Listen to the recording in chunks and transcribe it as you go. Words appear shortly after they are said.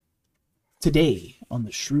Today on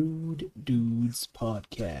the Shrewd Dudes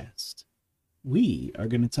podcast, we are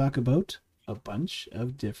going to talk about a bunch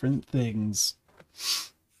of different things.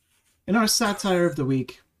 In our satire of the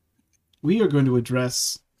week, we are going to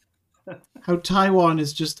address how Taiwan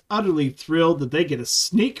is just utterly thrilled that they get a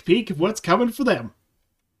sneak peek of what's coming for them.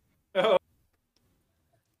 Oh.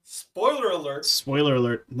 Spoiler alert. Spoiler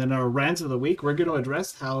alert. And then our rant of the week, we're going to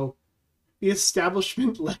address how the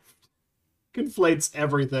establishment left conflates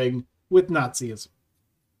everything with Nazism.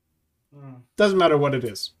 Doesn't matter what it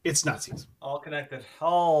is. It's Nazism. All connected.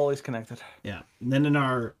 Always connected. Yeah. And then in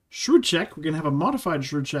our Shrewd check, we're going to have a modified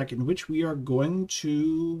Shrewd check in which we are going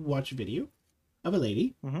to watch a video of a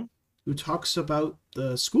lady who talks about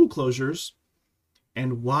the school closures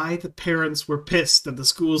and why the parents were pissed that the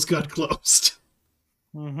schools got closed.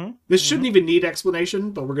 This shouldn't even need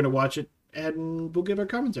explanation, but we're going to watch it and we'll give our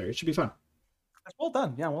commentary. It should be fun. Well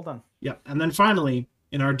done. Yeah, well done. Yeah. And then finally,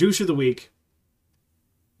 in our douche of the week,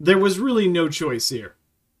 there was really no choice here.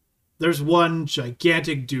 There's one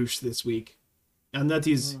gigantic douche this week, and that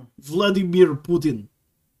is Vladimir Putin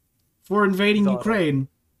for invading Ukraine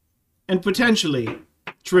and potentially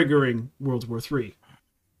triggering World War III.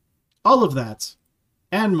 All of that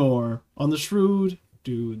and more on the Shrewd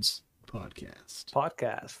Dudes podcast.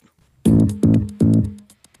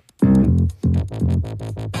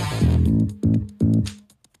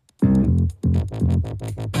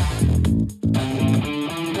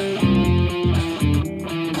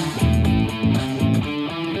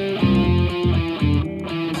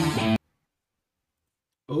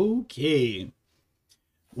 Okay.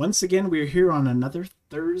 Once again, we're here on another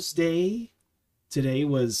Thursday. Today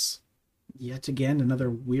was yet again another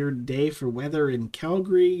weird day for weather in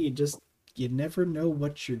Calgary. You never know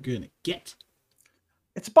what you're gonna get.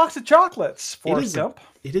 It's a box of chocolates, Forrest Gump.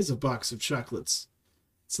 It is a box of chocolates.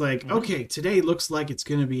 It's like, okay, today looks like it's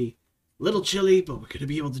gonna be a little chilly, but we're gonna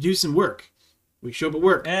be able to do some work. We show up at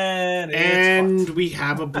work. And we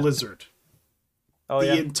have a blizzard.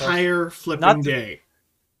 The entire flipping day.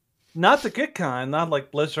 Not the good kind, not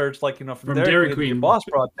like blizzards like, from Dairy Queen. Your boss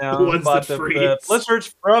brought down, but the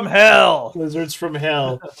blizzards from hell. Blizzards from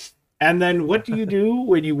hell. And then what do you do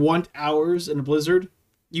when you want hours in a blizzard?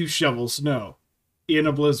 You shovel snow in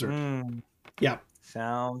a blizzard. Yeah.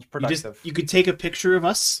 Sounds productive. You could take a picture of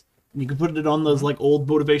us, and you could put it on those like old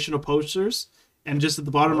motivational posters, and just at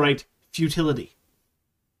the bottom write, futility.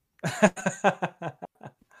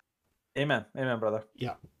 Amen. Amen, brother.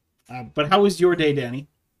 Yeah. But how was your day, Danny?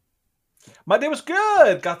 My day was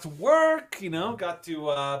good. Got to work, got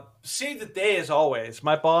to see the day as always.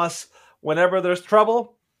 My boss, whenever there's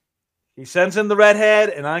trouble, he sends in the redhead,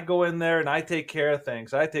 and I go in there and I take care of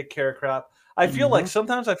things. I take care of crap. I feel like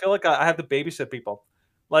sometimes I have to babysit people.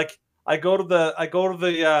 Like I go to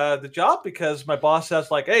the job because my boss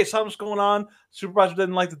says like, "Hey, something's going on." Supervisor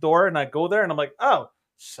didn't like the door, and I go there and I'm like, "Oh,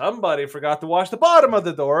 somebody forgot to wash the bottom of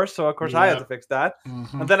the door." So of course I had to fix that.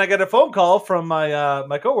 And then I get a phone call from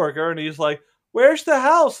my coworker, and he's like, "Where's the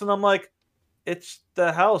house?" And I'm like, "It's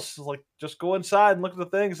the house." Like, just go inside and look at the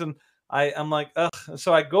things. And I'm like, ugh.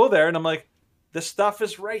 So I go there and I'm like, "This stuff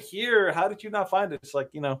is right here. How did you not find it?" It's like,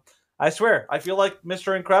 I swear, I feel like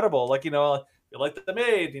Mr. Incredible. Like, you're like the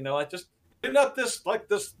maid, I just clean up this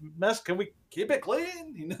mess. Can we keep it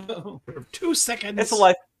clean? For 2 seconds. It's a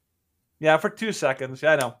life. Yeah, for 2 seconds.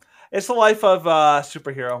 Yeah, I know. It's the life of a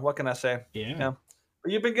superhero. What can I say? Yeah.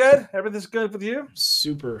 But you've been good? Everything's good with you?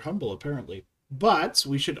 Super humble, apparently. But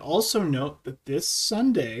we should also note that this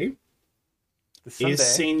Sunday is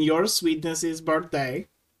Senor Sweetness's birthday.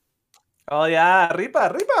 Oh, yeah.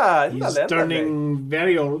 Arriba. He's turning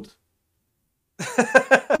very old.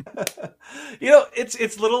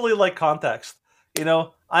 It's literally like context.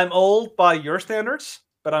 I'm old by your standards,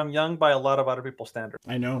 but I'm young by a lot of other people's standards.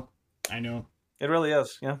 I know. It really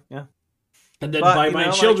is. Yeah. And then by my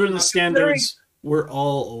children's standards, we're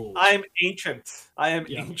all old. I'm ancient. I am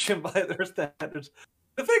ancient by their standards.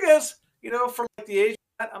 The thing is, for like the age,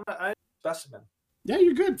 I'm a specimen. Yeah,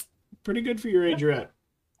 you're good. Pretty good for your age you're at.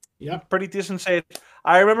 Yeah. Pretty decent age.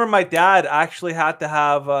 I remember my dad actually had to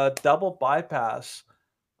have a double bypass.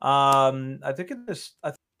 I think he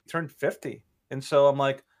turned 50. And so I'm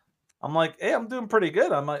like, hey, I'm doing pretty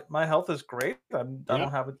good. My health is great. I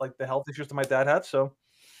don't have like the health issues that my dad had, so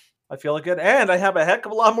I feel good. And I have a heck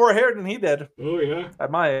of a lot more hair than he did. Oh yeah.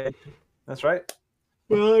 At my age. That's right.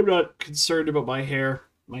 Well, I'm not concerned about my hair.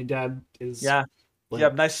 My dad is you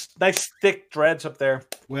have nice thick dreads up there.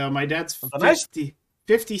 Well, my dad's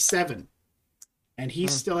 57. And he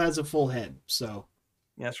still has a full head, so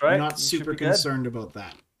that's right. I'm not super concerned about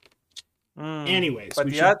that. Anyways, but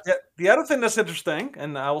the other thing that's interesting,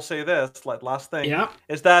 and I will say this, like last thing,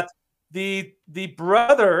 is that the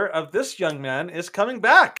brother of this young man is coming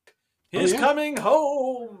back. Oh, He's yeah. coming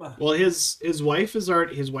home. Well, his wife is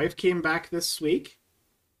his wife came back this week,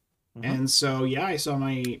 and so yeah, I saw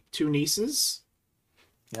my 2 nieces.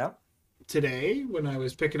 Yeah. Today when I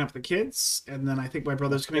was picking up the kids, and then I think my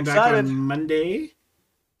brother's coming back Excited. on Monday.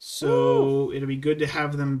 So it'll be good to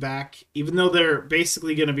have them back, even though they're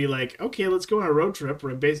basically going to be like, okay, let's go on a road trip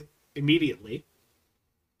immediately.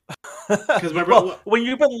 Because my brother, Well, when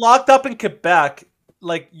you've been locked up in Quebec,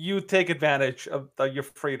 like you take advantage of your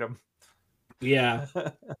freedom. yeah.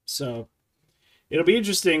 So it'll be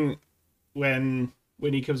interesting when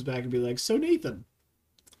he comes back and be like, so Nathan,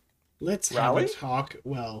 let's have a talk.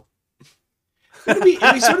 Well, it'll be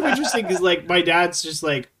sort of interesting because like my dad's just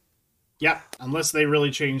like, yeah, unless they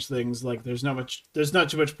really change things, like there's not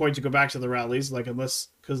too much point to go back to the rallies, like because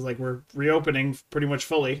like we're reopening pretty much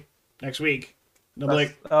fully next week. And I'm like,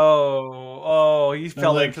 he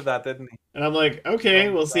fell into that, didn't he? And I'm like, okay,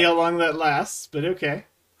 we'll see how long that lasts, but okay.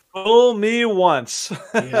 Fool me once.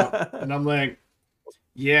 Yeah, and I'm like,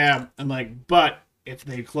 but if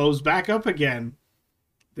they close back up again,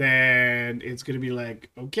 then it's gonna be like,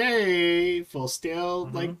 okay, full still,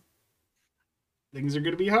 like things are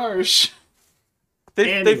gonna be harsh.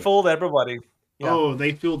 They fooled everybody. Yeah. Oh,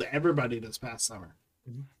 they fooled everybody this past summer.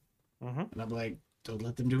 And I'm like, don't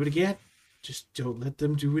let them do it again. Just don't let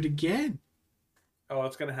them do it again. Oh,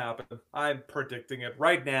 it's gonna happen. I'm predicting it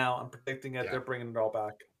right now. I'm predicting it. Yeah. They're bringing it all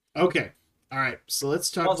back. Okay. All right. So let's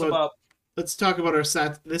talk about our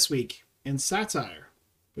this week in satire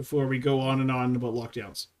before we go on and on about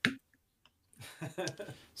lockdowns.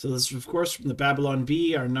 So this is, of course, from the Babylon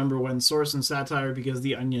Bee, our #1 source in satire, because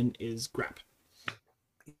The Onion is crap.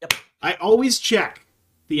 Yep. I always check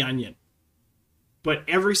The Onion, but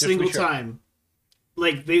every single time,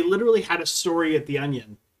 like, they literally had a story at The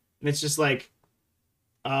Onion, and it's just like,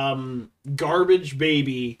 garbage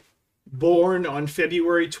baby born on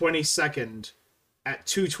February 22nd at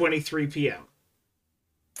 2:23 p.m.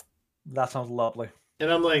 That sounds lovely.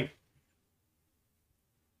 And I'm like,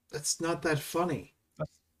 that's not that funny.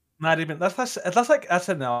 Not even that's like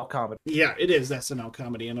SNL comedy. Yeah, it is SNL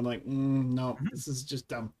comedy, and I'm like, no, this is just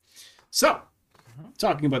dumb. So,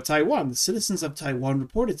 talking about Taiwan, the citizens of Taiwan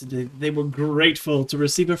reported today that they were grateful to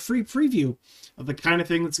receive a free preview of the kind of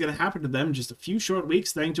thing that's going to happen to them in just a few short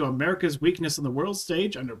weeks, thanks to America's weakness on the world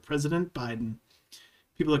stage under President Biden.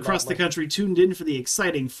 People across the country tuned in for the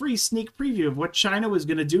exciting free sneak preview of what China was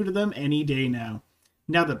going to do to them any day now.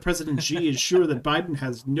 Now that President Xi is sure that Biden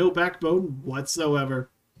has no backbone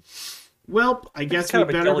whatsoever. Well, I guess we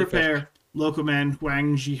better prepare, local man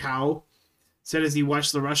Huang Zhihao said as he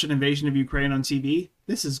watched the Russian invasion of Ukraine on TV.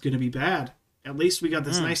 This is going to be bad. At least we got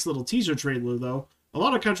this nice little teaser trailer, though. A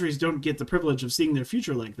lot of countries don't get the privilege of seeing their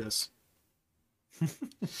future like this.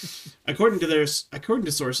 According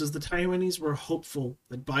to sources, the Taiwanese were hopeful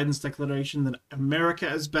that Biden's declaration that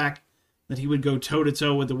America is back, that he would go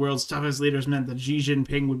toe-to-toe with the world's toughest leaders, meant that Xi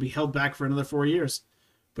Jinping would be held back for another 4 years.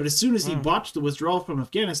 But as soon as he botched the withdrawal from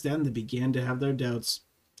Afghanistan, they began to have their doubts.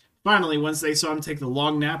 Finally, once they saw him take the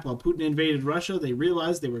long nap while Putin invaded Russia, they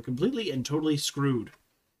realized they were completely and totally screwed.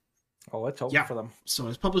 Oh, it's over for them. So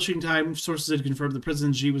as Publishing Time sources had confirmed, the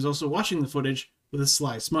President Xi was also watching the footage with a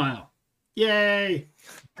sly smile. Yay!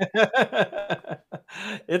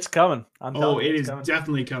 It's coming. I'm telling you, it is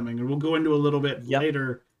definitely coming. And we'll go into a little bit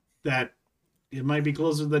later that it might be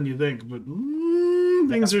closer than you think, but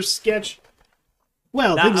things are sketch.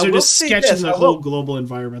 Well, now, things are just sketch in the whole global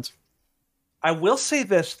environment. I will say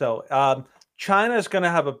this, though. China is going to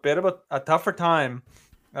have a bit of a tougher time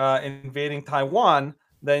invading Taiwan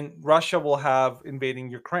than Russia will have invading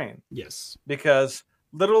Ukraine. Yes. Because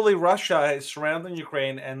literally Russia is surrounding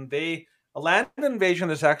Ukraine, and a land invasion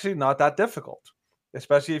is actually not that difficult,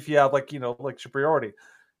 especially if you have like superiority.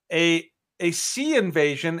 A sea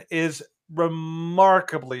invasion is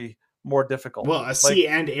remarkably more difficult. Well, a sea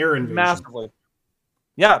and air invasion. Massively.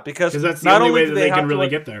 Yeah, because that's the only way that they can really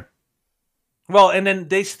get there. Well, and then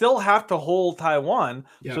they still have to hold Taiwan,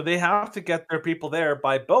 so they have to get their people there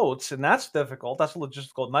by boats, and that's difficult. That's a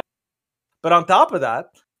logistical nightmare. But on top of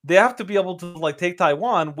that, they have to be able to take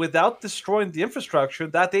Taiwan without destroying the infrastructure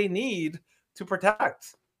that they need to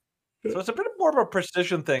protect. So it's a bit more of a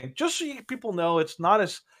precision thing. Just so people know, it's not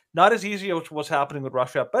as easy as what's happening with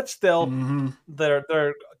Russia, but still,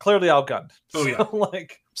 they're clearly outgunned. Oh yeah,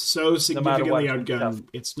 so significantly outgunned.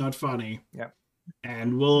 It's not funny. Yeah,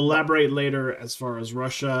 and we'll elaborate later as far as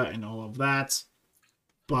Russia and all of that.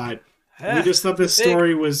 But we just thought this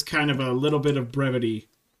story was kind of a little bit of brevity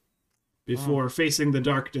before facing the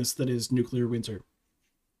darkness that is nuclear winter.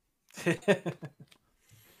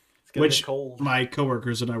 gonna which get cold. my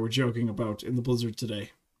coworkers and I were joking about in the blizzard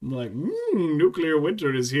today. I'm like, nuclear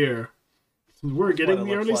winter is here. We're getting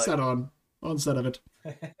the early set onset of it.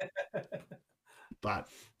 But,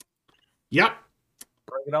 yep.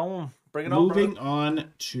 Bring it on. Bring it on. Moving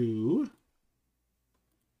on to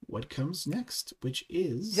what comes next, which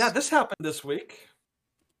is... Yeah, this happened this week.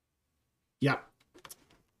 Yeah.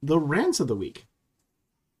 The rants of the week.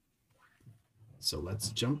 So let's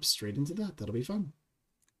jump straight into that. That'll be fun.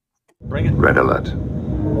 Bring it. Red alert.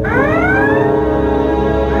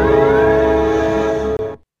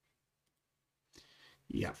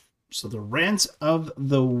 Yeah. So the rant of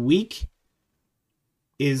the week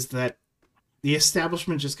is that the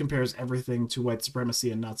establishment just compares everything to white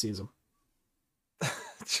supremacy and Nazism.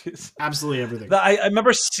 Jeez. Absolutely everything. I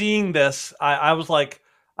remember seeing this. I was like,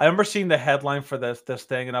 I remember seeing the headline for this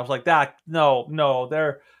thing, and I was like, no,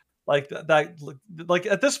 they're like that. Like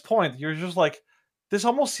at this point, you're just like, this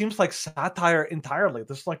almost seems like satire entirely.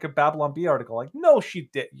 This is like a Babylon Bee article. Like, no, she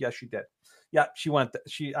did. Yes, she did. Yeah,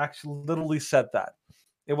 she actually literally said that.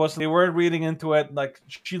 It wasn't. They weren't reading into it. Like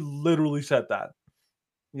she literally said that.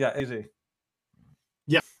 Yeah, easy.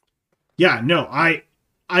 Yeah. No, I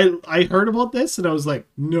heard about this and I was like,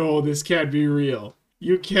 no, this can't be real.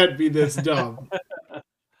 You can't be this dumb.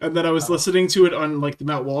 And then I was listening to it on like the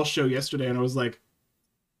Matt Walsh show yesterday, and I was like,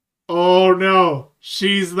 oh no,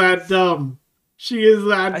 she's that dumb. She is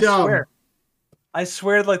that dumb. I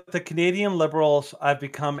swear, like the Canadian Liberals have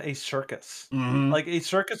become a circus, Mm-hmm. like a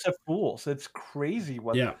circus of fools. It's crazy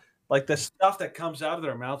what, like the stuff that comes out of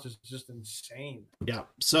their mouths is just insane. Yeah.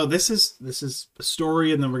 So this is a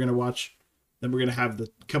story, and then we're gonna have the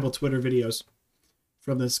couple Twitter videos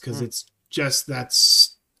from this because it's just that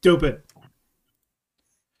stupid.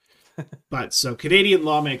 But so Canadian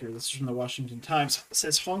lawmaker, this is from the Washington Times,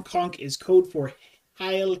 says Hong Kong is code for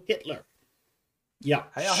Heil Hitler. Yeah,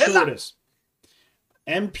 Heil sure Hitler. it is.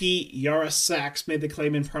 MP Yara Sachs made the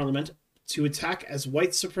claim in Parliament to attack as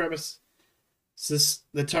white supremacists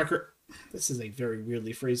the Tucker. This is a very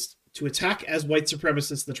weirdly phrased. To attack as white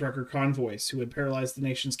supremacists the trucker convoys who had paralyzed the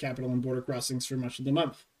nation's capital and border crossings for much of the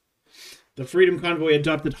month. The Freedom Convoy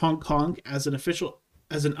adopted Hong Kong as an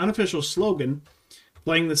unofficial slogan,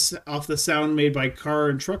 playing off the sound made by car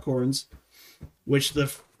and truck horns, which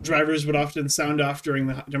the drivers would often sound off during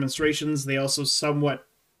the demonstrations. They also somewhat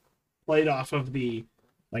played off of the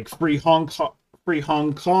like Free Hong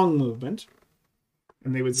Kong movement,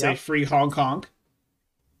 and they would say Free Hong Kong.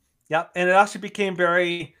 Yeah, and it actually became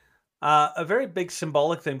a very big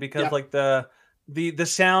symbolic thing because like the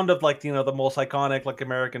sound of like the most iconic like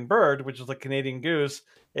American bird, which is the Canadian goose,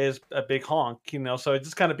 is a big honk. So it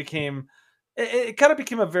just kind of became. It kind of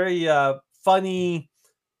became a very funny,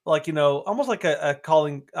 like almost like a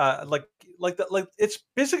calling, like it's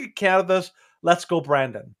basically Canada's "Let's Go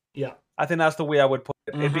Brandon." Yeah, I think that's the way I would put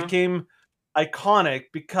it. Mm-hmm. It became iconic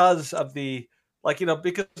because of the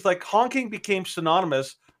because like honking became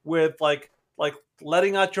synonymous with like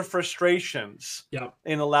letting out your frustrations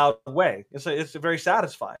in a loud way. It's very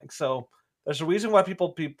satisfying. So there's a reason why people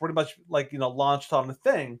pretty much like launched on the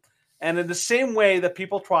thing. And in the same way that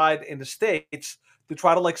people tried in the States to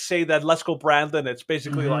try to like say that "Let's Go Brandon," it's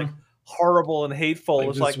basically like horrible and hateful. Like it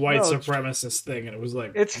was this like white supremacist thing, and it was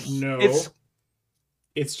like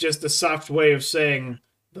it's just a soft way of saying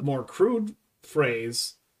the more crude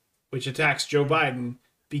phrase, which attacks Joe Biden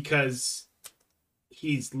because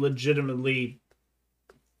he's legitimately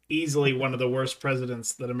easily one of the worst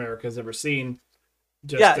presidents that America's ever seen.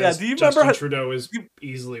 Do you remember Justin Trudeau is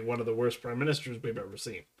easily one of the worst prime ministers we've ever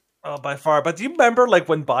seen. Oh, by far. But do you remember like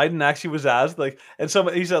when Biden actually was asked like, and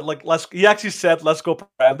he said like he actually said "Let's go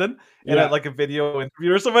Brandon" in like a video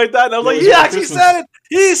interview or something like that, and I was like, he actually said it.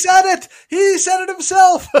 He said it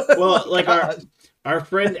himself. Well, like our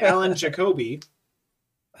friend Alan Jacoby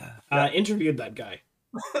interviewed that guy,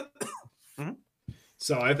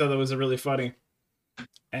 so I thought that was really funny.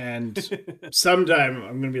 And sometime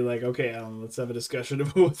I'm gonna be like, okay, Alan, let's have a discussion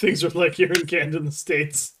about what things are like here in Canada and the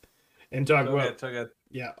States, and talk about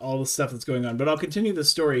all the stuff that's going on. But I'll continue the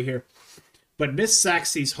story here. But Miss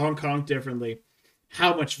Sachs sees Hong Kong differently.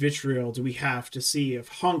 How much vitriol do we have to see if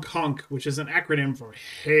Hong Kong, which is an acronym for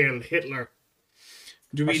Hail Hitler?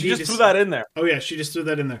 She just threw that in there. Oh yeah, she just threw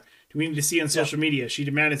that in there. Do we need to see on social media? She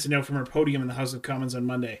demanded to know from her podium in the House of Commons on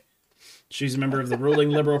Monday. She's a member of the ruling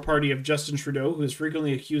Liberal Party of Justin Trudeau, who has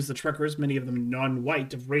frequently accused the truckers, many of them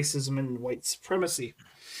non-white, of racism and white supremacy.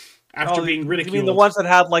 After being ridiculed. You mean the ones that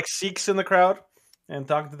had like Sikhs in the crowd and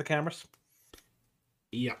talking to the cameras?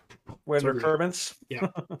 Yeah. Wearing their turbans? Yeah.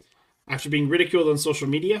 After being ridiculed on social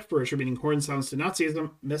media for attributing horn sounds to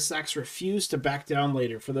Nazism, Miss Sachs refused to back down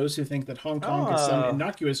later. For those who think that Hong Kong is some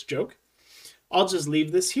innocuous joke, I'll just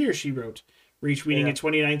leave this here, she wrote, retweeting a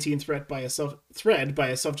 2019 thread by a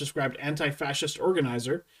self-described anti-fascist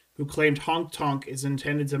organizer who claimed honk tonk is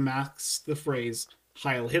intended to mask the phrase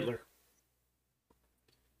Heil Hitler.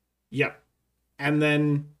 Yep. And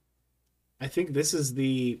then I think this is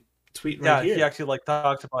the tweet right here. Yeah, he actually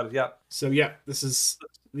talks about it, yeah. So yeah, this is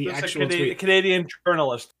the actual tweet. A Canadian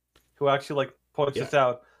journalist who actually points this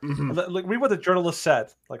out. Mm-hmm. Read what the journalist said.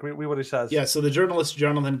 Read what he says. Yeah, so the journalist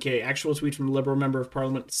Jonathan Kay, actual tweet from the Liberal Member of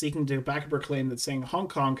Parliament seeking to back up her claim that saying Hong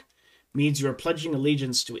Kong means you are pledging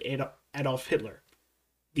allegiance to Adolf Hitler.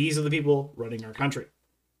 These are the people running our country.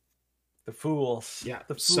 The fools. Yeah,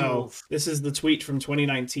 the fools. So this is the tweet from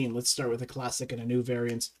 2019. Let's start with a classic and a new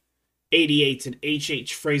variant. 88 and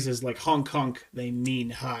HH phrases like Hong Kong, they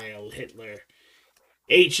mean Heil Hitler.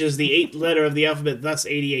 H is the 8th letter of the alphabet, thus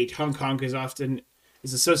 88. Hong Kong is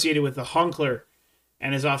associated with the honkler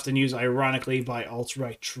and is often used ironically by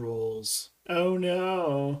alt-right trolls. Oh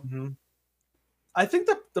no. Mm-hmm. I think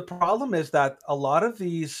the problem is that a lot of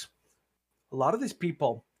these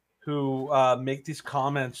people who make these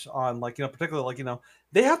comments on particularly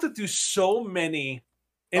they have to do so many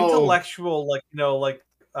intellectual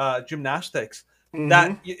gymnastics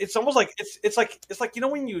that it's almost like it's like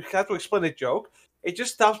when you have to explain a joke, it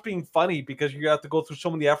just stops being funny because you have to go through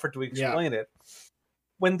so many effort to explain it.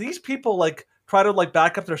 When these people try to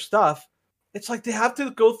back up their stuff, it's like they have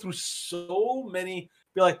to go through so many.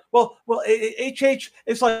 Be like, well, HH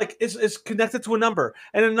is connected to a number,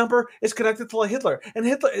 and a number is connected to Hitler, and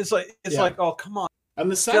Hitler is oh, come on.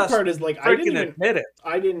 And the sad part is I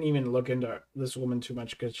didn't even look into this woman too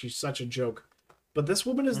much because she's such a joke. But this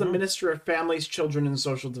woman is the Minister of Families, Children, and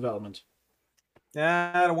Social Development.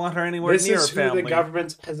 Yeah, I don't want her anywhere near her family. This is who the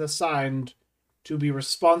government has assigned to be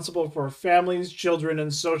responsible for families, children,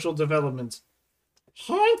 and social development.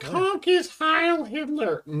 Hong Kong is Heil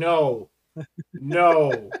Hitler. No,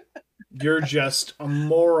 you're just a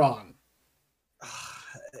moron.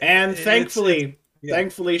 And thankfully,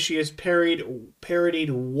 she is parodied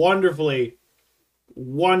wonderfully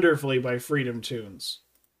by Freedom Tunes.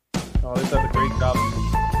 Oh, they've done a great job.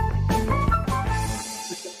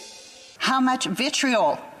 How much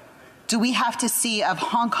vitriol do we have to see of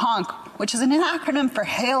Hong Kong, which is an acronym for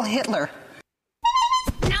Hail Hitler?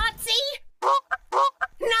 Nazi!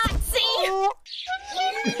 Nazi!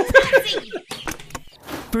 Nazi!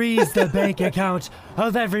 Freeze the bank account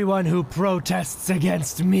of everyone who protests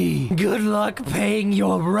against me. Good luck paying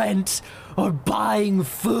your rent or buying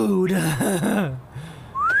food.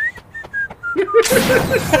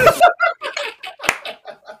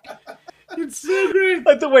 It's so great.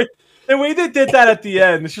 Like the way they did that at the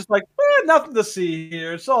end, it's just nothing to see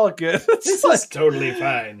here. It's all good. This is totally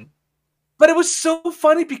fine. But it was so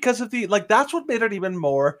funny because of that's what made it even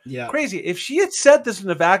more crazy. If she had said this in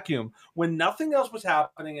a vacuum when nothing else was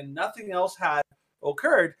happening and nothing else had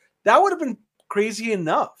occurred, that would have been crazy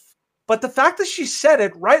enough. But the fact that she said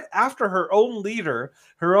it right after her own leader,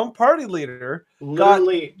 her own party leader,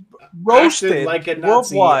 literally got roasted like a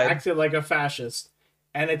Nazi, worldwide, acted like a fascist,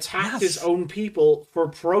 and attacked his own people for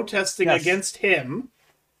protesting against him.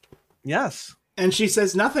 Yes. And she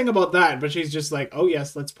says nothing about that, but she's just like, oh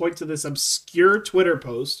yes, let's point to this obscure Twitter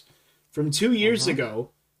post from 2 years ago,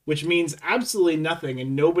 which means absolutely nothing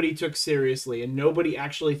and nobody took seriously, and nobody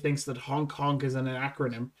actually thinks that Hong Kong is an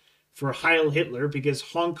acronym for Heil Hitler, because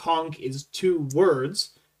Hong Kong is 2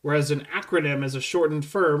 words, whereas an acronym is a shortened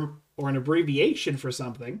form or an abbreviation for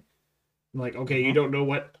something. I'm like, okay, you don't know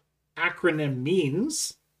what acronym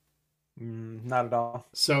means? Not at all.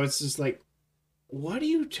 So it's just like, what are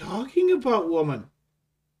you talking about, woman?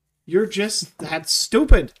 You're just that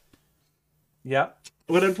stupid. Yeah.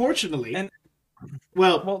 But unfortunately, and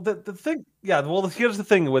the thing, here's the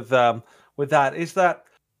thing with that is that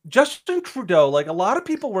Justin Trudeau, a lot of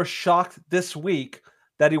people were shocked this week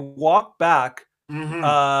that he walked back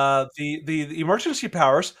the emergency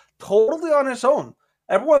powers totally on his own.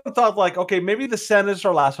 Everyone thought okay, maybe the Senate is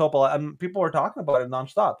our last hope, and people were talking about it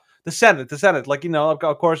nonstop. The Senate,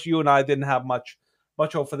 of course, you and I didn't have much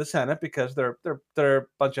hope for the Senate because they're a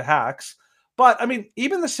bunch of hacks. But I mean,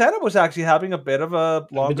 even the Senate was actually having a bit of a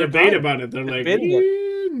longer debate about it. They're like,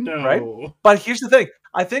 no, right? But here's the thing: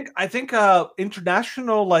 I think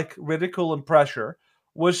international ridicule and pressure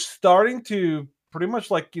was starting to pretty much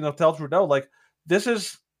tell Trudeau this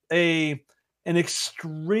is an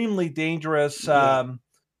extremely dangerous kind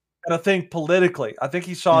of thing politically. I think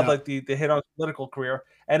he saw the hit on his political career,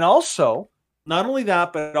 and also not only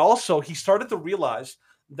that, but also he started to realize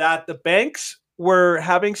that the banks were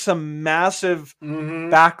having some massive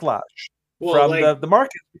backlash from the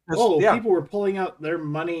market. Because, people were pulling out their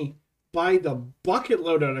money by the bucket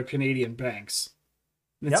load out of Canadian banks.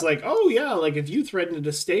 And it's like, like if you threaten to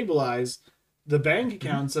destabilize the bank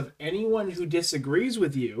accounts of anyone who disagrees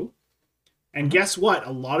with you, and guess what?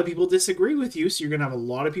 A lot of people disagree with you, so you're going to have a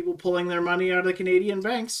lot of people pulling their money out of the Canadian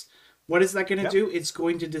banks. What is that going to do? It's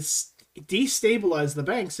going to destabilize the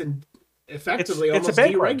banks and effectively almost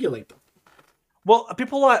deregulate them. Well,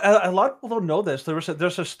 a lot of people don't know this.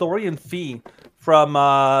 There's a story in Fee from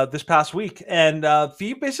this past week, and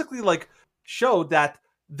Fee basically like showed that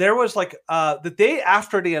there was like the day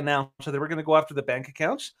after they announced that they were going to go after the bank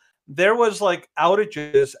accounts, there was like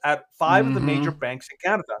outages at 5 of the major banks in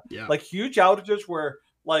Canada. Yeah. Like huge outages where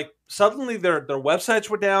like suddenly their websites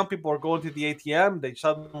were down. People were going to the ATM. They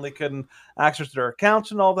suddenly couldn't access their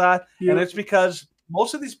accounts and all that. Yeah. And it's because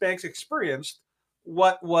most of these banks experienced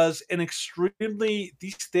what was an extremely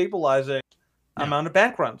destabilizing amount of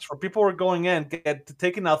bank runs where people were going in,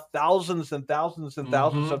 taking out thousands and thousands and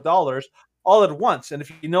thousands of dollars all at once. And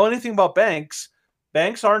if you know anything about banks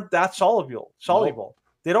aren't that soluble. Nope.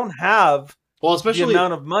 They don't have especially the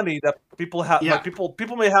amount of money that people have. Yeah. Like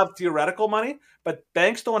people may have theoretical money, but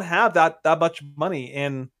banks don't have that much money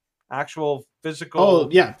in actual physical. Oh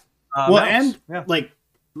yeah. Like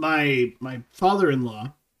my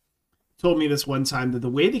father-in-law told me this one time that the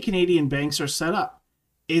way the Canadian banks are set up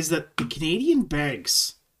is that the Canadian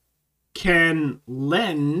banks can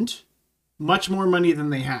lend much more money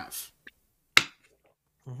than they have.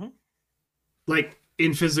 Like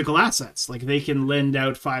in physical assets, like they can lend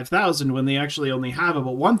out 5,000 when they actually only have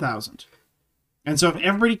about 1,000. And so if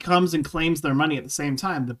everybody comes and claims their money at the same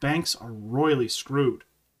time, the banks are royally screwed.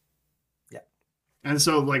 Yeah. And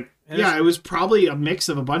so it was probably a mix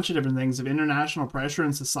of a bunch of different things, of international pressure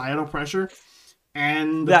and societal pressure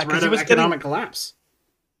and the threat of economic collapse.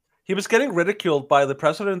 He was getting ridiculed by the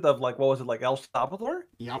president of El Salvador?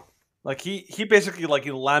 Yep. Like he basically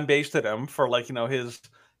lambasted him for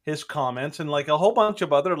his comments, and like a whole bunch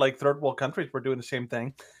of other like third world countries were doing the same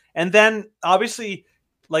thing. And then obviously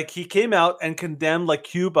like he came out and condemned like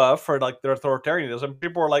Cuba for like their authoritarianism.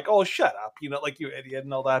 People were like, "Oh, shut up, like you idiot,"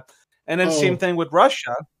 and all that. And then same thing with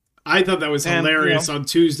Russia. I thought that was hilarious on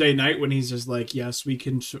Tuesday night when he's just like, "Yes, we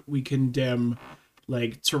condemn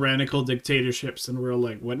like tyrannical dictatorships," and we're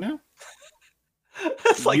like, "What now?"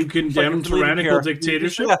 You condemn tyrannical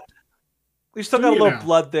dictatorship? Yeah. You still got a little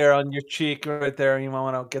blood there on your cheek right there. You might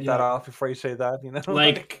want to get that off before you say that.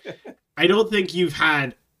 I don't think you've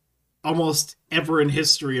had almost ever in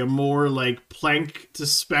history a more like plank to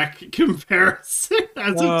spec comparison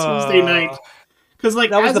as of Tuesday night. Because like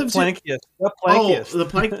that was the plankiest. The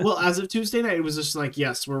plank. Well, as of Tuesday night, it was just like,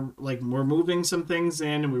 yes, we're moving some things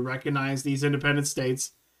in, and we recognize these independent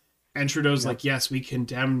states. And Trudeau's like, yes, we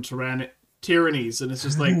condemn tyrannies, and it's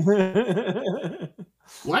just like,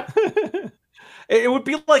 what? It would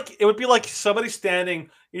be like somebody standing.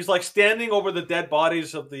 He's like standing over the dead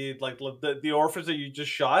bodies of the orphans that you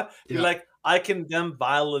just shot. Yeah. You're like, I condemn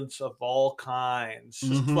violence of all kinds.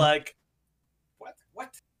 It's like,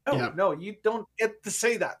 what? No, you don't get to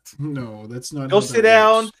say that. No, that's not. Go sit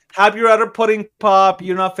down. Have your other pudding pop.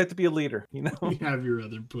 You're not fit to be a leader. You have your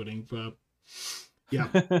other pudding pop. Yeah,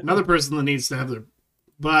 another person that needs to have their.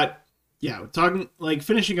 But yeah,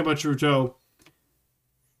 finishing about Trudeau.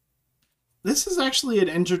 This is actually an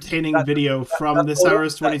entertaining video from this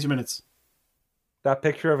hour's 22 minutes. That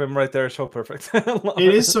picture of him right there is so perfect. It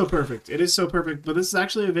is so perfect. But this is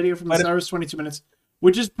actually a video from this hour's 22 minutes,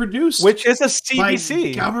 which is produced, which is a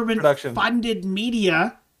CBC by government-funded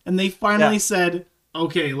media, and they finally said,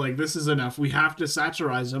 "Okay, like this is enough. We have to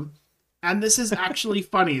satirize him." And this is actually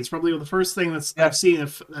funny. It's probably the first thing I've seen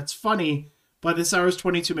that's funny by this hour's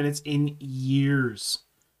 22 minutes in years.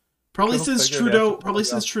 Probably since Trudeau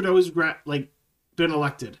has been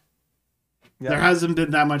elected. Yeah. There hasn't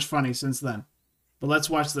been that much funny since then. But let's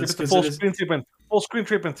watch this. Full screen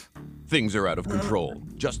treatment. Things are out of control.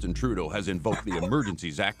 Justin Trudeau has invoked the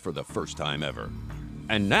Emergencies Act for the first time ever.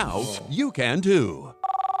 And now you can too.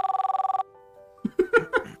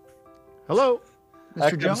 Hello,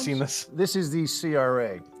 Mr. Jones? Seen this. This is the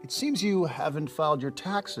CRA. It seems you haven't filed your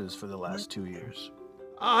taxes for the last 2 years.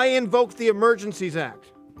 I invoked the Emergencies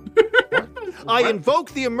Act. I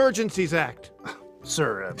invoke the Emergencies Act.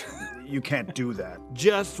 Sir, you can't do that.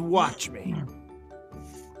 Just watch me.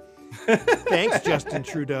 Thanks, Justin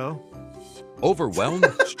Trudeau. Overwhelmed,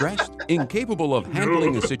 stressed, incapable of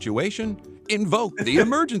handling a situation? Invoke the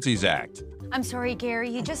Emergencies Act. I'm sorry, Gary.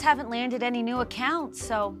 You just haven't landed any new accounts,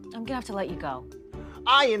 so I'm gonna have to let you go.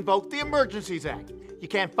 I invoke the Emergencies Act. You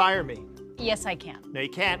can't fire me. Yes, I can. No, you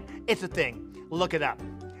can't. It's a thing. Look it up.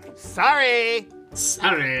 Sorry.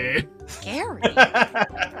 Sorry. Scary.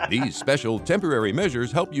 These special temporary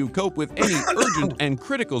measures help you cope with any urgent and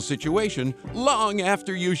critical situation long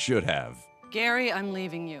after you should have. Gary, I'm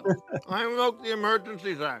leaving you. I invoke the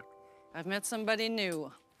Emergencies Act. I've met somebody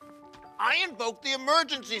new. I invoke the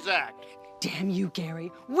Emergencies Act. Damn you,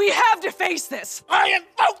 Gary. We have to face this. I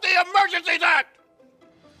invoke the Emergencies Act.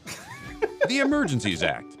 The Emergencies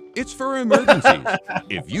Act. It's for emergencies.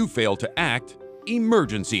 If you fail to act,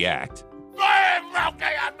 Emergency Act. I invoke the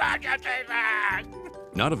Emergencies Act.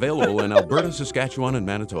 Not available in Alberta, Saskatchewan, and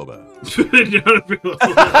Manitoba.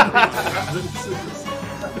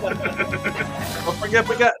 Don't forget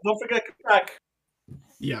Quebec.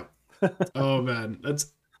 Yeah. Oh man,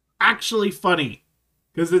 that's actually funny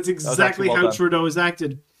because it's exactly actually well how done. Trudeau has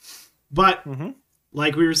acted. But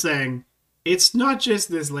like we were saying, it's not just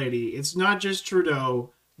this lady. It's not just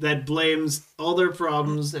Trudeau that blames all their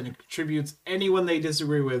problems and attributes anyone they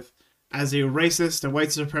disagree with as a racist, a white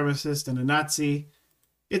supremacist, and a Nazi.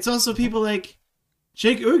 It's also people like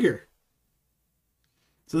Jake Uyghur.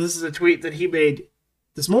 So this is a tweet that he made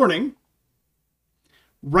this morning.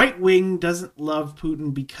 Right wing doesn't love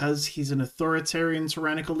Putin because he's an authoritarian,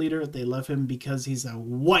 tyrannical leader. They love him because he's a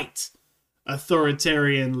white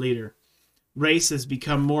authoritarian leader. Race has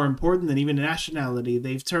become more important than even nationality.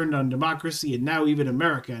 They've turned on democracy and now even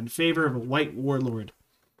America in favor of a white warlord.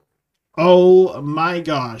 Oh my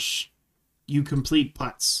gosh. You complete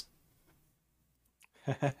putz.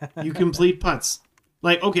 You complete putz.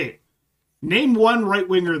 Like, okay, name one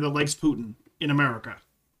right-winger that likes Putin in America.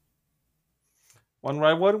 One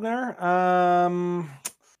right winger. I'm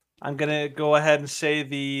gonna go ahead and say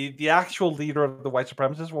the actual leader of the white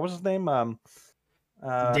supremacists. What was his name?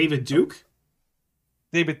 David Duke?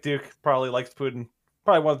 David Duke probably likes Putin.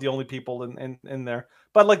 Probably one of the only people in there.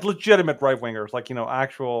 But like legitimate right wingers, like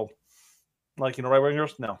actual, right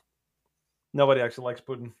wingers. No, nobody actually likes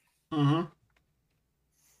Putin. Mm-hmm.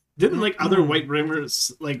 Didn't like other white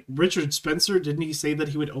wingers, like Richard Spencer, didn't he say that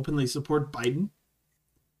he would openly support Biden?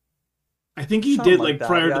 I think he Something did, like like that,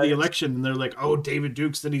 prior yeah, to the it's- election, and they're like, "Oh, David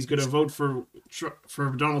Duke said he's going to vote for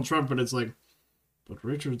Donald Trump," but it's like, but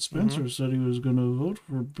Richard Spencer said he was going to vote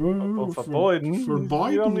for Biden. For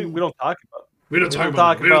Biden. We don't talk about. We don't talk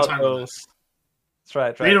about those. That's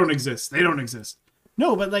right. They don't exist. They don't exist.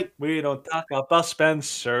 No, but like We don't talk about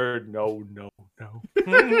Spencer. No.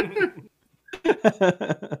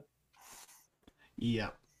 yeah,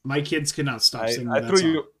 my kids cannot stop singing that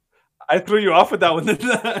song. I threw you off with that one, didn't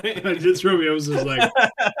I? I just threw me. I was just like,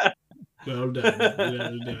 well done.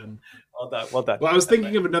 Well done. Well done. Well, I was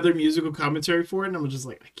thinking of another musical commentary for it, and I was just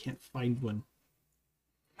like, I can't find one.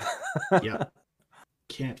 Yeah.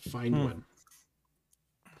 Can't find one.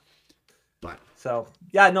 But So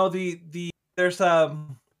yeah, no, there's the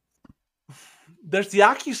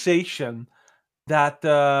accusation that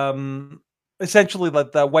essentially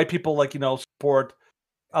that the white people support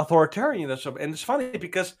authoritarianism, and it's funny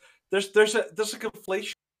because there's a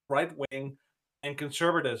conflation of right wing and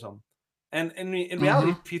conservatism, and in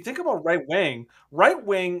reality, if you think about right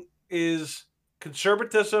wing is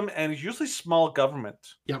conservatism and is usually small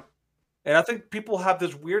government. Yep. And I think people have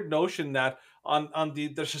this weird notion that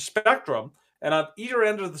there's a spectrum, and on either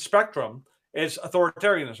end of the spectrum is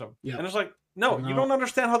authoritarianism. Yep. And it's like, no, you No. don't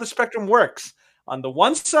understand how the spectrum works. On the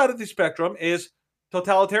one side of the spectrum is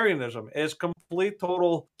totalitarianism, is complete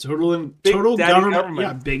total Big total daddy government.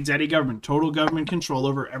 Yeah, big daddy government, total government control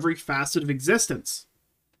over every facet of existence.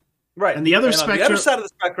 right. And the other on the spectrum other side of the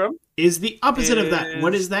spectrum is the opposite of that.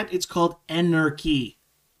 What is- is that? It's called anarchy.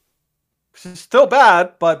 it's still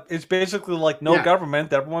bad, but it's basically like no Yeah.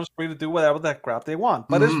 government. Everyone's free to do whatever the crap they want.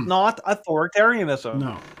 But it's not authoritarianism.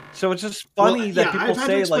 No. So it's just funny Well, that yeah, people I've had to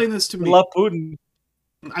say explain like this to we me. love Putin.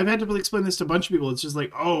 I've had to explain this to a bunch of people. It's just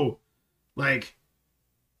like, oh, like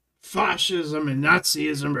fascism and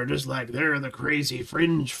Nazism are just like, they're the crazy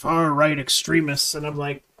fringe far right extremists. And I'm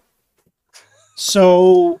like,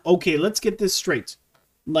 so, okay, let's get this straight.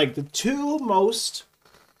 Like the two most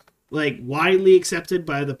like widely accepted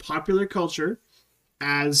by the popular culture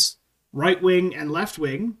as right wing and left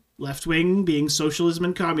wing being socialism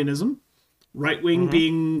and communism, right wing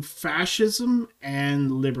being fascism and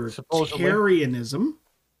libertarianism.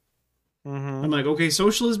 I'm like, okay,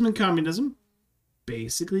 socialism and communism,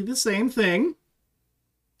 basically the same thing.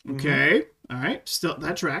 Okay, all right, still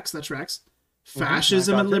that tracks.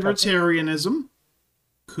 Fascism and libertarianism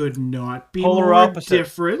could not be Polar more opposite.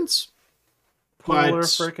 different. Polar But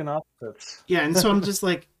freaking opposites. yeah, and so I'm just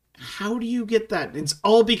like, how do you get that? It's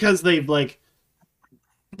all because they've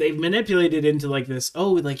manipulated into like this,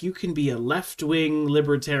 oh, like you can be a left-wing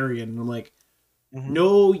libertarian. And I'm like,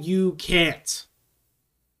 No, you can't.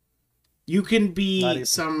 You can be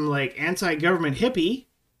some like anti-government hippie,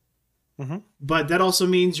 but that also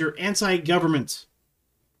means you're anti-government.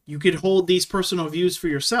 You could hold these personal views for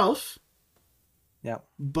yourself. Yeah.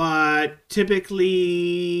 But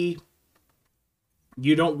typically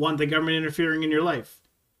you don't want the government interfering in your life.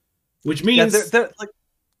 Which means they're like,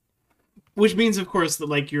 which means of course that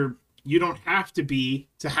like you don't have to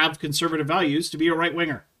have conservative values to be a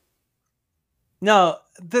right-winger. No,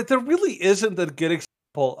 there really isn't a good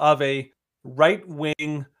example of a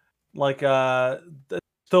right-wing, like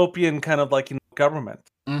dystopian kind of like government.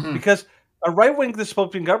 Because a right-wing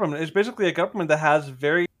dystopian government is basically a government that has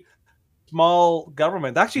very small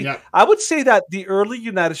government. Actually, I would say that the early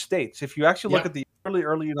United States, if you actually look at the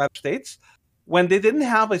early United States, when they didn't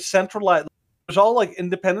have a centralized, it was all like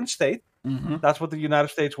independent state. That's what the United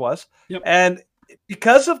States was. And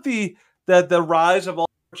because of the rise of all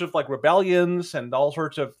sorts of like rebellions and all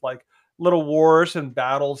sorts of like little wars and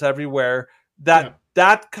battles everywhere,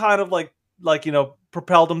 that kind of like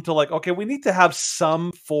propelled them to like, okay, we need to have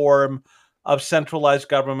some form of centralized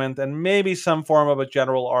government and maybe some form of a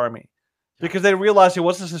general army, because they realized it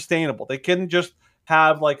wasn't sustainable. They couldn't just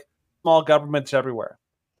have like small governments everywhere.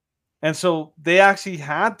 And so they actually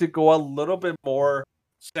had to go a little bit more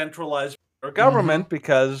centralized government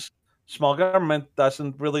because small government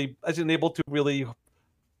isn't able to really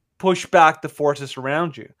push back the forces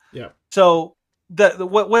around you. Yeah. So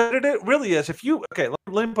what it really is, if you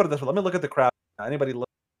let me put it this way. Let me look at the crowd. Anybody looking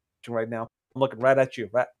right now? I'm looking right at you,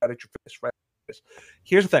 right at your face, right at your face.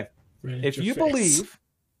 Here's the thing: if you believe,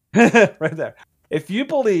 right there, if you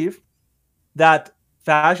believe that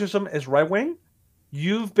fascism is right wing,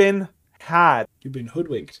 you've been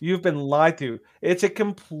hoodwinked. You've been lied to. It's a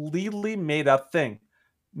completely made up thing,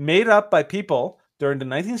 made up by people during the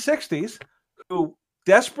 1960s who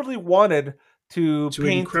desperately wanted to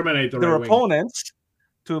paint incriminate their opponents,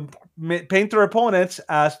 paint their opponents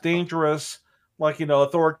as dangerous, like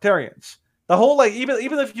authoritarians. The whole like even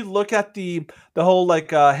if you look at the whole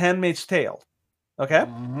like Handmaid's Tale, okay,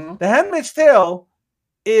 the Handmaid's Tale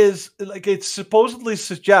is like, it supposedly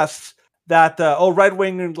suggests that right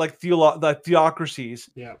wing like theocracies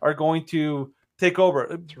are going to take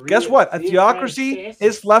over. Guess what? A theocracy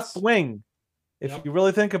is left wing. If you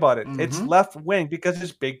really think about it, it's left wing because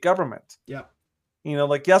it's big government. Yeah.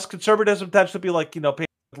 Like, yes, conservatism tends to be like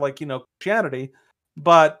Christianity,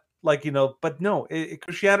 but but no,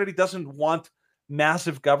 Christianity doesn't want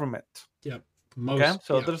massive government. Yep.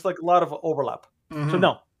 So there's like a lot of overlap.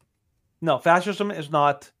 So no, fascism is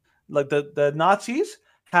not like the Nazis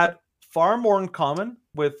had far more in common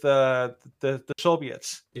with the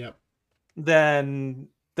Soviets. Yep. Than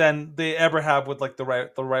they ever have with like the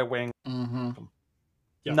right wing.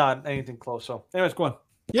 Yep. Not anything close. So, anyways, go on.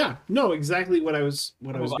 Yeah, no, exactly what I was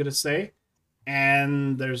gonna say,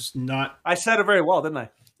 and there's not. I said it very well, didn't I?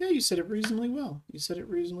 Yeah, you said it reasonably well.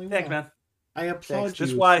 Thanks, man. I applaud you. This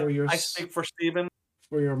is why for your, I speak for Steven.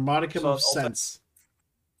 For your modicum of sense.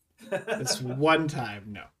 This one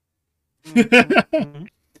time, no.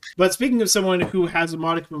 But speaking of someone who has a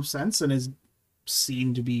modicum of sense and is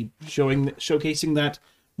seen to be showcasing that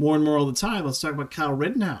more and more all the time, let's talk about Kyle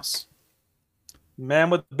Rittenhouse. Man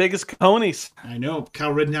with the biggest conies. I know.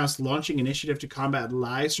 Kyle Rittenhouse launching initiative to combat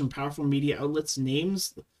lies from powerful media outlets,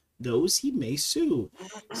 names those he may sue.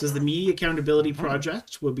 Says the Media Accountability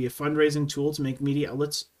Project will be a fundraising tool to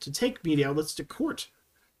take media outlets to court.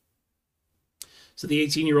 So the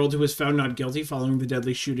 18-year-old who was found not guilty following the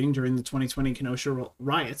deadly shooting during the 2020 Kenosha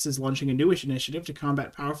riots is launching a newish initiative to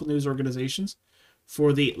combat powerful news organizations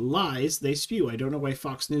for the lies they spew. I don't know why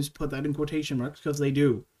Fox News put that in quotation marks, because they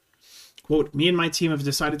do. Quote, me and my team have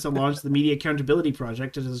decided to launch the Media Accountability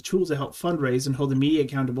Project as a tool to help fundraise and hold the media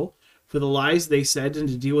accountable for the lies they said and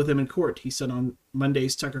to deal with them in court, he said on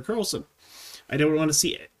Monday's Tucker Carlson. I don't want to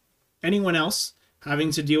see anyone else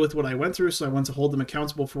having to deal with what I went through, so I want to hold them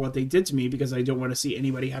accountable for what they did to me because I don't want to see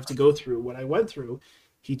anybody have to go through what I went through,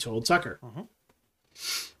 he told Tucker.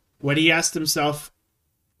 When asked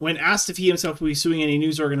if he himself would be suing any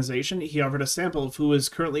news organization, he offered a sample of who is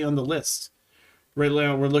currently on the list. Right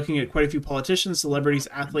now, we're looking at quite a few politicians, celebrities,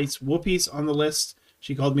 athletes. Whoopi's on the list.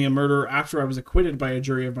 She called me a murderer after I was acquitted by a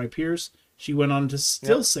jury of my peers. She went on to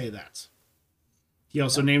still say that. He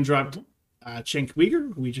also name-dropped Cenk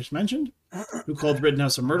Uygur, who we just mentioned, who called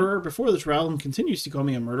Rittenhouse a murderer before the trial and continues to call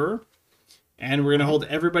me a murderer. And we're going to hold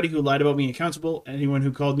everybody who lied about me accountable. Anyone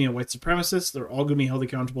who called me a white supremacist, they're all going to be held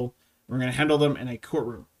accountable. We're going to handle them in a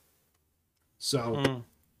courtroom. So,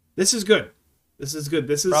 this is good. This is good.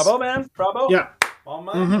 This is... Bravo, man. Bravo. Yeah. My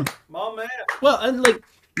man. My man. Well, and,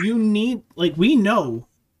 we know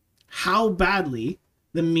how badly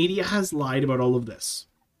the media has lied about all of this,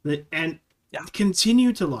 and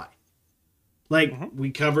continue to lie. Like, we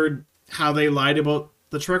covered how they lied about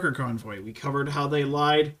the trucker convoy. We covered how they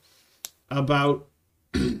lied about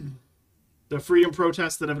the freedom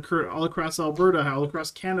protests that have occurred all across Alberta, all across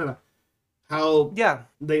Canada. How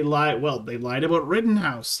they lied. Well, they lied about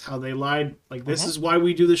Rittenhouse. How they lied. Like, this is why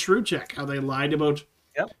we do the Shrewd check. How they lied about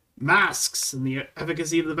masks and the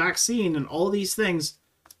efficacy of the vaccine and all these things.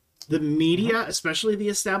 The media, especially the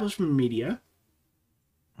establishment media,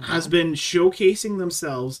 has been showcasing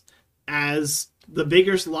themselves as the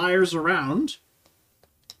biggest liars around,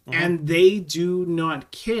 and they do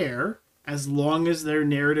not care as long as their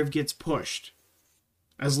narrative gets pushed.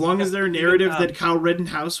 As long as their narrative that Kyle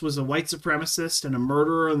Rittenhouse was a white supremacist and a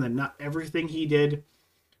murderer, and that not everything he did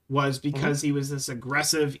was because he was this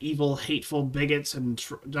aggressive, evil, hateful bigot and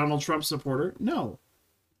Donald Trump supporter. No.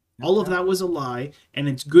 All of that was a lie, and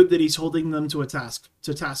it's good that he's holding them to task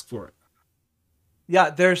for it.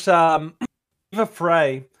 Yeah, there's Viva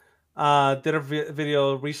Frey did a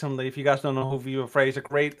video recently. If you guys don't know who Viva Frey is, a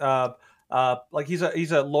great like he's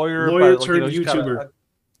a lawyer but, turned YouTuber.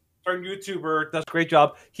 Turned YouTuber, does a great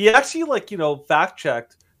job. He actually fact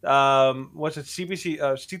checked was it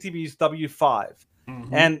CTV's W5,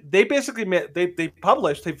 and they basically they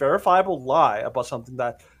published a verifiable lie about something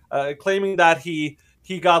that claiming that he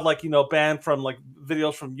got banned from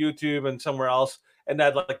videos from YouTube and somewhere else, and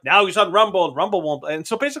that now he's on Rumble and Rumble won't. And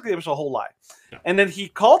so basically it was a whole lie. Yeah. And then he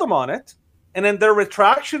called them on it, and then their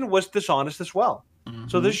retraction was dishonest as well.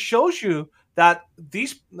 So this shows you that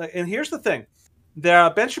these. And here's the thing: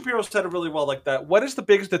 Ben Shapiro said it really well. Like that, what is the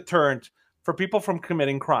biggest deterrent for people from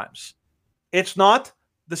committing crimes? It's not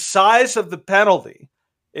the size of the penalty;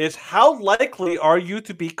 it's how likely are you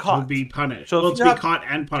to be caught, to be punished. So to be caught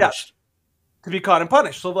and punished. Yeah, to be caught and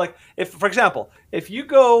punished. So, if, for example, if you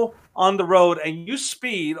go on the road and you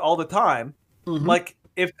speed all the time,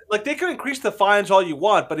 if they can increase the fines all you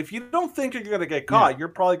want, but if you don't think you're going to get caught, you're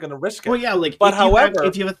probably going to risk it. Well, yeah, but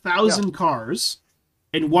if you have 1,000 cars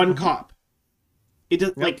and one cop, it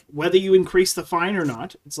does, whether you increase the fine or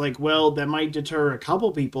not, it's well, that might deter a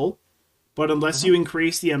couple people, but unless you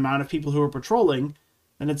increase the amount of people who are patrolling,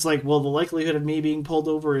 then it's well, the likelihood of me being pulled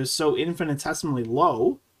over is so infinitesimally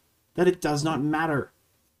low that it does not matter.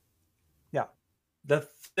 Yeah. The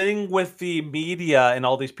thing with the media and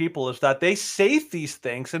all these people is that they say these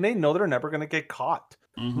things and they know they're never going to get caught.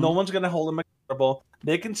 No one's going to hold them accountable.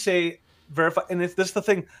 They can say, verify. And this is the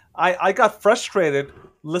thing. I got frustrated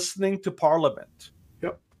listening to Parliament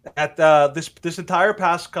at this entire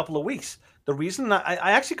past couple of weeks. The reason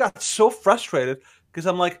I actually got so frustrated because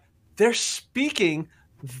I'm they're speaking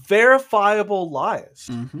verifiable lies.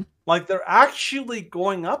 They're actually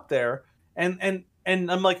going up there and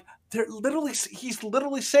I'm he's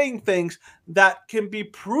literally saying things that can be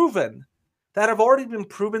proven, that have already been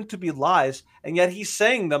proven to be lies, and yet he's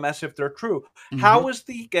saying them as if they're true. How is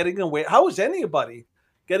anybody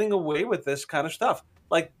getting away with this kind of stuff?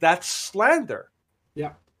 That's slander.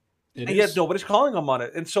 Yeah. Yet nobody's calling him on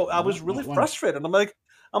it. And so I was really frustrated. I'm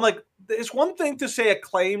like, it's one thing to say a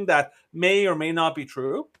claim that may or may not be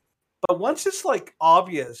true, but once it's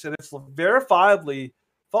obvious and it's verifiably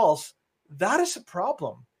false, that is a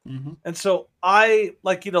problem. And so I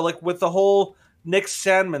with the whole Nick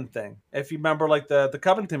Sandman thing, if you remember the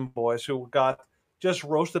Covington boys who got just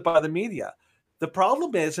roasted by the media. The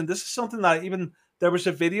problem is, and this is something that there was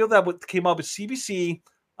a video that came out with CBC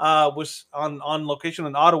was on location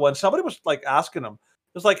in Ottawa, and somebody was asking them,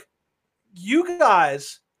 it was you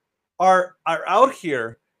guys are out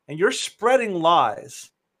here and you're spreading lies.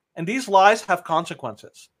 And these lies have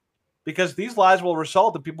consequences because these lies will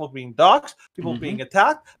result in people being doxxed, people being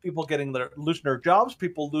attacked, people losing their jobs,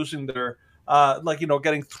 people losing their,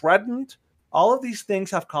 getting threatened. All of these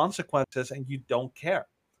things have consequences and you don't care.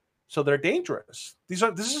 So they're dangerous. This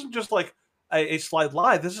isn't just a slight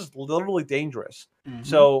lie. This is literally dangerous.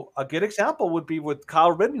 So a good example would be with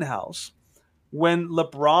Kyle Rittenhouse when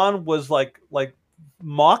LeBron was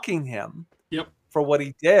mocking him for what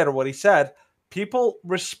he did or what he said. People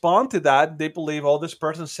respond to that. They believe, oh, this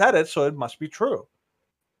person said it, so it must be true.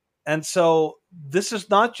 And so this is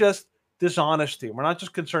not just dishonesty. We're not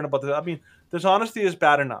just concerned about this. I mean, dishonesty is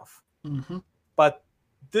bad enough. But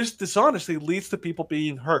this dishonesty leads to people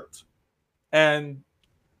being hurt. And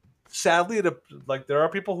sadly, there are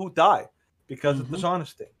people who die because of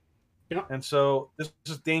dishonesty. Yeah. And so this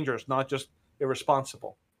is dangerous, not just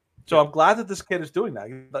irresponsible. So I'm glad that this kid is doing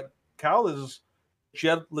that. Cal is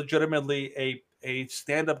legitimately a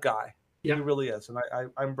stand-up guy. Yeah. He really is. And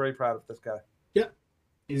I'm very proud of this guy. Yeah.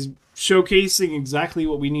 He's showcasing exactly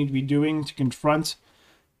what we need to be doing to confront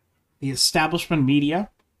the establishment media,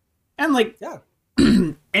 and like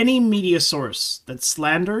any media source that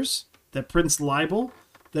slanders, that prints libel,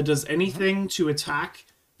 that does anything to attack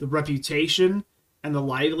the reputation and the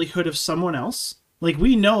livelihood of someone else. Like,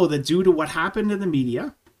 we know that due to what happened in the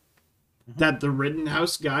media, that the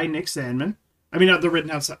Rittenhouse guy, Nick Sandman, I mean, not the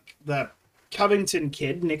Rittenhouse, the Covington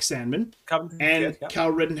kid, Nick Sandman, and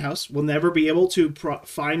Cal Rittenhouse will never be able to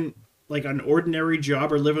find like an ordinary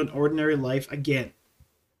job or live an ordinary life again.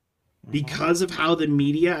 Because of how the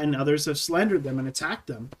media and others have slandered them and attacked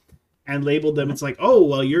them and labeled them. It's like, oh,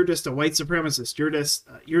 well, you're just a white supremacist. You're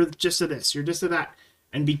just a this, you're just a that.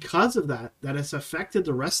 And because of that, that has affected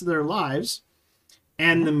the rest of their lives.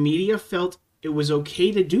 And the media felt it was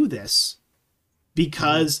okay to do this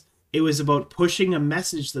because it was about pushing a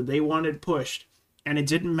message that they wanted pushed. And it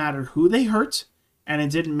didn't matter who they hurt, and it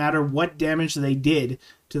didn't matter what damage they did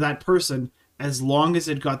to that person, as long as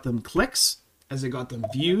it got them clicks, as it got them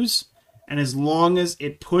views, and as long as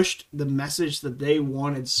it pushed the message that they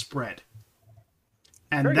wanted spread.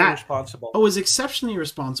 And Very that irresponsible. was exceptionally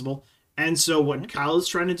irresponsible. And so what Kyle is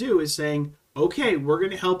trying to do is saying, okay, we're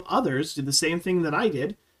going to help others do the same thing that I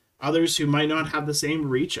did, others who might not have the same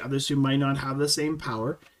reach, others who might not have the same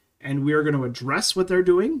power, and we are going to address what they're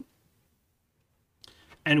doing,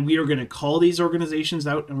 and we are going to call these organizations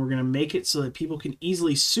out, and we're going to make it so that people can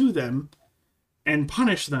easily sue them and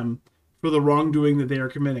punish them for the wrongdoing that they are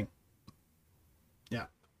committing. Yeah.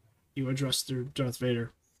 You addressed their Darth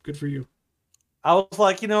Vader. Good for you. I was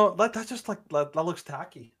like, that's just like that looks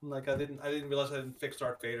tacky. Like I didn't realize I didn't fix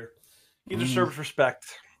Darth Vader. He deserves respect,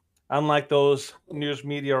 unlike those news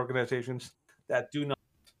media organizations that do not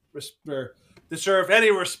deserve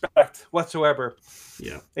any respect whatsoever.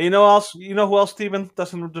 Yeah. And you know who else, Stephen,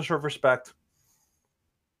 doesn't deserve respect?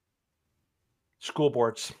 School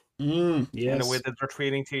boards. Yes. And the way that they're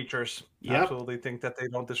treating teachers. Yep. Absolutely think that they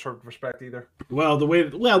don't deserve respect either. Well,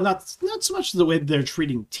 not so much the way that they're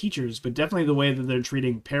treating teachers, but definitely the way that they're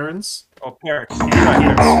treating parents. Oh, parents.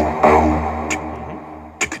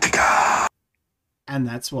 And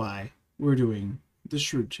that's why we're doing the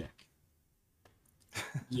Shrewd check.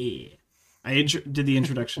 Yeah. I did the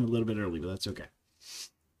introduction a little bit early, but that's okay.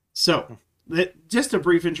 So, just a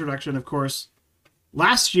brief introduction, of course.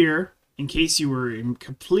 Last year, in case you were in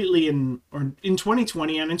 2020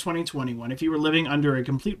 and in 2021, if you were living under a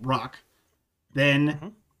complete rock,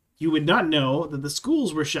 then you would not know that the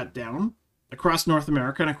schools were shut down across North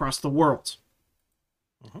America and across the world.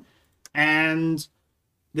 And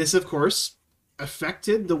this, of course,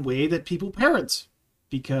 affected the way that people parent,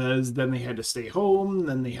 because then they had to stay home,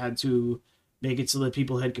 then they had to make it so that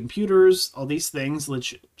people had computers, all these things so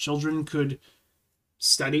that children could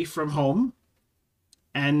study from home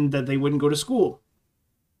and that they wouldn't go to school.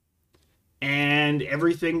 And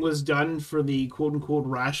everything was done for the quote-unquote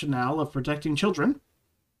rationale of protecting children,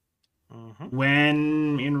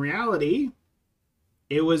 when in reality,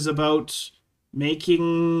 it was about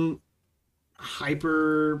making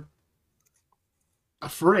hyper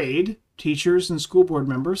afraid teachers and school board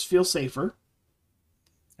members feel safer.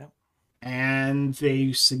 And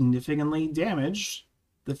they significantly damaged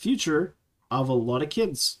the future of a lot of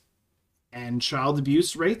kids. And child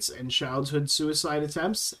abuse rates and childhood suicide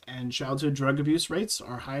attempts and childhood drug abuse rates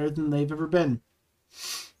are higher than they've ever been.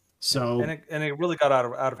 So and it really got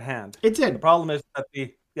out of hand. It did. The problem is that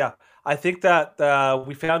I think that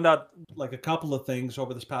we found out like a couple of things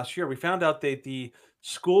over this past year. We found out that the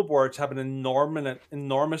school boards have an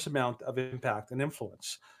enormous amount of impact and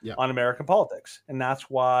influence on American politics, and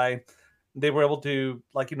that's why they were able to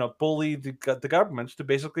bully the governments to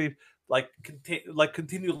basically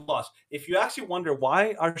continue laws. If you actually wonder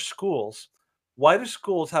why do schools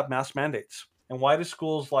have mass mandates and why do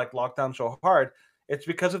schools lock down so hard, it's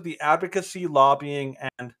because of the advocacy, lobbying,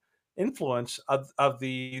 and influence of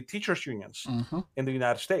the teachers unions in the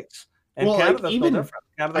United States. And Canada's no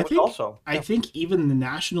different. I think even the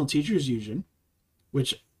National Teachers Union,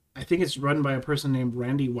 which I think it's run by a person named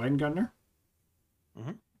Randy Weingartner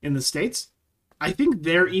in the States, I think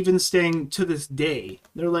they're even staying to this day.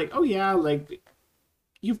 They're like, oh yeah,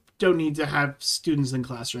 you don't need to have students in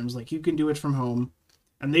classrooms. You can do it from home.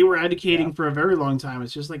 And they were advocating for a very long time.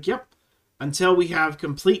 It's just yep, until we have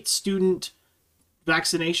complete student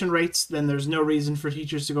vaccination rates, then there's no reason for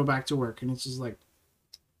teachers to go back to work. And it's just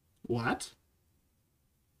what?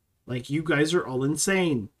 You guys are all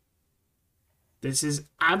insane. This is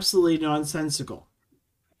absolutely nonsensical.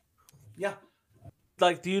 Yeah.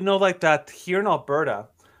 Do you know that here in Alberta,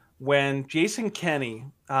 when Jason Kenney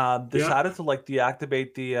decided to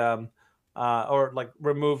deactivate the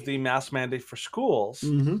remove the mask mandate for schools,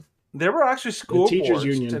 There were actually school teachers' boards,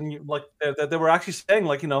 union. and like they were actually saying,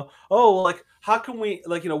 like, oh, like how can we,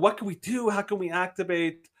 like, what can we do? How can we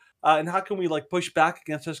activate, and how can we like push back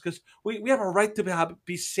against this? Because we have a right to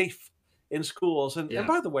be safe in schools. And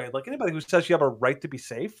by the way, like anybody who says you have a right to be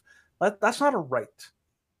safe, that's not a right.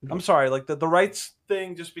 I'm sorry, like the rights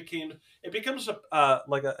thing just becomes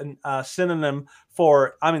a synonym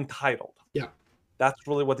for I'm entitled. Yeah, that's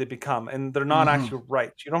really what they become, and they're not actually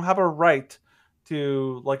rights. You don't have a right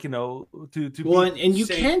to to well, be and you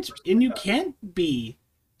safe can't be.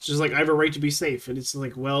 It's just like I have a right to be safe, and it's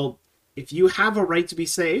like, well, if you have a right to be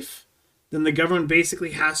safe, then the government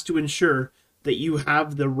basically has to ensure that you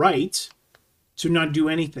have the right to not do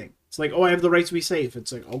anything. It's like, oh, I have the right to be safe.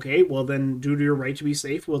 It's like, okay, well then, due to your right to be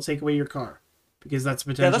safe, we'll take away your car because that's a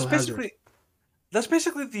potential hazard. That's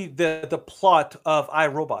basically the plot of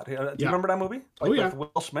iRobot. Do you remember that movie? Like, with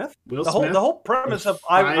Will Smith. The whole premise of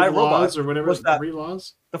iRobot iRobot or whatever was that 3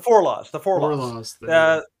 laws, the four laws.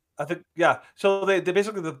 I think So they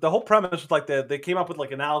basically the whole premise was like they came up with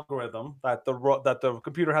like an algorithm that the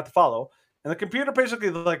computer had to follow, and the computer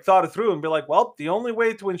basically like thought it through and be like, well, the only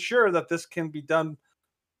way to ensure that this can be done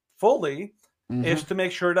fully is to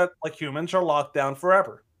make sure that like humans are locked down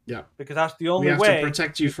forever. Yeah, because that's the only way we have to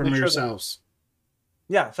protect you from yourselves.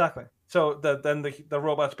 Yeah, exactly. So then the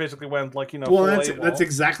robots basically went like Well, that's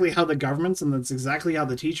exactly how the governments and that's exactly how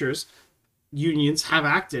the teachers unions have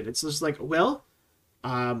acted. It's just like, well,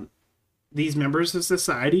 these members of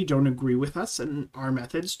society don't agree with us and our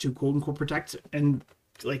methods to quote unquote protect and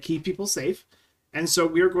like keep people safe. And so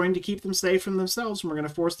we're going to keep them safe from themselves, and we're going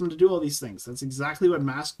to force them to do all these things. That's exactly what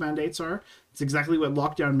mask mandates are. It's exactly what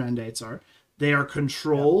lockdown mandates are. They are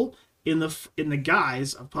control in the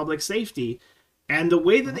guise of public safety. And the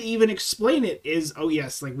way that they even explain it is, oh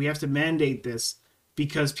yes, like we have to mandate this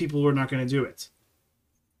because people are not going to do it.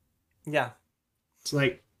 Yeah. It's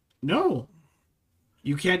like, no.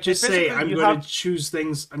 You can't just say, I'm going to choose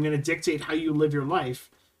things, I'm going to dictate how you live your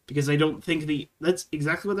life. Because I don't think that's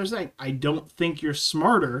exactly what they're saying. I don't think you're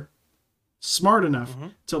smart enough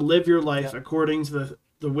to live your life according to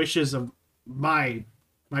the wishes of my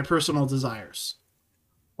personal desires.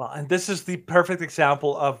 Well, and this is the perfect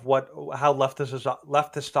example of how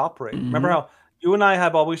leftists operate. Remember how you and I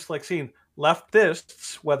have always like seen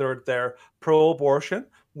leftists, whether they're pro-abortion,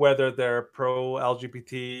 whether they're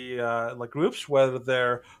pro-LGBT like groups, whether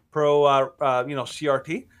they're pro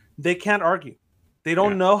CRT, they can't argue. They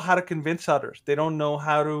don't know how to convince others. They don't know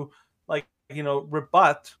how to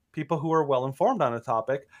rebut people who are well informed on a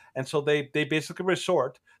topic, and so they basically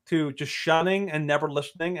resort to just shunning and never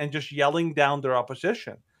listening and just yelling down their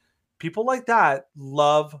opposition. People like that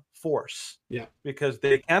love force. Yeah. Because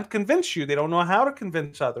they can't convince you. They don't know how to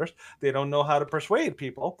convince others. They don't know how to persuade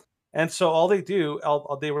people. And so all they do,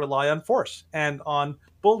 they rely on force and on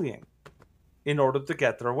bullying in order to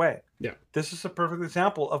get their way. Yeah. This is a perfect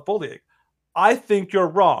example of bullying. I think you're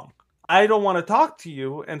wrong. I don't want to talk to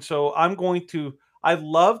you. And so I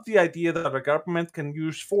love the idea that a government can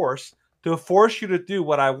use force to force you to do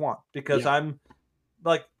what I want. Because I'm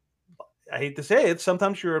like, I hate to say it,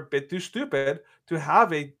 sometimes you're a bit too stupid to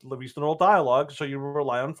have a reasonable dialogue, so you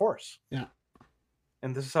rely on force. Yeah.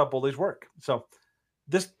 And this is how bullies work. So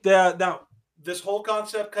this whole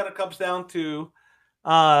concept kind of comes down to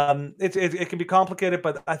it can be complicated,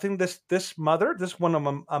 but I think this mother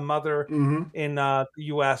in the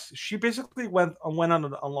US, she basically went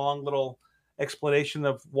on a long little explanation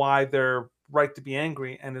of why they're right to be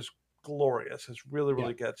angry, and is glorious. It's really,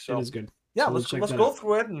 really good. So it is good. Yeah, so let's go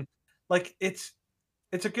through it, and like it's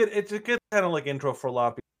a good kind of like intro for a lot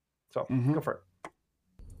of people. So go for it.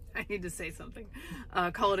 I need to say something.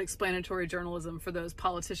 Call it explanatory journalism for those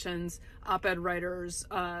politicians, op-ed writers,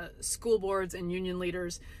 school boards, and union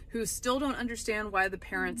leaders who still don't understand why the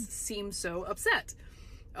parents seem so upset.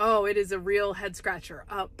 Oh, it is a real head scratcher.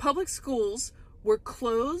 Public schools were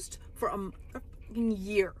closed for a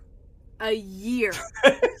year. A year.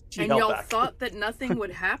 And y'all thought that nothing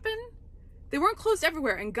would happen? They weren't closed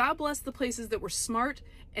everywhere, and God bless the places that were smart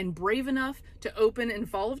and brave enough to open in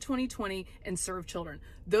fall of 2020 and serve children.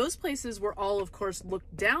 Those places were all, of course,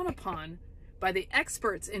 looked down upon by the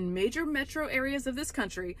experts in major metro areas of this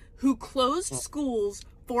country who closed schools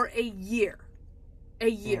for a year. A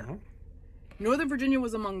year. Northern Virginia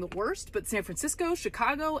was among the worst, but San Francisco,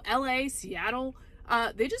 Chicago, LA, Seattle,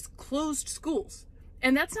 they just closed schools.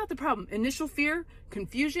 And that's not the problem. Initial fear,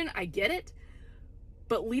 confusion, I get it.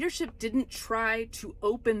 But leadership didn't try to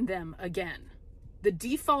open them again. The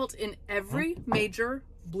default in every major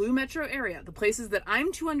blue metro area, the places that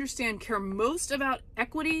I'm to understand care most about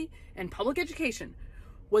equity and public education,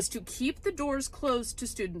 was to keep the doors closed to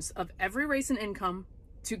students of every race and income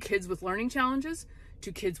to kids with learning challenges,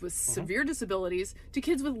 to kids with severe disabilities, to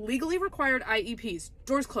kids with legally required IEPs.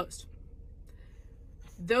 Doors closed.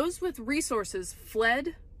 Those with resources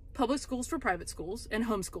fled public schools for private schools and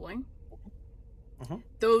homeschooling.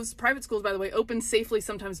 Those private schools, by the way, opened safely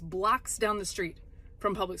sometimes blocks down the street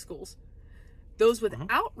from public schools. Those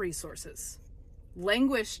without resources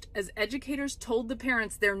languished as educators told the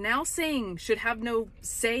parents they're now saying should have no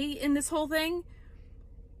say in this whole thing,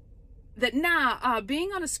 that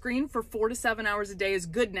being on a screen for 4 to 7 hours a day is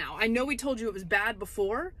good now. I know we told you it was bad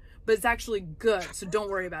before, but it's actually good, so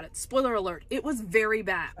don't worry about it. Spoiler alert, it was very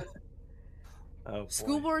bad. Oh,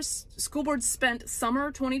 school boards spent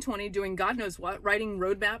summer 2020 doing God knows what, writing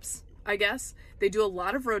roadmaps, I guess. They do a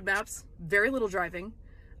lot of roadmaps, very little driving.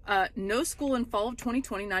 No school in fall of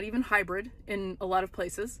 2020, not even hybrid in a lot of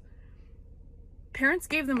places. Parents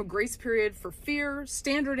gave them a grace period for fear,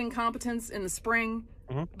 standard incompetence in the spring,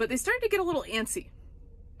 but they started to get a little antsy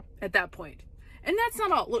at that point. And that's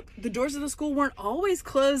not all. Look, the doors of the school weren't always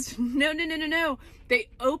closed. No. They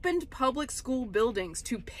opened public school buildings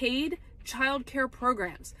to paid childcare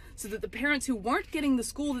programs so that the parents who weren't getting the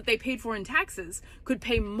school that they paid for in taxes could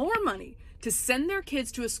pay more money to send their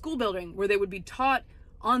kids to a school building where they would be taught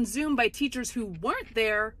on Zoom by teachers who weren't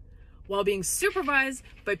there while being supervised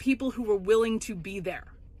by people who were willing to be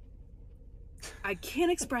there. I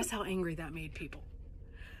can't express how angry that made people.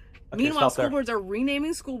 Okay, Meanwhile, stop there. school boards are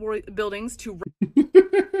renaming school buildings to...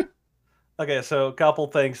 Okay, so a couple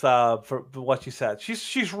things for what she said.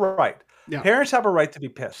 She's right. Yeah. Parents have a right to be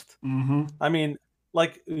pissed. I mean,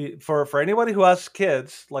 like for anybody who has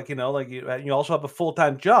kids, like you also have a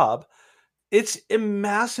full-time job, it's a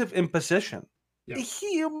massive imposition, a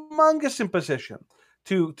humongous imposition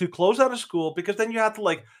to close out a school, because then you have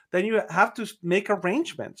to make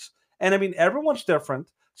arrangements. And I mean, everyone's different.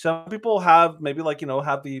 Some people have maybe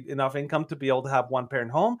have the enough income to be able to have one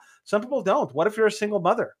parent home. Some people don't. What if you're a single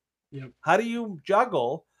mother? Yep. How do you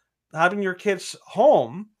juggle having your kids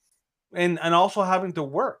home and also having to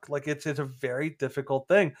work? Like it's a very difficult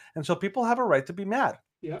thing. And so people have a right to be mad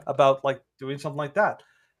about doing something like that.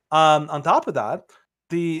 On top of that,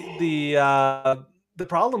 the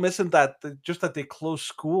problem isn't that just that they close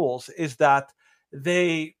schools, is that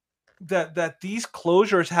these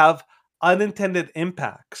closures have unintended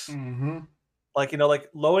impacts. Like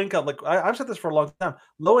low income. Like I've said this for a long time.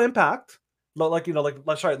 Low impact. Low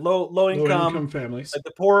income families, like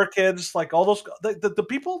the poorer kids, like all those. The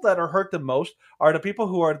people that are hurt the most are the people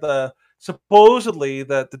who are supposedly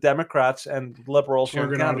the Democrats and liberals here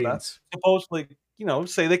in Canada audience. supposedly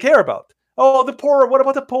say they care about. Oh, the poor. What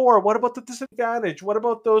about the poor? What about the disadvantaged? What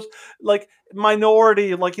about those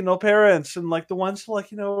minority parents and the ones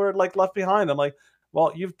are left behind? I'm like,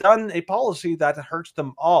 well, you've done a policy that hurts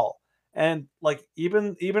them all. And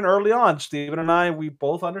even early on, Stephen and I, we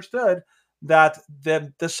both understood that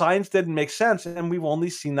the science didn't make sense, and we've only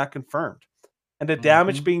seen that confirmed. And the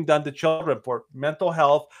damage being done to children for mental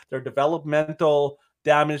health, their developmental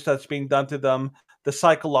damage that's being done to them, the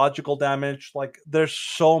psychological damage, there's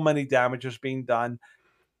so many damages being done.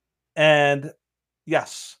 And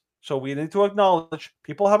yes, so we need to acknowledge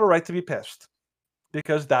people have a right to be pissed,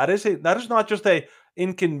 because that is not just a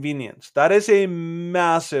inconvenience. That is a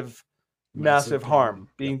massive harm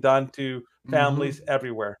being done to families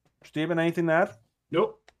everywhere. Stephen, anything to add?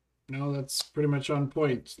 Nope. No, that's pretty much on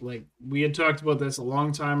point. Like, we had talked about this a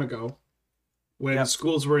long time ago when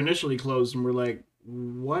schools were initially closed, and we're like,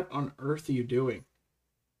 what on earth are you doing?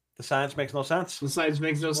 The science makes no sense. The science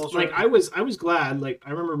makes no sense. I was glad. I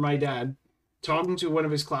remember my dad talking to one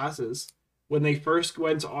of his classes when they first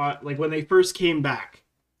went on, when they first came back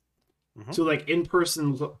to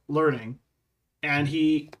in-person learning, and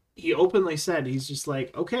he openly said, he's just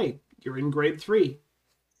like, okay, you're in grade 3.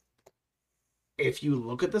 If you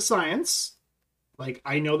look at the science,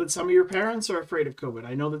 I know that some of your parents are afraid of COVID.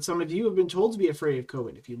 I know that some of you have been told to be afraid of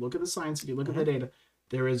COVID. If you look at the science, if you look at the data,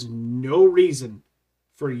 there is no reason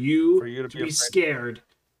for you to be scared,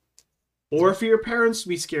 or for your parents to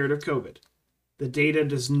be scared of COVID. The data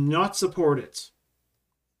does not support it.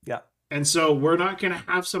 Yeah. And so we're not going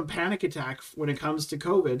to have some panic attack when it comes to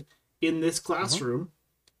COVID in this classroom,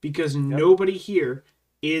 because nobody here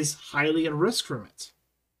is highly at risk from it.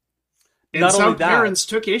 And some parents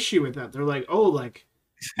took issue with that. They're like, oh,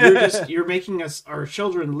 you're making our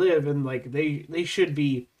children live, and they should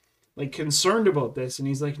be concerned about this. And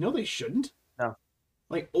he's like, no, they shouldn't. No.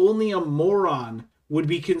 Only a moron would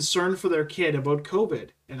be concerned for their kid about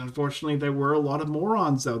COVID. And unfortunately, there were a lot of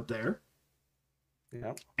morons out there.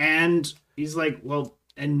 Yeah. And he's like, well,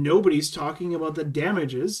 and nobody's talking about the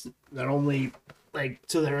damages, not only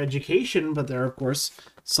to their education, but their, of course,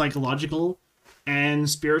 psychological and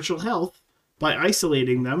spiritual health by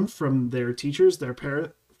isolating them from their teachers,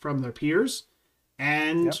 from their peers,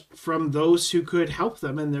 and from those who could help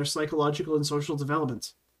them in their psychological and social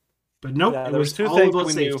development. But nope, it was all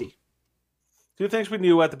about safety. Two things we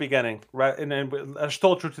knew at the beginning, right? And are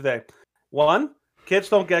still true today. One, kids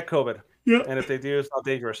don't get COVID. Yep. And if they do, it's not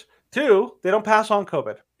dangerous. Two, they don't pass on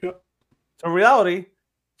COVID. Yep. So in reality,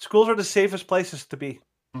 schools are the safest places to be.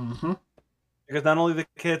 Mm-hmm. Because not only do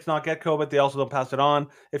the kids not get COVID, they also don't pass it on.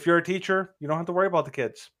 If you're a teacher, you don't have to worry about the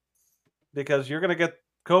kids. Because you're going to get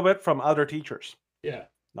COVID from other teachers. Yeah.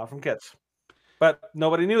 Not from kids. But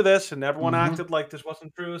nobody knew this, and everyone acted like this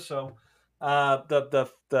wasn't true. So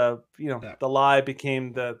the lie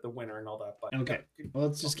became the winner and all that. But okay. Well,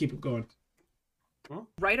 let's just keep it going.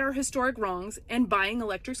 Right our historic wrongs and buying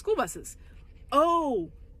electric school buses. Oh,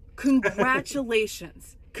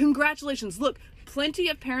 congratulations. Congratulations. Look, plenty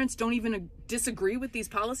of parents don't even disagree with these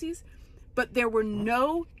policies, but there were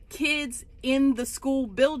no kids in the school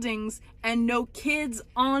buildings and no kids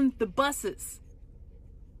on the buses.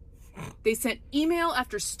 They sent email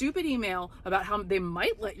after stupid email about how they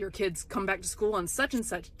might let your kids come back to school on such and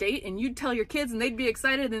such date, and you'd tell your kids and they'd be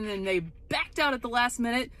excited, and then they backed out at the last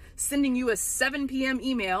minute, sending you a 7 p.m.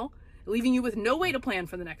 email, leaving you with no way to plan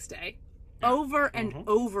for the next day, over and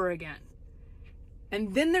over again.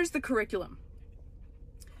 And then there's the curriculum.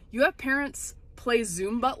 You have parents play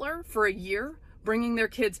Zoom butler for a year, bringing their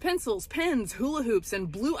kids pencils, pens, hula hoops,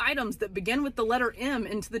 and blue items that begin with the letter M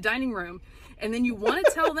into the dining room, and then you want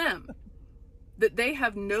to tell them that they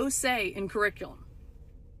have no say in curriculum.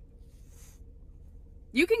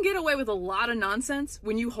 You can get away with a lot of nonsense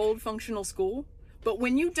when you hold functional school, but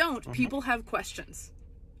when you don't, people have questions.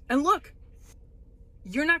 And look,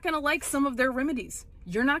 you're not going to like some of their remedies.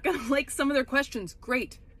 You're not going to like some of their questions.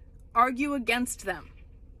 Great. Argue against them.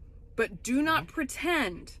 But do not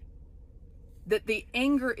pretend that the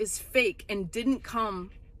anger is fake and didn't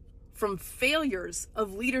come from failures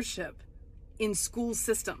of leadership in school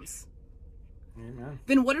systems. Amen.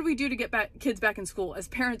 Then what did we do to get kids back in school as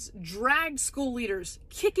parents dragged school leaders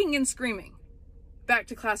kicking and screaming back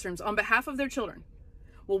to classrooms on behalf of their children?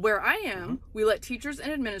 Well, where I am, we let teachers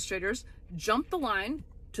and administrators jump the line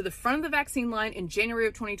to the front of the vaccine line in January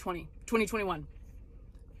of 2021.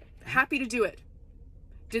 Happy to do it.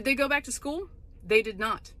 Did they go back to school? They did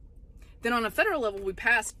not. Then on a federal level, we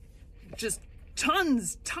passed just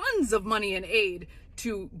tons of money and aid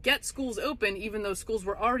to get schools open, even though schools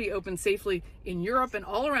were already open safely in Europe and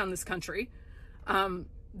all around this country,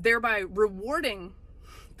 thereby rewarding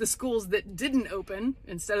the schools that didn't open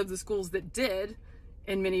instead of the schools that did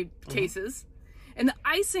in many cases. And the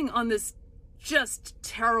icing on this just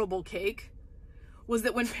terrible cake was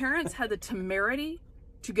that when parents had the temerity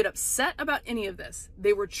to get upset about any of this,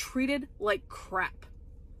 they were treated like crap.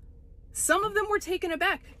 Some of them were taken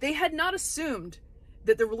aback. They had not assumed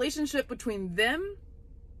that the relationship between them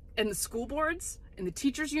and the school boards and the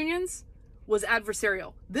teachers' unions was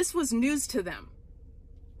adversarial. This was news to them.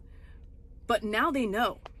 But now they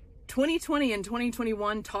know. 2020 and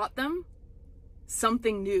 2021 taught them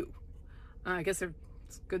something new. I guess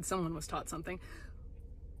it's good someone was taught something.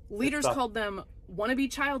 Leaders called them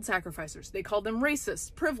wannabe child sacrificers. They called them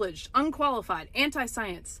racist, privileged, unqualified,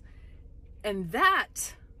 anti-science. And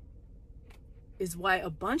that is why a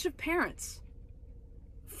bunch of parents,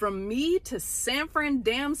 from me to San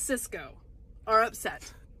Francisco, are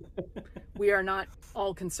upset. We are not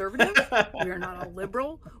all conservative. We are not all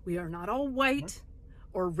liberal. We are not all white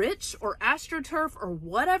or rich or astroturf or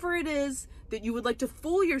whatever it is that you would like to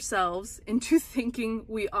fool yourselves into thinking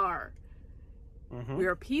we are. We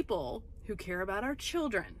are people who care about our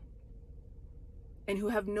children and who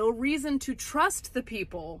have no reason to trust the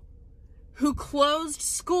people who closed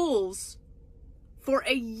schools for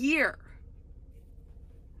a year.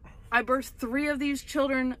 I birthed 3 of these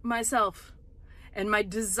children myself, and my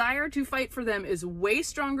desire to fight for them is way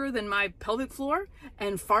stronger than my pelvic floor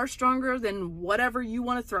and far stronger than whatever you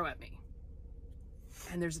want to throw at me.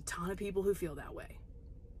 And there's a ton of people who feel that way.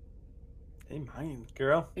 Amen,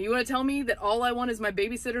 girl. You want to tell me that all I want is my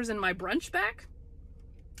babysitters and my brunch back?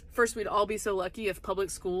 First, we'd all be so lucky if public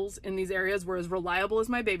schools in these areas were as reliable as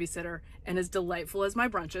my babysitter and as delightful as my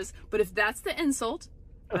brunches. But if that's the insult,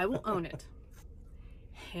 I will own it.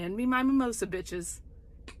 Hand me my mimosa, bitches,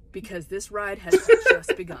 because this ride has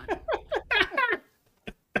just begun.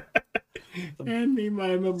 Hand me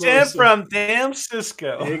my mimosa. Sam from damn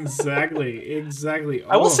Cisco. Exactly.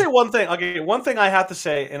 I will say one thing. Okay, one thing I have to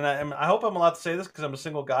say, and I hope I'm allowed to say this because I'm a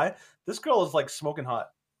single guy. This girl is like smoking hot.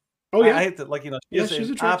 Oh yeah, I hate that. Like, you know, she's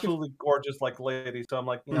an absolutely gorgeous like lady. So I'm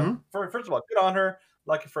like, you know, first of all, good on her.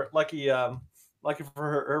 Lucky lucky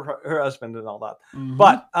for her husband and all that. Mhm.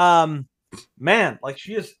 But man, like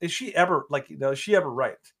is she ever like is she ever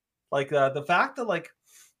right? Like the fact that like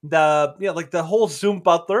like the whole Zoom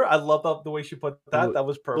butler, I love the way she put that. That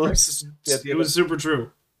was Well, perfect. it was super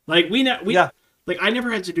true. Like like I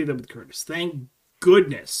never had to do that with Curtis. Thank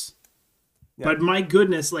goodness. Yeah. But my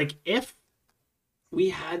goodness, like if we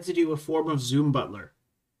had to do a form of Zoom butler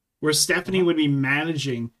where Stephanie would be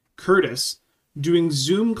managing Curtis doing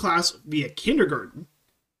Zoom class via kindergarten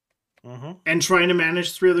and trying to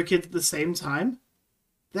manage 3 other kids at the same time,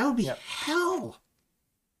 that would be hell.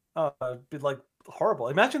 It'd be like horrible.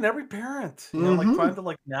 Imagine every parent, like trying to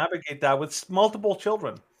like navigate that with multiple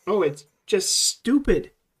children. Oh, it's just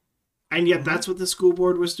stupid. And yet that's what the school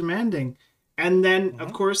board was demanding. And then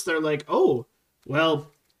of course they're like, "Oh,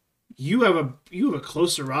 well, you have a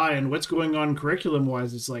closer eye on what's going on curriculum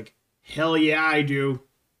wise." It's like, "Hell yeah, I do."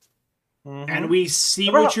 And we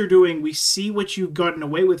see what you're doing. We see what you've gotten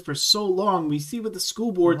away with for so long. We see what the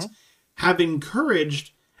school boards have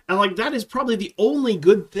encouraged. And like that is probably the only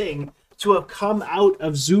good thing to have come out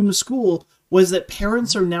of Zoom school was that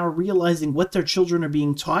parents are now realizing what their children are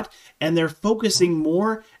being taught, and they're focusing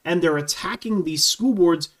more, and they're attacking these school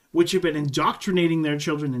boards which have been indoctrinating their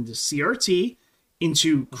children into CRT,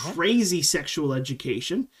 into crazy sexual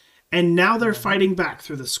education, and now they're fighting back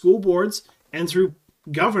through the school boards and through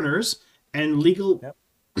governors and legal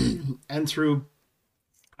and through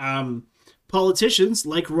politicians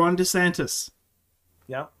like Ron DeSantis.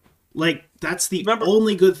 Yeah. Like, that's the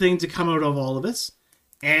only good thing to come out of all of this.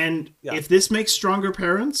 And if this makes stronger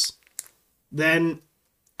parents, then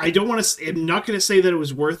I'm not going to say that it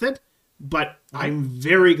was worth it, but I'm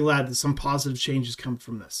very glad that some positive changes come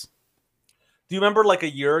from this. Do you remember like a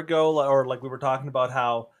year ago, or like we were talking about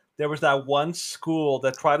how there was that one school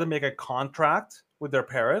that tried to make a contract with their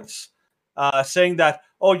parents, saying that,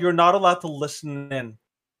 oh, you're not allowed to listen in.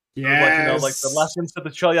 Yeah, like the lessons to the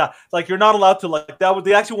child. Yeah, like you're not allowed to like that.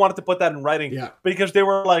 They actually wanted to put that in writing. Yeah, because they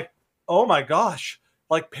were like, oh my gosh,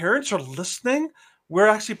 like parents are listening. We're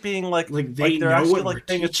actually being like they're actually like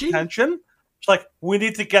paying attention. It's like we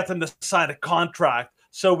need to get them to sign a contract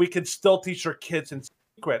so we can still teach our kids in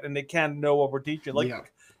secret, and they can't know what we're teaching. Like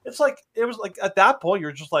it's like it was like at that point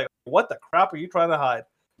you're just like, what the crap are you trying to hide?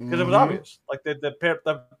 Because it was obvious. Like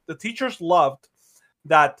the teachers loved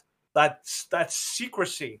that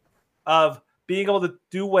secrecy of being able to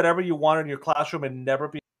do whatever you want in your classroom and never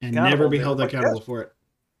be held accountable for it.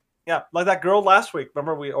 Yeah, like that girl last week.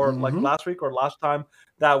 Remember like last week or last time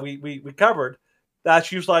that we covered that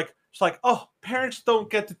she was like, it's like, oh, parents don't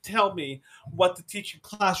get to tell me what to teach in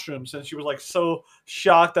classrooms, and she was like so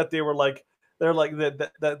shocked that they're like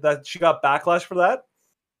that she got backlash for that.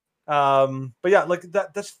 But yeah, like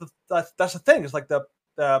that's the thing. It's like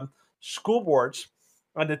the school boards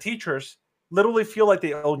and the teachers literally feel like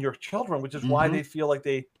they own your children, which is why they feel like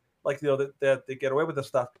they that they get away with this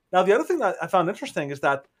stuff. Now, the other thing that I found interesting is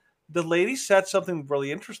that the lady said something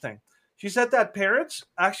really interesting. She said that parents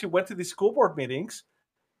actually went to these school board meetings,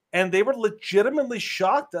 and they were legitimately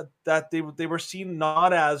shocked that they were seen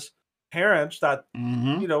not as parents that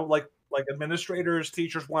like administrators,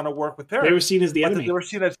 teachers want to work with parents. They were seen as the enemy. They were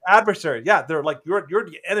seen as adversaries. Yeah, they're like, you're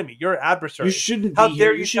the enemy. You're an adversary. You shouldn't How be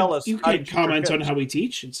dare here. you tell us? You can't comment on how we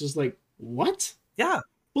teach. It's just like, what? Yeah.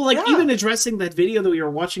 Well, like even addressing that video that we were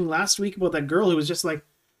watching last week about that girl who was just like,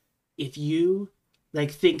 if you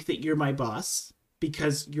like think that you're my boss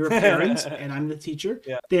because you're a parent and I'm the teacher,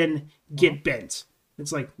 then get bent.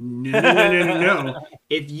 It's like, no.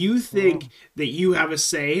 If you think that you have a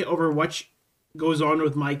say over what goes on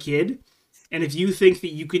with my kid, and if you think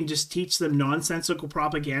that you can just teach them nonsensical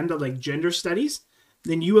propaganda like gender studies,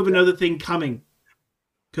 then you have another thing coming.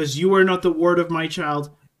 Because you are not the ward of my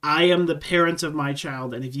child. I am the parent of my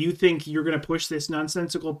child. And if you think you're going to push this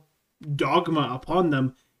nonsensical dogma upon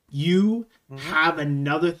them, you have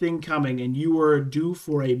another thing coming, and you are due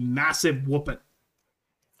for a massive whooping.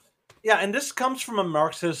 Yeah, and this comes from a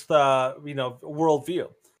Marxist, worldview.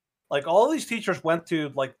 Like all these teachers went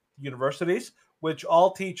to like universities, which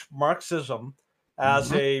all teach Marxism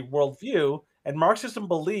as a worldview, and Marxism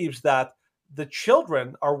believes that the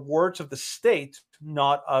children are wards of the state,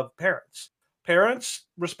 not of parents. Parents'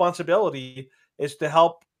 responsibility is to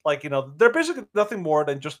help, they're basically nothing more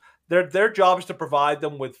than just their job is to provide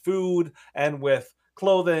them with food and with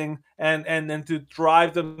clothing and then to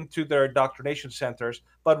drive them to their indoctrination centers.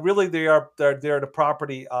 But really, they're the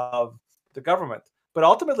property of the government. But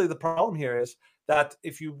ultimately, the problem here is that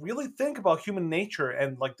if you really think about human nature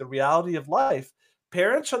and like the reality of life,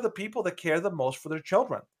 parents are the people that care the most for their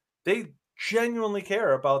children. They genuinely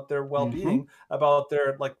care about their well-being, about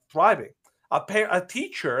their like thriving. a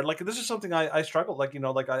teacher, like this is something I struggled, like,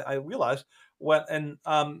 like I realized when, and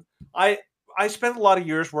I spent a lot of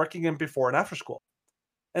years working in before and after school.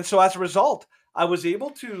 And so as a result, I was able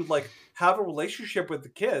to like have a relationship with the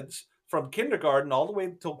kids from kindergarten all the way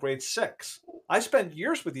until grade 6. I spent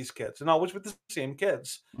years with these kids and always with the same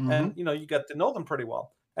kids. And, you get to know them pretty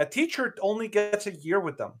well. A teacher only gets a year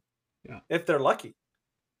with them if they're lucky.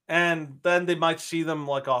 And then they might see them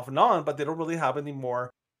like off and on, but they don't really have any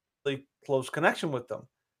more really close connection with them.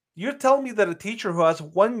 You're telling me that a teacher who has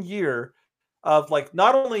 1 year of like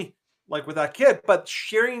not only like with that kid, but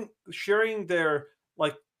sharing their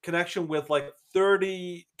like connection with like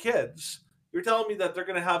 30 kids, you're telling me that they're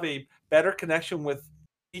going to have a better connection with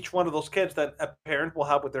each one of those kids than a parent will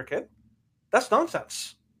have with their kid? That's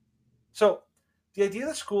nonsense. So the idea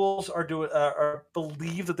that schools are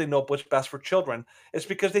believe that they know what's best for children is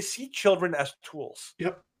because they see children as tools.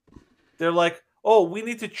 Yep. They're like, oh, we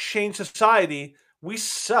need to change society. We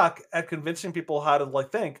suck at convincing people how to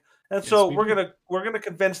like think. And so we're gonna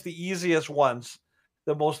convince the easiest ones,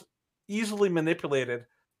 the most easily manipulated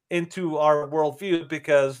into our worldview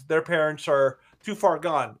because their parents are too far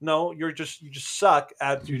gone. No, you just suck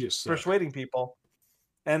at persuading people.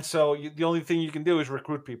 And so the only thing you can do is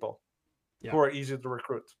recruit people who are easy to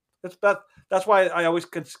recruit. That's why I always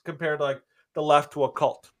compare like the left to a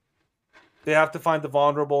cult. They have to find the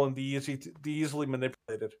vulnerable and the easily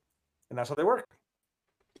manipulated, and that's how they work.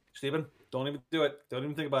 Stephen, don't even do it. Don't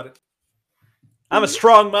even think about it. I'm a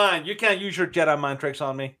strong mind. You can't use your Jedi mind tricks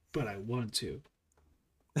on me. But I want to.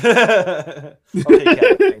 Okay,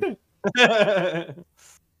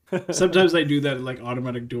 sometimes I do that at like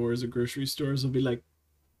automatic doors at grocery stores. I'll be like,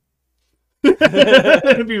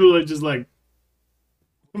 people are just like,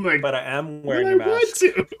 I'm like, but I am wearing a mask.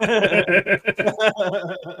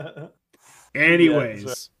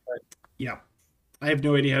 Anyways, yeah, I have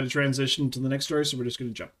no idea how to transition to the next story, so we're just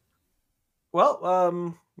going to jump. Well,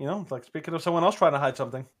 like speaking of someone else trying to hide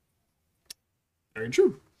something. Very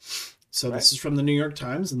true. So this is from the New York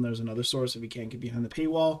Times, and there's another source if you can't get behind the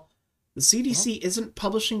paywall. The CDC isn't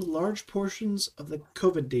publishing large portions of the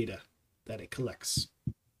COVID data that it collects.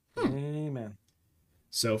 Amen.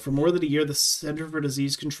 So for more than a year, the Center for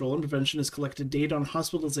Disease Control and Prevention has collected data on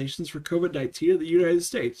hospitalizations for COVID-19 in the United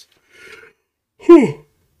States.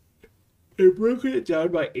 They've broken it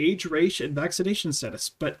down by age, race, and vaccination status,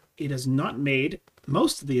 but it has not made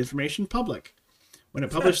most of the information public. When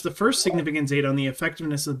it published the first significant data on the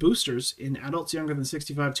effectiveness of boosters in adults younger than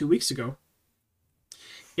 65 2 weeks ago,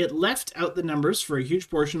 it left out the numbers for a huge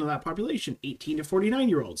portion of that population, 18 to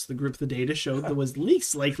 49-year-olds, the group the data showed that was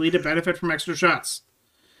least likely to benefit from extra shots.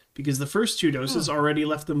 Because the first 2 doses already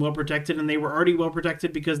left them well protected, and they were already well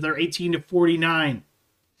protected because they're 18 to 49.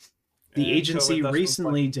 The agency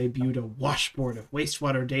recently debuted a washboard of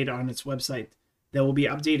wastewater data on its website that will be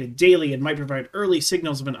updated daily and might provide early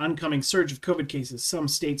signals of an oncoming surge of COVID cases. Some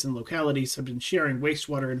states and localities have been sharing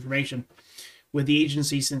wastewater information with the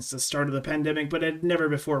agency since the start of the pandemic, but had never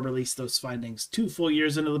before released those findings. 2 full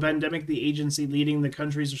years into the pandemic, the agency leading the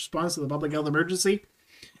country's response to the public health emergency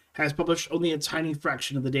has published only a tiny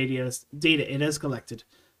fraction of the data it has collected.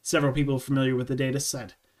 Several people familiar with the data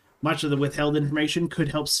said much of the withheld information could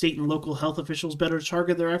help state and local health officials better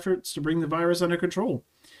target their efforts to bring the virus under control.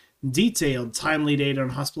 Detailed, timely data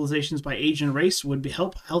on hospitalizations by age and race would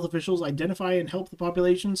help health officials identify and help the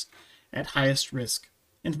populations at highest risk.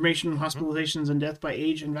 Information on hospitalizations and death by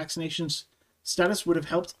age and vaccinations status would have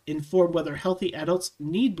helped inform whether healthy adults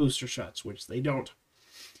need booster shots, which they don't.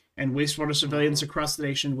 And wastewater surveillance across the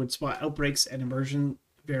nation would spot outbreaks and emergent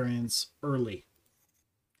variants early.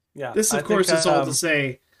 Yeah, this, of course, is all to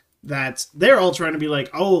say that they're all trying to be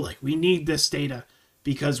like, oh, like we need this data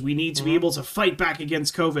because we need to be able to fight back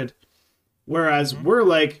against COVID. Whereas we're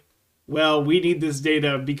like, well, we need this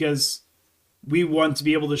data because we want to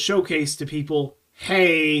be able to showcase to people,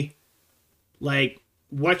 hey, like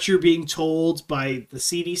what you're being told by the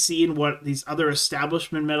CDC and what these other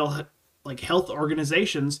establishment health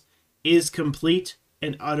organizations is complete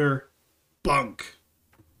and utter bunk.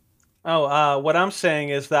 Oh, what I'm saying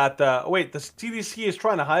is that, wait, the CDC is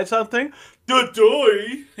trying to hide something? That's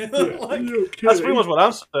pretty much what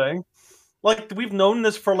I'm saying. Like, we've known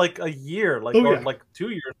this for like a year, like 2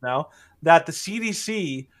 years now, that the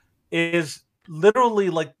CDC is literally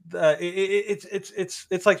like,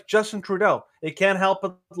 it's like Justin Trudeau. It can't help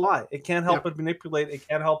but lie. It can't help but manipulate. It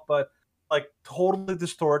can't help but like totally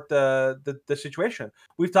distort the situation.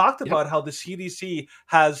 We've talked about how the CDC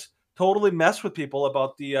has totally messed with people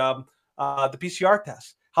about the PCR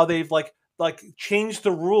test. How they've like changed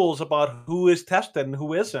the rules about who is tested and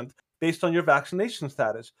who isn't based on your vaccination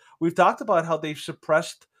status. We've talked about how they've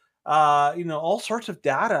suppressed all sorts of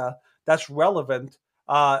data that's relevant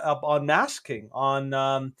on masking, on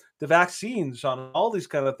the vaccines, on all these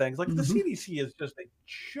kind of things. Like the CDC is just a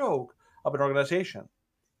joke of an organization.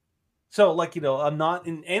 So, I'm not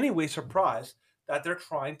in any way surprised that they're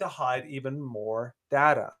trying to hide even more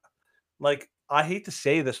data. Like, I hate to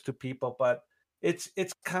say this to people, but it's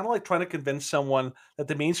kind of like trying to convince someone that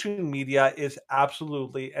the mainstream media is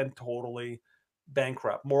absolutely and totally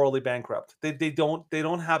bankrupt, morally bankrupt. They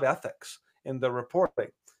don't have ethics in the reporting.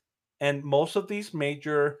 And most of these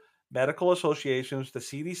major medical associations, the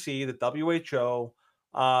CDC, the WHO,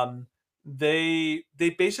 they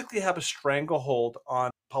basically have a stranglehold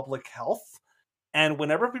on public health. And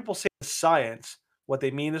whenever people say science, what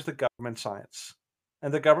they mean is the government science.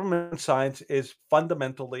 And the government science is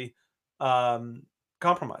fundamentally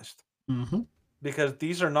compromised because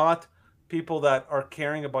these are not people that are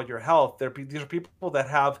caring about your health. These are people that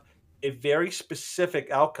have a very specific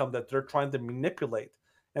outcome that they're trying to manipulate.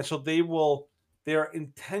 And so they're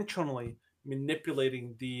intentionally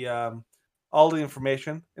manipulating all the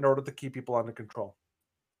information in order to keep people under control.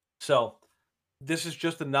 So this is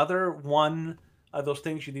just another one of those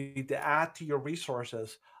things you need to add to your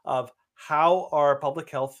resources of how our public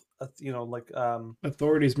health,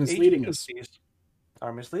 authorities misleading us.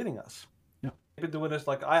 Are misleading us. Yeah. They've been doing this.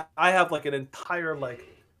 I have an entire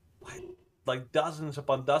dozens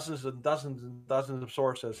upon dozens and dozens and dozens of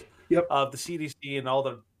sources of the CDC and all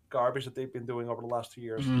the garbage that they've been doing over the last 2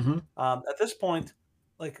 years. At this point,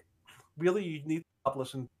 really, you need to stop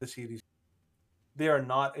listening to the CDC. They are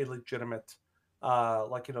not a legitimate,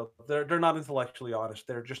 they're not intellectually honest.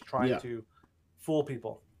 They're just trying to fool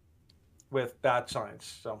people with bad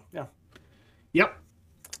science. So yeah. Yep.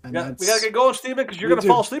 And we gotta get going, Stephen, because you're gonna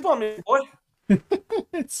fall asleep on me, boy.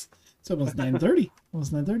 It's almost 9:30.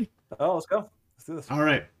 Almost 9:30. Oh, let's go. Let's do this. All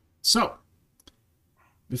right. So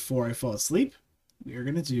before I fall asleep, we are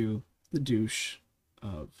gonna do the douche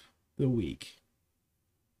of the week.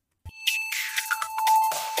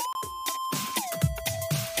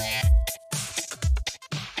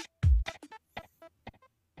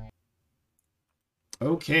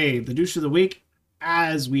 Okay, the douche of the week,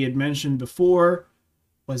 as we had mentioned before,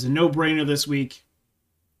 was a no-brainer this week.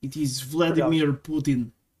 It is Vladimir Putin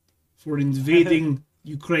for invading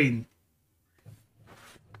Ukraine.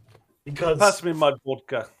 Because pass me my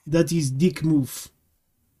vodka. That is dick move.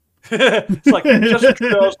 It's like just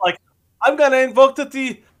Trudeau's like, I'm going to invoke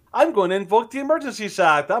the Emergencies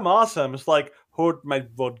Act. I'm awesome. It's like, hold my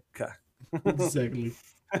vodka. Exactly.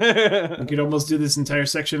 We could almost do this entire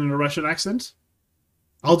section in a Russian accent.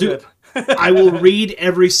 I'll do it. I will read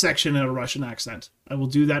every section in a Russian accent. I will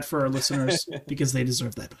do that for our listeners because they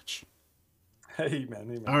deserve that much.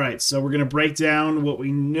 Amen. All right, so we're going to break down what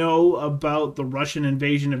we know about the Russian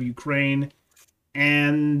invasion of Ukraine,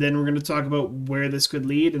 and then we're going to talk about where this could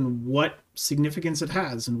lead and what significance it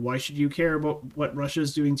has, and why should you care about what Russia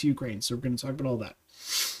is doing to Ukraine. So we're going to talk about all that.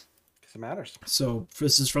 Because it matters. So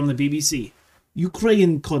this is from the BBC.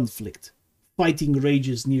 Ukraine conflict. Fighting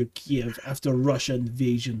rages near Kiev after Russia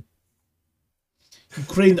invasion.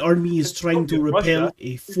 Ukraine army is trying to repel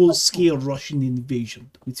a full-scale Russian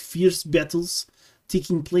invasion, with fierce battles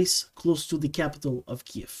taking place close to the capital of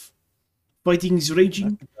Kiev. Fighting is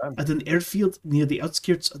raging at an airfield near the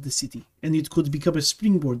outskirts of the city, and it could become a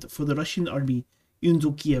springboard for the Russian army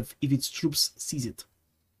into Kiev if its troops seize it.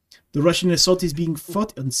 The Russian assault is being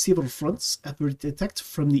fought on several fronts after it attacked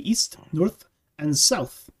from the east, north, and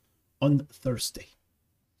south on Thursday.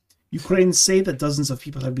 Ukraine say that dozens of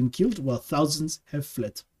people have been killed while thousands have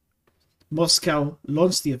fled. Moscow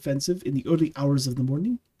launched the offensive in the early hours of the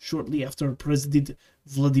morning, shortly after President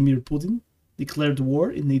Vladimir Putin declared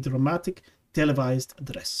war in a dramatic televised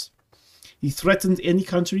address. He threatened any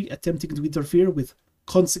country attempting to interfere with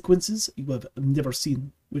consequences you have never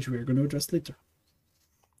seen, which we are going to address later.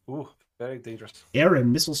 Ooh, very dangerous. Air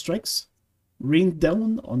and missile strikes rained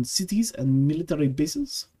down on cities and military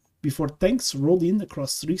bases before tanks rolled in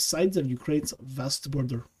across three sides of Ukraine's vast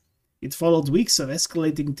border. It followed weeks of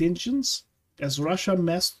escalating tensions as Russia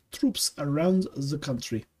massed troops around the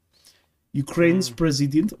country. Ukraine's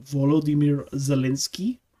President Volodymyr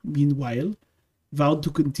Zelensky, meanwhile, vowed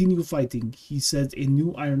to continue fighting. He said a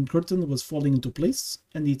new Iron Curtain was falling into place,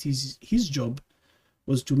 and his job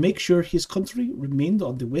was to make sure his country remained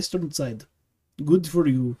on the western side. Good for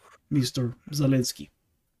you, Mr. Zelensky.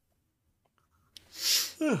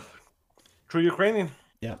 True Ukrainian.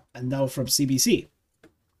 Yeah, and now from CBC.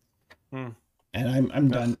 And I'm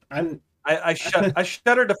done. I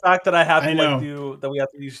shudder the fact that I have to that we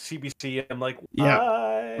have to use CBC. I'm like,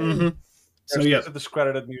 why? So yeah, It's a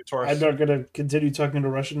discredited news source. I'm not gonna continue talking in a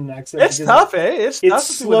Russian accent. It's tough, eh? It's it tough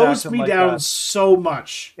to do an slows accent me like down that. so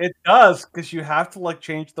much. It does, because you have to like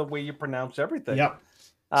change the way you pronounce everything. Yep.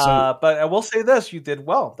 But I will say this: you did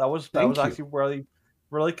well. That was Thank you. actually really,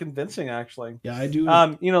 really convincing. Actually, Yeah, I do.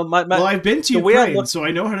 You know, well, I've been to the way I Ukraine, look- so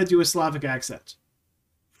I know how to do a Slavic accent.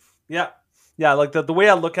 Yeah, yeah. Like the way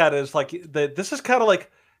I look at it is like this is kind of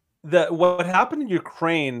like what happened in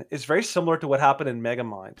Ukraine is very similar to what happened in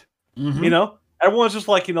Megamind. Mhm. You know, everyone's just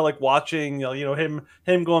like like watching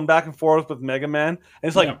him going back and forth with Mega Man, and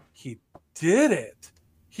it's like Yeah. he did it.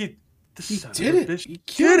 He did it. He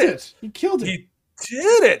killed it. He killed it. He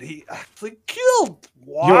did it. He actually killed.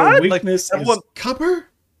 What? Your weakness Like, everyone, is copper.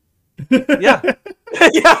 yeah,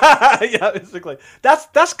 yeah. Basically,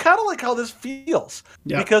 that's kind of like how this feels.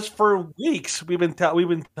 Yeah. Because for weeks we've been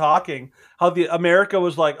talking how the America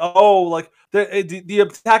was like, oh, like the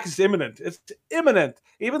attack is imminent. It's imminent.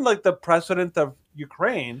 Even like the president of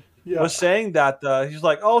Ukraine was saying that he's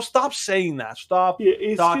like, oh, stop saying that. Stop. Yeah,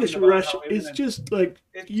 it's talking just about Russia. how It's imminent- just like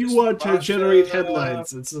It's you just want to Russia. generate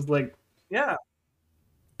headlines. It's just like, Yeah.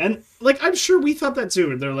 and like I'm sure we thought that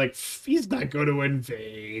too. And they're like, he's not going to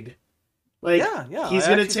invade. Like, Yeah. he's I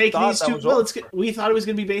going to actually take thought these that two. was Well, over. we thought it was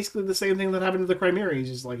going to be basically the same thing that happened to the Crimea. He's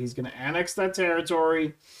just like, he's going to annex that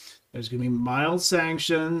territory. There's going to be mild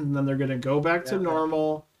sanctions, and then they're going to go back to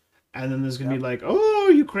normal. And then there's going to be like, oh,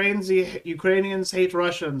 Ukrainians hate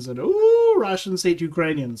Russians, and oh, Russians hate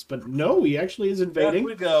Ukrainians. But no, he actually is invading.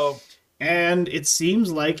 There we go. And it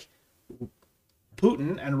seems like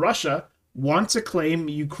Putin and Russia want to claim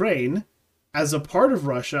Ukraine as a part of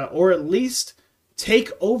Russia, or at least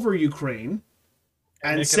take over Ukraine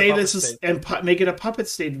and make it a say puppet this is state. and make it a puppet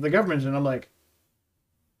state of the government. And I'm like,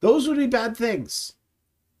 those would be bad things.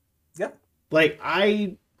 Yep. Like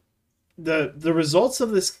the results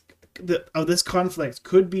of this conflict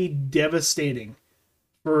could be devastating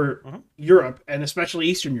for Europe, and especially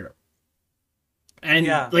Eastern Europe. And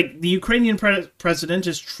like the Ukrainian president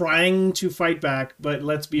is trying to fight back, but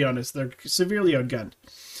let's be honest, they're severely outgunned.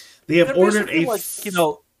 They have They're ordered basically a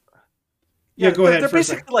like, yeah, go ahead. They're for a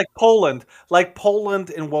second. basically like Poland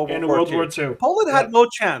in World In War World II. War II. Poland had no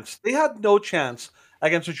chance. They had no chance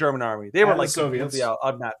against the German army. They were And the like Soviets. completely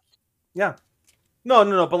outmatched. Yeah.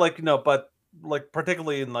 No, but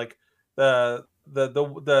particularly in like the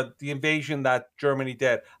invasion that Germany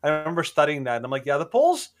did. I remember studying that, and I'm like, yeah, the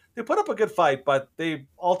Poles, they put up a good fight, but they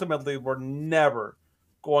ultimately were never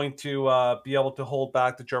going to be able to hold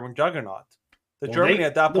back the German juggernaut. Germany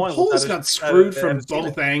at that point, the Poles was got screwed from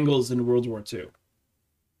both angles in World War II.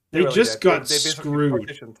 They really just did. got They basically screwed.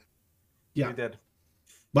 partitioned. Yeah, They did.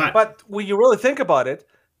 But when you really think about it,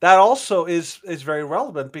 that also is very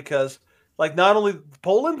relevant, because like not only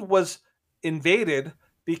Poland was invaded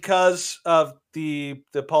because of the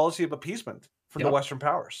policy of appeasement from the Western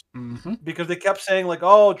powers, because they kept saying like,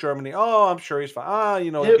 "Oh, Germany, oh, I'm sure he's fine. He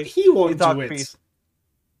won't do it. Peace.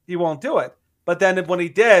 He won't do it." But then when he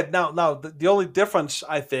did, now the only difference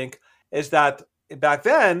I think is that back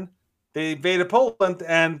then they invaded Poland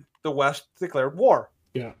and the West declared war.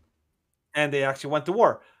 Yeah. And they actually went to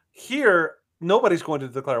war. Here, nobody's going to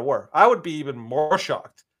declare war. I would be even more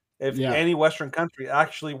shocked if any Western country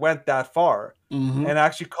actually went that far and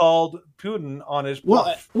actually called Putin on his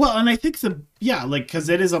bluff. Well, and I think because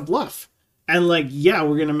it is a bluff. And we're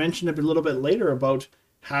going to mention a little bit later about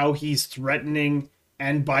how he's threatening,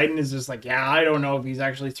 and Biden is just like, I don't know if he's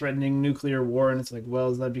actually threatening nuclear war. And it's like, well,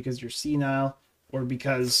 is that because you're senile, or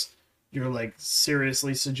because you're like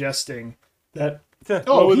seriously suggesting that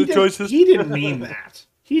he didn't mean that.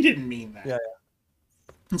 He didn't mean that. Yeah.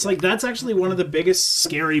 It's like that's actually one of the biggest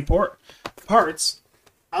scary parts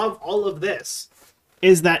of all of this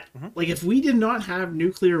is that like if we did not have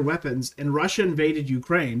nuclear weapons and Russia invaded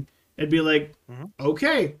Ukraine, it'd be like,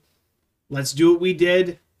 okay, let's do what we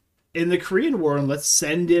did in the Korean War and let's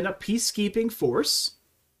send in a peacekeeping force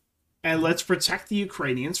and let's protect the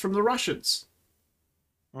Ukrainians from the Russians.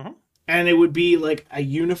 And it would be like a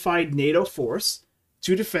unified NATO force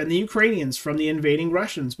to defend the Ukrainians from the invading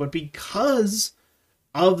Russians. But because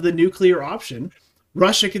of the nuclear option,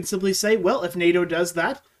 Russia can simply say, well, if NATO does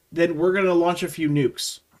that, then we're going to launch a few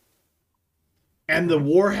nukes. And the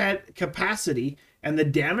warhead capacity and the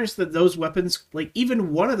damage that those weapons, like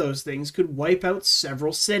even one of those things, could wipe out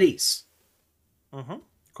several cities.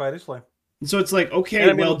 Quite easily. And so it's like,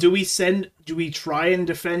 okay, well, do we try and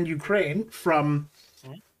defend Ukraine from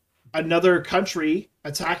another country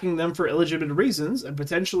attacking them for illegitimate reasons and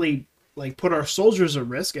potentially like put our soldiers at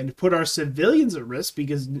risk and put our civilians at risk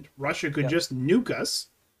because Russia could just nuke us?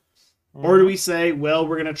 Or do we say, well,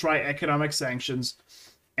 we're going to try economic sanctions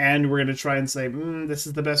and we're going to try and say, this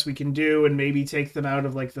is the best we can do, and maybe take them out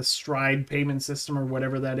of like the Stride payment system or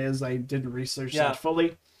whatever that is. I didn't research that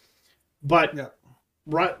fully. But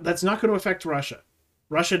that's not going to affect Russia.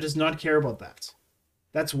 Russia does not care about that.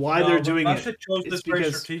 That's why they're doing Russia it. chose this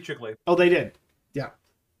very strategically. Oh, they did. Yeah.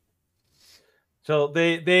 So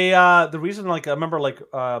the reason, like, I remember, like,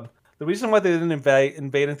 the reason why they didn't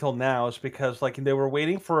invade until now is because, like, they were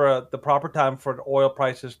waiting for the proper time for the oil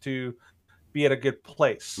prices to be at a good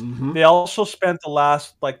place. They also spent the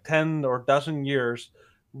last, like, 10 or dozen years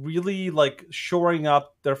really, like, shoring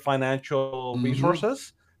up their financial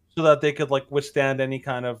resources so that they could, like, withstand any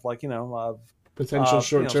kind of, like, potential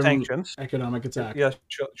short-term sanctions, economic attack. Yes,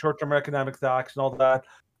 short-term economic attacks and all that.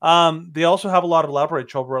 They also have a lot of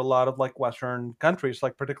leverage over a lot of, like, Western countries,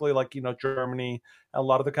 like particularly, like, Germany, and a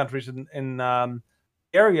lot of the countries in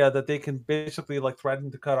area that they can basically, like,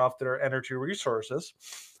 threaten to cut off their energy resources.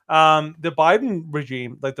 The Biden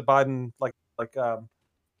regime, like the Biden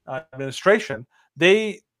administration,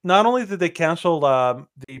 they not only did they cancel the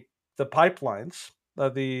pipelines,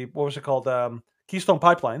 what was it called, Keystone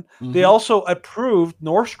Pipeline, they also approved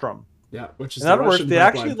Nord Stream. Yeah, which is in other words, they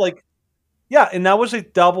actually and that was a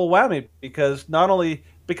double whammy because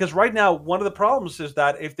right now one of the problems is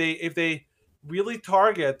that if they really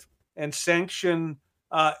target and sanction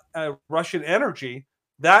Russian energy,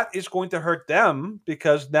 that is going to hurt them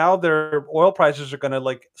because now their oil prices are going to,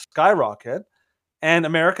 like, skyrocket, and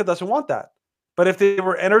America doesn't want that. But if they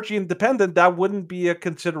were energy independent, that wouldn't be a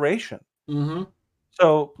consideration.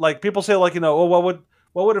 So, like, people say, like, what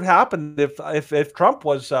would have happened if Trump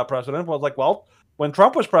was president? Well, like, well, when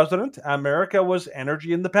Trump was president, America was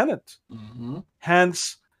energy independent.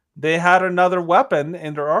 Hence, they had another weapon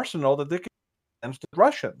in their arsenal that they could use against the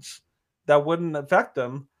Russians that wouldn't affect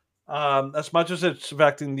them as much as it's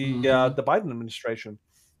affecting the Biden administration.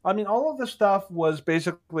 I mean, all of this stuff was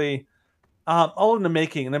basically all in the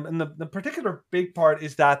making. And the particular big part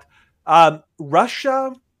is that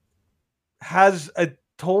Russia has a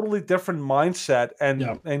totally different mindset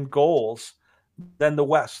and goals than the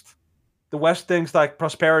West. The West thinks like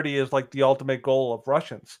prosperity is like the ultimate goal of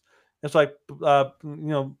Russians. It's like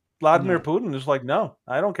Vladimir Putin is like, no,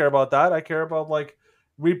 I don't care about that. I care about, like,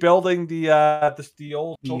 rebuilding the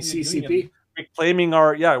old Soviet CCP, Union, reclaiming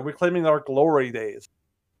our glory days.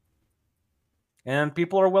 And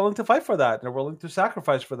people are willing to fight for that. They're willing to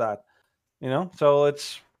sacrifice for that. So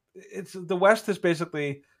it's the West is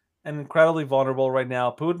basically and incredibly vulnerable right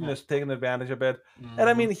now. Putin is taking advantage of it, and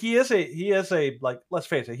I mean he is a like, let's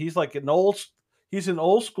face it, he's an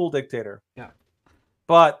old school dictator. Yeah,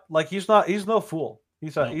 but like he's no fool.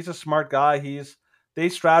 He's a smart guy. They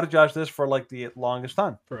strategized this for like the longest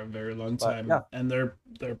time, for a very long time, yeah. And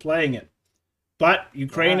they're playing it. But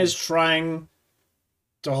Ukraine is trying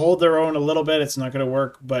to hold their own a little bit. It's not going to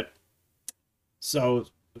work, but so.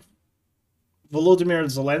 Volodymyr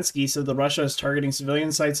Zelensky said that Russia is targeting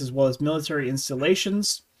civilian sites as well as military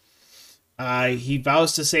installations. He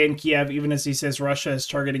vows to stay in Kiev, even as he says Russia is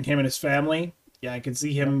targeting him and his family. Yeah, I could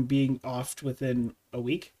see him being offed within a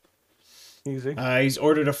week. Easy. He's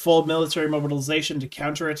ordered a full military mobilization to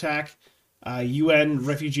counterattack. UN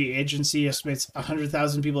Refugee Agency estimates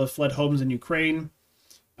 100,000 people have fled homes in Ukraine.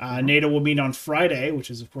 NATO will meet on Friday, which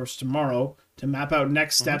is, of course, tomorrow, to map out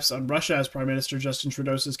next steps on Russia, as Prime Minister Justin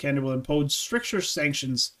Trudeau says Canada will impose stricter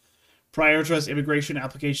sanctions, prioritize immigration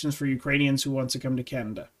applications for Ukrainians who want to come to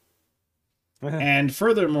Canada. And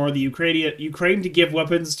furthermore, the Ukraine to give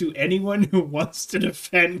weapons to anyone who wants to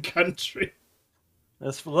defend country.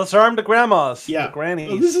 Let's arm the grandmas, the grannies.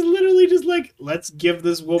 Well, this is literally just like, let's give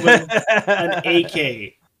this woman an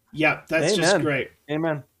AK. Yeah, that's just great.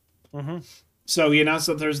 Amen. So he announced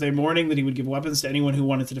on Thursday morning that he would give weapons to anyone who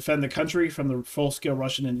wanted to defend the country from the full-scale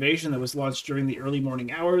Russian invasion that was launched during the early morning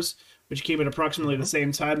hours, which came at approximately the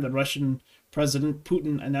same time that Russian President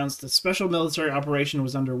Putin announced a special military operation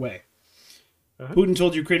was underway. Putin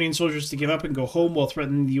told Ukrainian soldiers to give up and go home while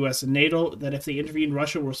threatening the US and NATO that if they intervene,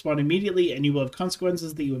 Russia will respond immediately and you will have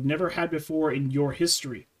consequences that you have never had before in your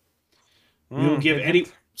history. We will give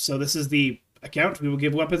So this is the account. We will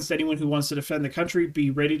give weapons to anyone who wants to defend the country.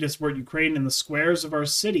 Be ready to support Ukraine in the squares of our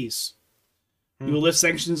cities. We will lift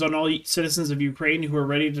sanctions on all citizens of Ukraine who are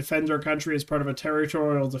ready to defend our country as part of a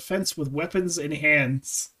territorial defense with weapons in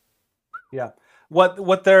hands. Yeah.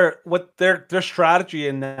 What their strategy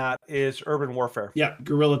in that is urban warfare. Yeah,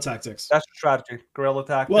 guerrilla tactics. That's the strategy. Guerrilla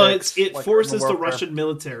tactics. Well, it forces the Russian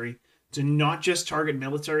military to not just target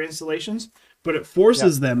military installations, but it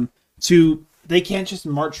forces them to. They can't just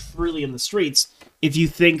march freely in the streets if you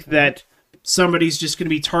think that somebody's just going to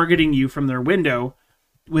be targeting you from their window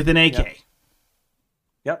with an AK.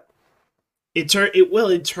 Yep.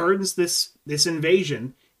 it turns this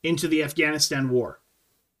invasion into the Afghanistan war.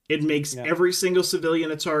 It makes every single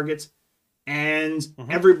civilian a target and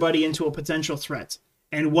everybody into a potential threat.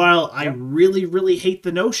 And while I really, really hate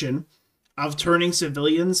the notion of turning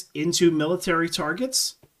civilians into military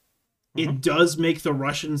targets, it does make the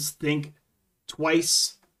Russians think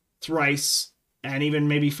twice, thrice, and even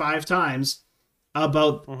maybe 5 times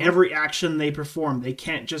about every action they perform. They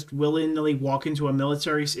can't just willy-nilly walk into a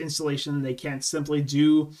military installation. They can't simply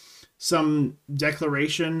do some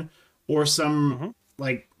declaration or some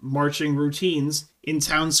like marching routines in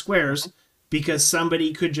town squares because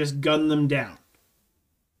somebody could just gun them down.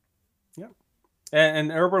 Yeah.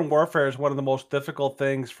 And urban warfare is one of the most difficult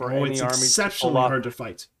things for any it's army. Exceptionally hard to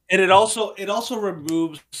fight. And it also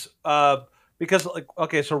removes because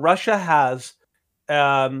so Russia has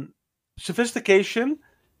sophistication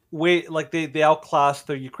they outclass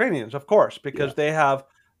the Ukrainians, of course, because they have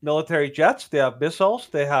military jets, they have missiles,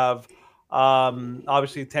 they have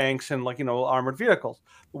obviously tanks and armored vehicles.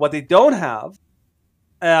 But what they don't have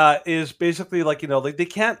is basically they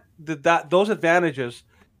can't those advantages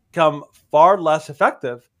become far less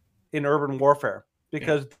effective in urban warfare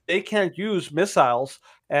because they can't use missiles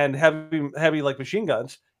and heavy like machine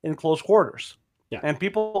guns in close quarters. And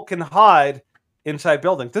people can hide inside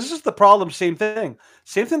buildings. This is the problem. Same thing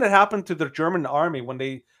that happened to the German army when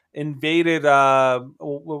they invaded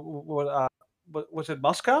was it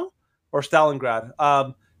Moscow or Stalingrad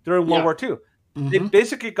during World War II. They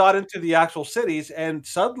basically got into the actual cities, and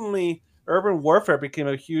suddenly urban warfare became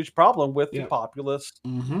a huge problem with the populace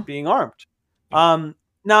being armed.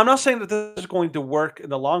 Now, I'm not saying that this is going to work in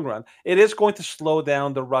the long run. It is going to slow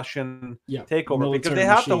down the Russian takeover because they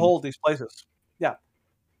have to hold these places. Yeah,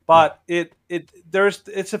 but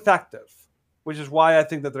it's effective, which is why I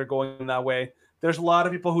think that they're going that way. There's a lot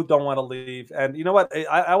of people who don't want to leave, and you know what?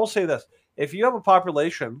 I will say this: if you have a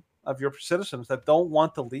population of your citizens that don't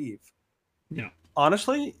want to leave,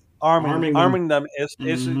 honestly, arming them is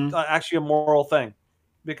actually a moral thing,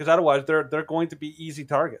 because otherwise they're going to be easy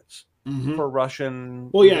targets for Russian.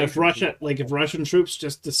 Well, yeah, if Russian troops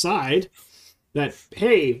just decide that,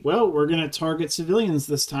 hey, well, we're going to target civilians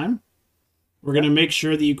this time, we're going to make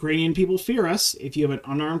sure the Ukrainian people fear us. If you have an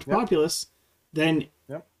unarmed populace, then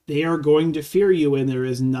they are going to fear you, and there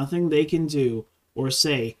is nothing they can do or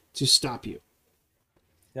say to stop you.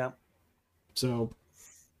 Yeah. So,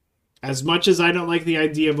 as much as I don't like the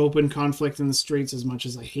idea of open conflict in the streets, as much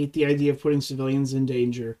as I hate the idea of putting civilians in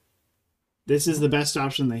danger, this is the best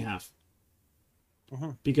option they have.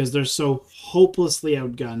 Because they're so hopelessly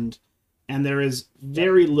outgunned, and there is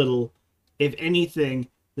very little, if anything,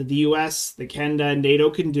 that the US, the Canada, and NATO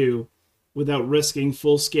can do without risking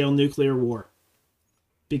full-scale nuclear war.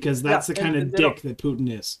 Because that's the kind of dick that Putin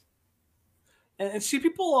is. And see,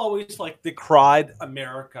 people always decried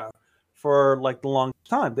America for the long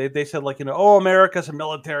time. They said oh, America's a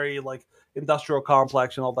military industrial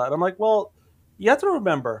complex and all that. I'm like, well, you have to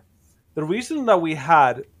remember the reason that we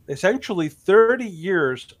had essentially 30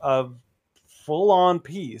 years of full-on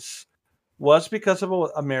peace was because of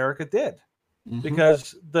what America did.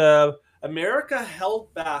 Because America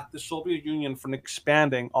held back the Soviet Union from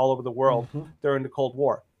expanding all over the world during the Cold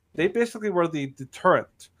War. They basically were the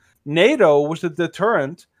deterrent. NATO was the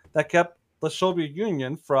deterrent that kept the Soviet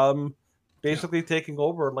Union from basically taking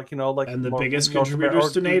over, and the biggest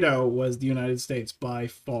contributors to NATO was the United States by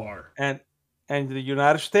far. And the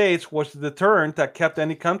United States was the deterrent that kept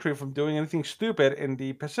any country from doing anything stupid in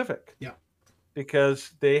the Pacific. Yeah.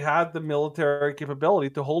 Because they had the military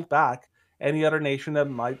capability to hold back any other nation that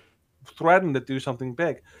might threaten to do something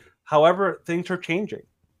big. However, things are changing.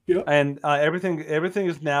 Yeah. And everything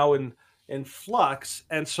is now in flux.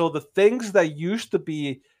 And so the things that used to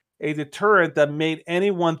be a deterrent that made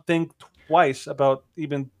anyone think twice about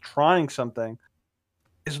even trying something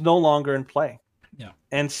is no longer in play. Yeah.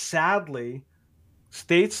 And sadly,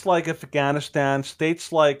 states like Afghanistan,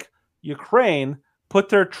 states like Ukraine put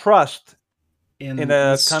their trust in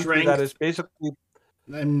a country that is basically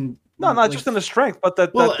not just in the strength, but the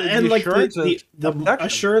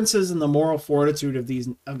assurances and the moral fortitude of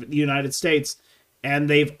the United States, and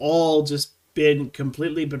they've all just been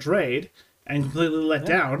completely betrayed and completely let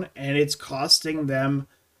down, and it's costing them.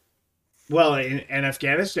 Well, in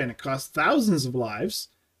Afghanistan, it cost thousands of lives,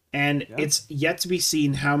 and it's yet to be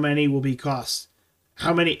seen how many will be cost.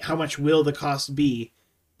 How much will the cost be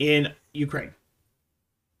in Ukraine?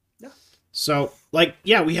 Yeah. So,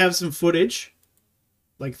 we have some footage.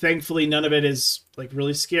 Thankfully, none of it is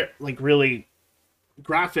really really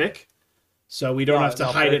graphic, so we don't have to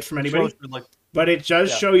hide it from anybody. But it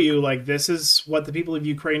does show you this is what the people of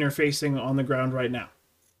Ukraine are facing on the ground right now.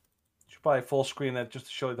 Should probably full screen it just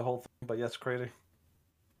to show you the whole thing. But yeah, it's crazy.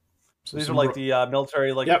 So these are some like the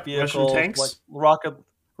military Russian vehicles, tanks. like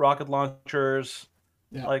rocket launchers,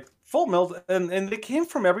 Yeah. like full and they came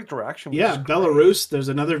from every direction. which Yeah, is Belarus. There's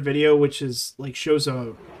another video which is like shows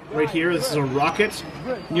a right here. This is a rocket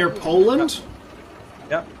near Poland.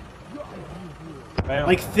 Yep. Bam.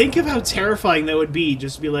 Like, think of how terrifying that would be.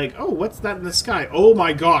 Just to be like, oh, what's that in the sky? Oh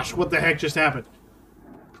my gosh, what the heck just happened?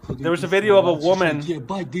 There was a video of a woman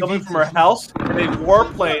coming from her house, and a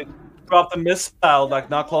warplane dropped a missile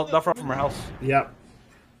not far from her house. Yep.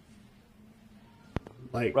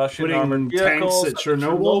 Like Russian putting armored tanks vehicles at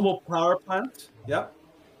Chernobyl. power plant. Yep.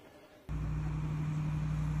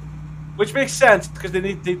 Which makes sense because they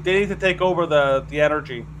need to take over the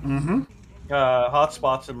energy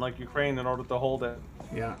hotspots in like Ukraine in order to hold it.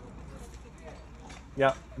 Yeah.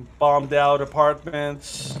 Yeah. Bombed out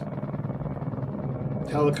apartments.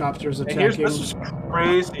 Helicopters And attacking. this is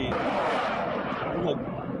crazy.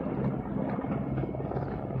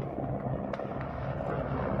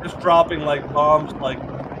 Just dropping like bombs, like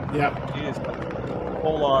Yep. jeez, like,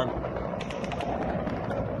 hold on.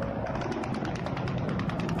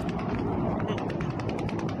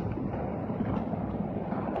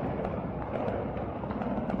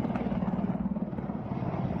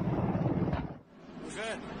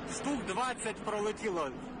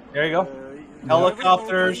 There you go.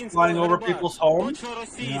 Helicopters flying over people's homes.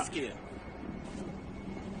 Yeah.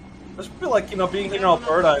 This would be like, being here in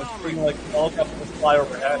Alberta and seeing like helicopters fly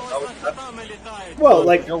overhead. Well,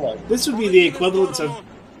 like, this would be the equivalent of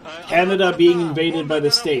Canada being invaded by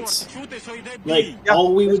the States. Like,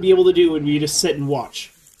 all we would be able to do would be to sit and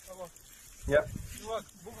watch. Yep.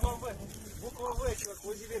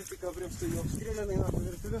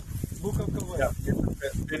 Yeah,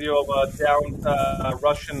 video of a downed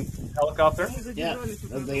Russian helicopter. Yeah,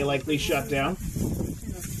 that they likely shut down.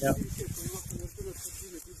 Yep.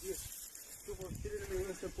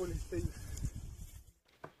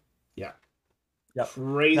 Yeah. Yep.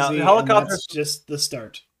 Crazy. Now, the and helicopters that's just the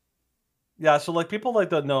start. Yeah, so like people like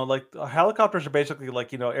to know, like helicopters are basically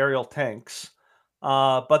like aerial tanks,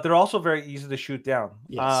 but they're also very easy to shoot down.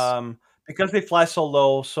 Yes. Because they fly so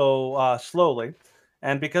low, so slowly,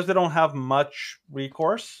 and because they don't have much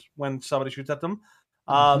recourse when somebody shoots at them.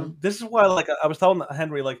 This is why, like I was telling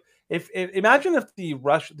Henry, like if imagine if the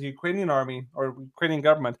Ukrainian army or Ukrainian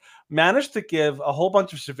government managed to give a whole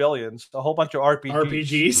bunch of civilians a whole bunch of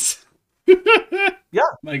RPGs. Yeah,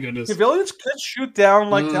 my goodness. Civilians could shoot down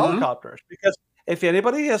like helicopters because if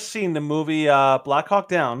anybody has seen the movie Black Hawk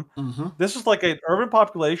Down, this is like an urban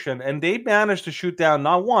population, and they managed to shoot down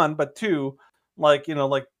not one but two, like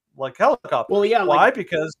helicopters. Well, yeah. Why? Like,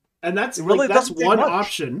 because and that's it really that's doesn't take one much.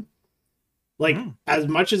 option. Like, as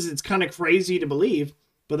much as it's kind of crazy to believe,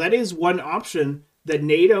 but that is one option that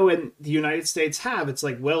NATO and the United States have. It's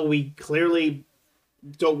like, well, we clearly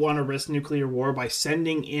don't want to risk nuclear war by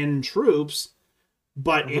sending in troops.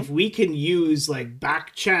 But if we can use like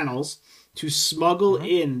back channels to smuggle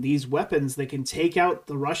in these weapons that can take out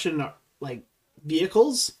the Russian like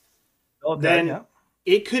vehicles, then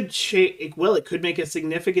it could it could make a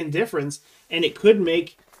significant difference, and it could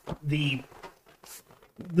make the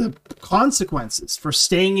consequences for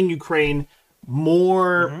staying in Ukraine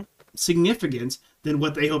more significant than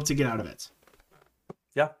what they hope to get out of it.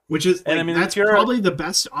 Yeah, which is, and like, I mean, that's probably the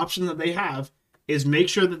best option that they have, is make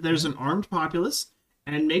sure that there's an armed populace.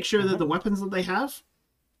 And make sure that the weapons that they have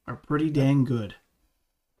are pretty dang good.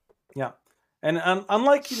 Yeah. And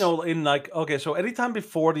unlike, in like, okay, so anytime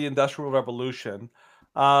before the Industrial Revolution,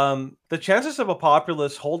 the chances of a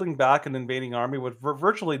populace holding back an invading army was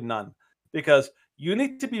virtually none. Because you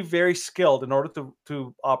need to be very skilled in order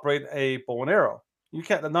to operate a bow and arrow. You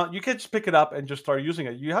can't just pick it up and just start using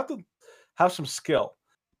it. You have to have some skill.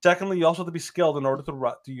 Secondly, you also have to be skilled in order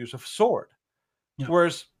to use a sword. Yeah.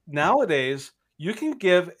 Whereas nowadays, you can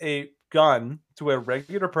give a gun to a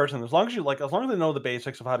regular person as long as they know the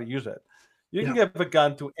basics of how to use it. You can give a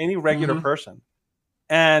gun to any regular person,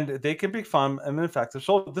 and they can be fun and effective.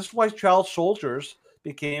 So this is why child soldiers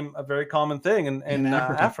became a very common thing in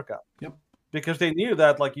Africa. Yep. Because they knew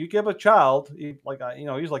that, like, you give a child, he's like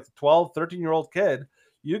a 12, 13-year-old kid,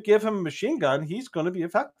 you give him a machine gun, he's going to be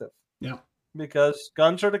effective. Yeah. Because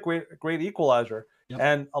guns are the great equalizer. Yep.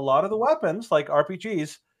 And a lot of the weapons, like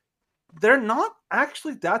RPGs, they're not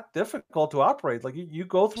actually that difficult to operate. Like you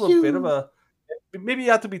go through a bit of maybe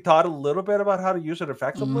you have to be taught a little bit about how to use it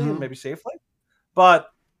effectively and maybe safely.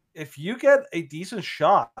 But if you get a decent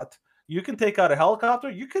shot, you can take out a helicopter.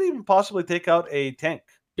 You could even possibly take out a tank.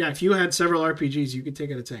 Yeah, if you had several RPGs, you could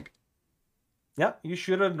take out a tank. Yeah, you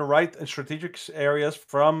shoot it in the right strategic areas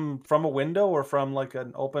from a window or from like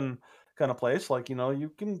an open kind of place, like,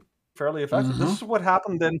 you can fairly effective. This is what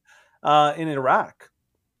happened in Iraq.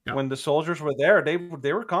 Yeah. When the soldiers were there,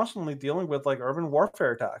 they were constantly dealing with like urban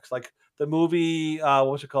warfare attacks. Like the movie, what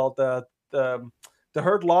was it called? The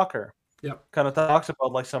Hurt Locker. Yep. Kind of talks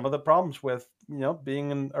about like some of the problems with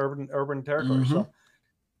being in urban territory. So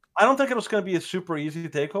I don't think it was going to be a super easy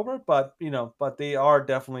takeover, but they are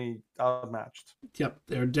definitely outmatched. Yep,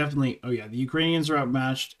 they're definitely. Oh yeah, the Ukrainians are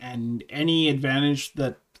outmatched, and any advantage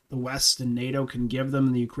that the West and NATO can give them,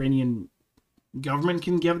 and the Ukrainian government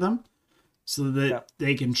can give them, so that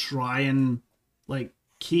they can try and like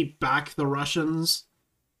keep back the Russians,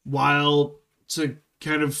 while to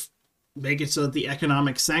kind of make it so that the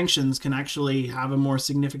economic sanctions can actually have a more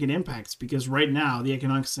significant impact. Because right now, the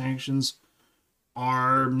economic sanctions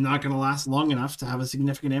are not going to last long enough to have a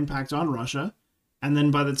significant impact on Russia. And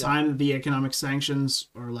then by the time the economic sanctions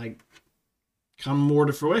are like come more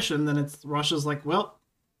to fruition, then Russia's like, well,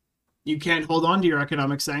 you can't hold on to your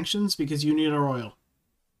economic sanctions because you need our oil.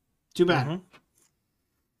 Too bad.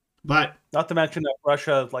 But not to mention that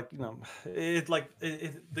Russia,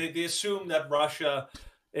 they assume that Russia,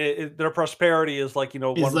 their prosperity is like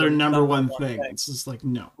is their number one thing. It's just like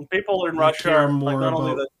no. People in they Russia care are more like, not about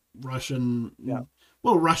only Russian,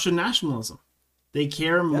 Russian nationalism. They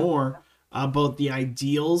care more about the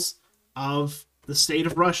ideals of the state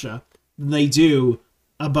of Russia than they do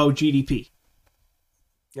about GDP.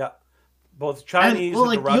 Yeah, both Chinese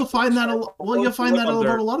and, and the you'll find that. You'll find that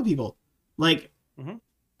about a lot of people. Like,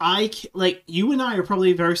 you and I are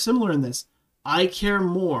probably very similar in this. I care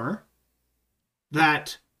more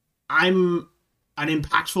that I'm an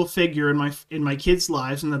impactful figure in my kids'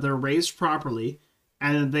 lives and that they're raised properly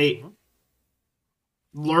and that they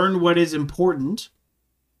learn what is important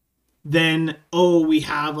than, we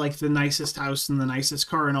have like the nicest house and the nicest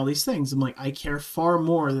car and all these things. I'm like, I care far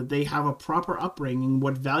more that they have a proper upbringing,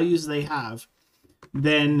 what values they have,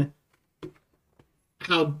 than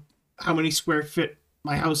how many square feet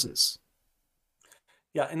my house is.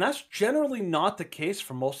 Yeah, and that's generally not the case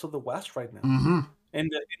for most of the West right now. In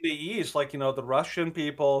the East, like, the Russian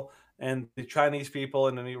people and the Chinese people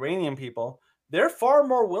and the Iranian people, they're far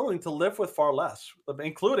more willing to live with far less,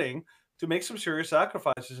 including to make some serious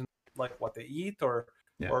sacrifices in like what they eat or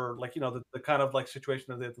like, the kind of like situation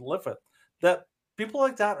that they have to live with. That people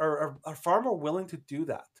like that are far more willing to do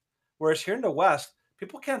that. Whereas here in the West,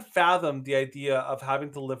 people can't fathom the idea of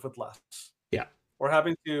having to live with less. Yeah. Or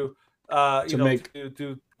having to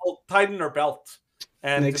to tighten their belt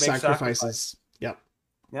and make to make sacrifices. Yep.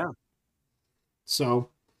 Yeah. So,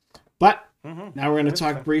 but now we're going to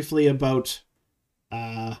talk briefly about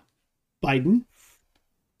Biden.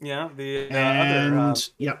 Yeah,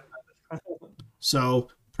 yep. So,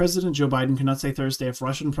 President Joe Biden cannot say Thursday if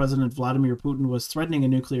Russian President Vladimir Putin was threatening a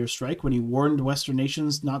nuclear strike when he warned Western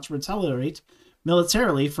nations not to retaliate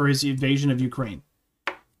militarily for his invasion of Ukraine.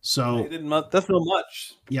 So, that's not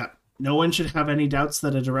much. Yeah. No one should have any doubts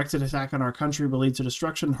that a directed attack on our country will lead to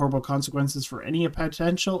destruction and horrible consequences for any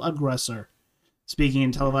potential aggressor. Speaking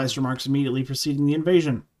in televised remarks immediately preceding the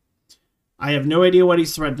invasion. I have no idea what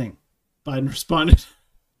he's threatening, Biden responded.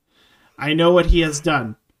 I know what he has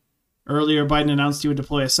done. Earlier, Biden announced he would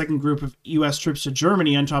deploy a second group of U.S. troops to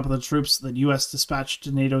Germany on top of the troops that U.S. dispatched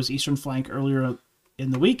to NATO's eastern flank earlier in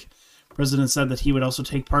the week. The president said that he would also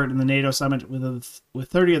take part in the NATO summit with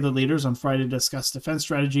 30 other leaders on Friday to discuss defense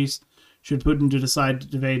strategies should Putin decide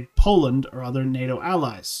to invade Poland or other NATO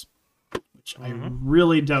allies, which I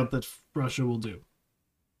really doubt that Russia will do.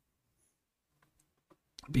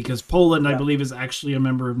 Because Poland, I believe, is actually a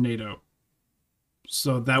member of NATO.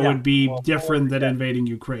 So that would be different than invading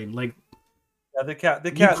Ukraine. Like, they can't.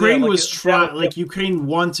 Ukraine was trying, like, Ukraine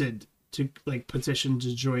wanted to like petition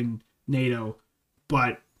to join NATO,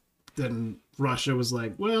 but then Russia was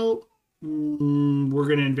like, well, we're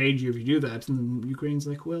going to invade you if you do that. And then Ukraine's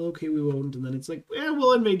like, well, okay, we won't. And then it's like, yeah,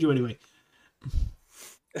 we'll invade you anyway.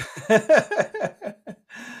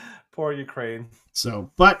 Poor Ukraine. So,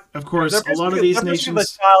 but of course, a lot of these nations,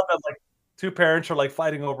 the child that like two parents are like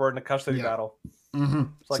fighting over in a custody battle.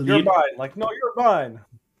 It's like, so you're mine. Like, no, you're mine.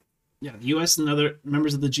 Yeah, the U.S. and other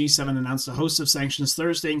members of the G7 announced a host of sanctions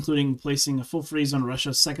Thursday, including placing a full freeze on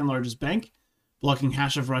Russia's second largest bank, blocking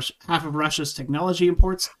half of Russia's technology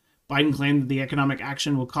imports. Biden claimed that the economic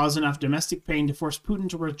action will cause enough domestic pain to force Putin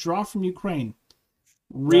to withdraw from Ukraine.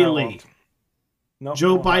 Really? No,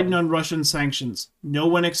 Joe Biden on Russian sanctions. No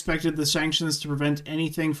one expected the sanctions to prevent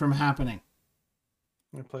anything from happening.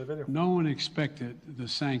 Let me play a video. No one expected the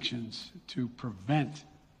sanctions to prevent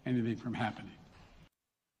anything from happening.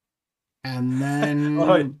 And then...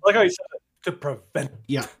 like how he said it, to prevent.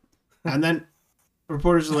 Yeah. And then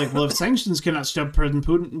reporters are like, well, if sanctions cannot stop President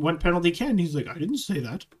Putin, what penalty can? He's like, I didn't say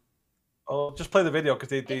that. Oh, just play the video because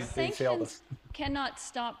they say all this. Sanctions cannot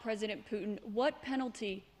stop President Putin. What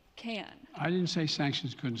penalty can? I didn't say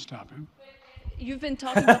sanctions couldn't stop him. You've been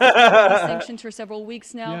talking about the sanctions for several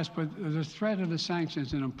weeks now. Yes, but the threat of the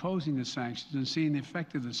sanctions and imposing the sanctions and seeing the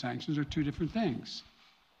effect of the sanctions are two different things.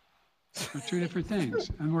 They're two different things.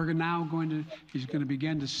 And he's going to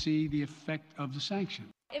begin to see the effect of the sanction.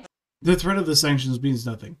 The threat of the sanctions means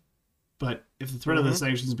nothing. But if the threat of the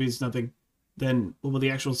sanctions means nothing, then what will the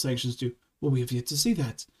actual sanctions do? Well, we have yet to see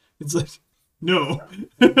that. It's like, no.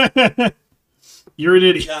 You're an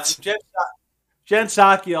idiot. Yeah, Jen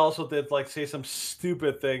Psaki also did say some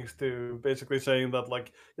stupid things too, basically saying that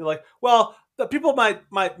you're like, well, the people might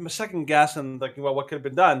second guess and what could have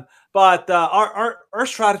been done, but our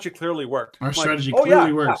strategy clearly worked. Our strategy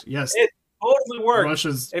clearly worked. Yeah. Yes, it totally worked.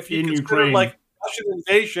 Russia's if you in consider Ukraine. Russian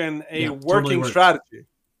invasion a working totally strategy.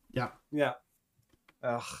 Yeah. Yeah.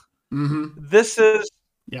 Ugh. Mm-hmm. This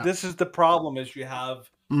is the problem is you have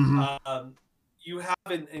an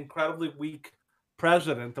incredibly weak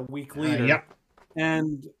president, a weak leader. Yep.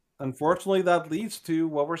 And unfortunately, that leads to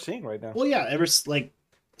what we're seeing right now. Well, yeah,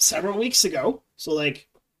 several weeks ago. So,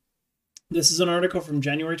 this is an article from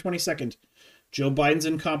January 22nd. Joe Biden's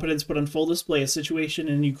incompetence put on full display. A situation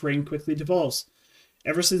in Ukraine quickly devolves.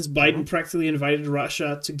 Ever since Biden practically invited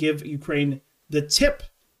Russia to give Ukraine the tip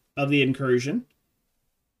of the incursion,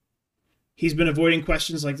 he's been avoiding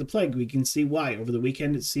questions like the plague. We can see why. Over the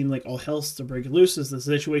weekend, it seemed like all hell's to break loose as the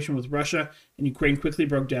situation with Russia and Ukraine quickly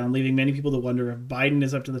broke down, leaving many people to wonder if Biden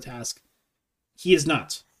is up to the task. He is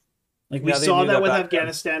not. We saw that with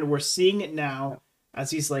Afghanistan. We're seeing it now as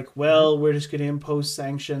he's like, well, we're just going to impose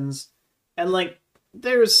sanctions. And,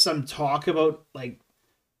 there's some talk about,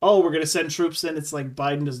 oh, we're going to send troops in. It's like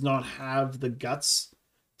Biden does not have the guts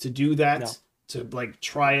to do that, to,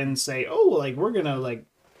 try and say, oh, we're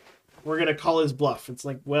going to call his bluff. It's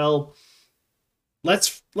like, well,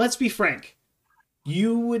 let's be frank.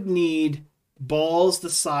 You would need balls the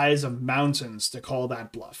size of mountains to call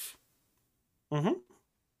that bluff. Mm-hmm.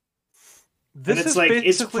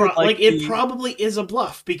 It probably is a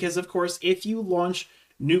bluff because, of course, if you launch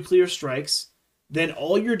nuclear strikes, then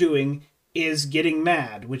all you're doing is getting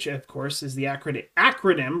mad, which, of course, is the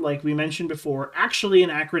acronym, like we mentioned before, actually an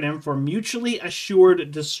acronym for mutually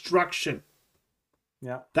assured destruction.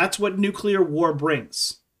 Yeah. That's what nuclear war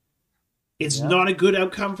brings. It's not a good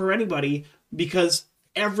outcome for anybody because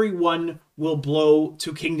everyone will blow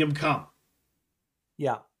to kingdom come.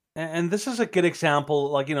 Yeah. And this is a good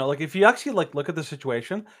example, if you actually look at the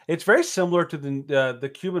situation, it's very similar to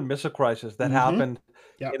the Cuban Missile Crisis that happened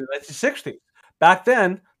in the 1960s. Back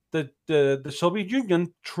then, the Soviet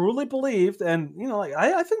Union truly believed, and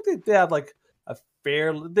I think they had a fair.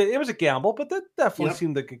 It was a gamble, but that definitely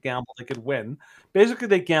seemed like a gamble they could win. Basically,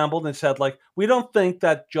 they gambled and said we don't think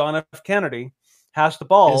that John F. Kennedy has the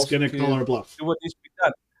balls. He's going to call our bluff. Do what needs to be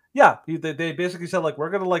done. Yeah, they basically said we're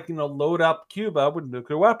going to load up Cuba with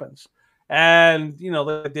nuclear weapons, and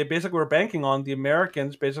they basically were banking on the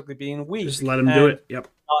Americans basically being weak. Just let them do it. Yep.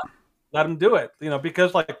 Let them do it.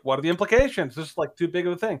 Because what are the implications? This is too big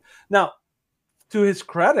of a thing. Now, to his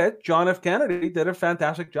credit, John F. Kennedy did a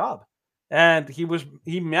fantastic job, and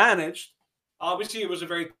he managed. Obviously, it was a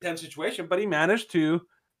very tense situation, but he managed to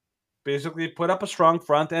basically put up a strong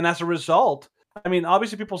front, and as a result.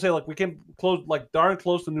 Obviously people say we came close, darn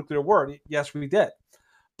close to nuclear war. Yes, we did.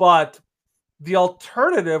 But the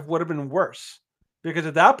alternative would have been worse because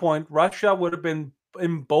at that point, Russia would have been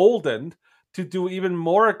emboldened to do even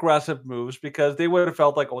more aggressive moves because they would have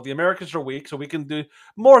felt the Americans are weak, so we can do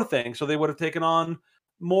more things. So they would have taken on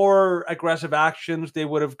more aggressive actions. They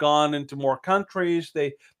would have gone into more countries.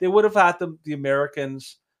 They would have had the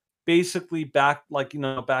Americans basically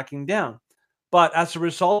backing down. But as a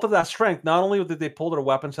result of that strength, not only did they pull their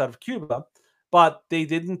weapons out of Cuba, but they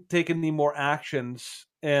didn't take any more actions.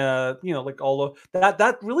 Although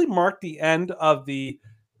that really marked the end of the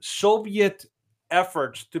Soviet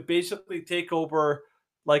efforts to basically take over,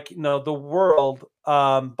 the world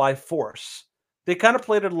by force. They kind of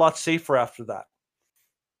played it a lot safer after that,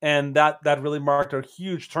 and that really marked a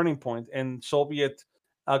huge turning point in Soviet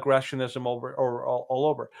aggressionism all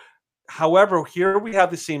over. However, here we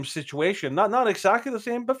have the same situation, not exactly the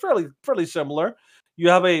same, but fairly similar. You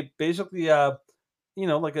have a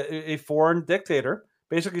foreign dictator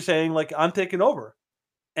basically saying I'm taking over,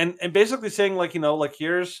 and basically saying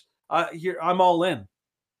here's here I'm all in,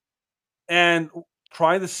 and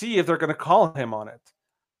trying to see if they're going to call him on it.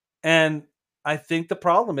 And I think the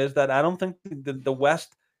problem is that I don't think the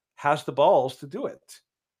West has the balls to do it.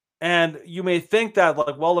 And you may think that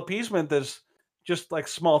appeasement is just like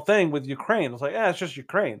small thing with Ukraine. It's like, it's just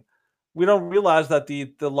Ukraine. We don't realize that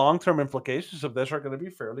the long-term implications of this are going to be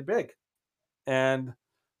fairly big. And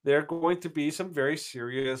there are going to be some very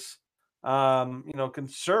serious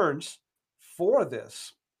concerns for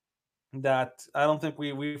this that I don't think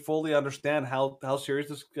we fully understand how serious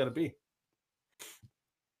this is going to be.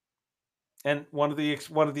 And one of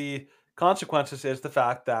the consequences is the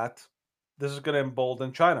fact that this is going to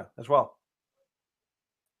embolden China as well.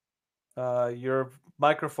 Your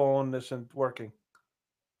microphone isn't working,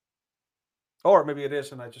 or maybe it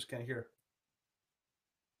is, and I just can't hear.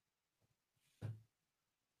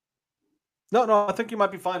 No, I think you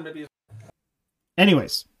might be fine. Maybe.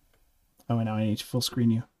 Anyways. Oh, and now I need to full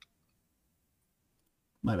screen you.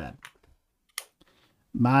 My bad.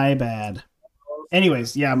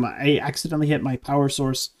 Anyways, yeah, I accidentally hit my power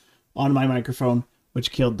source on my microphone,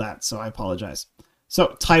 which killed that, so I apologize.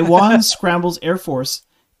 So, Taiwan scrambles Air Force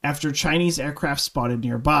after Chinese aircraft spotted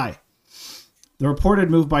nearby. The reported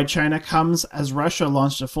move by China comes as Russia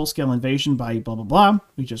launched a full-scale invasion by blah blah blah.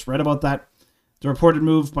 We just read about that. The reported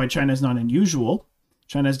move by China is not unusual.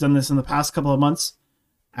 China has done this in the past couple of months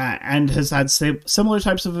and has had similar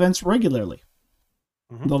types of events regularly.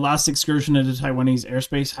 Mm-hmm. The last excursion into Taiwanese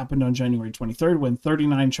airspace happened on January 23rd when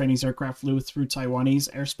 39 Chinese aircraft flew through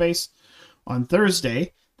Taiwanese airspace. On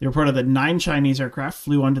Thursday, they reported that 9 Chinese aircraft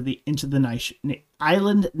flew into the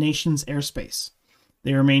island nation's airspace.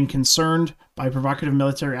 They remain concerned by provocative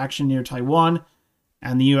military action near Taiwan,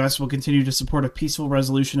 and the U.S. will continue to support a peaceful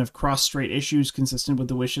resolution of cross-strait issues consistent with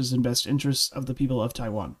the wishes and best interests of the people of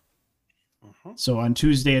Taiwan. Mm-hmm. So on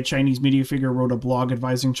Tuesday, a Chinese media figure wrote a blog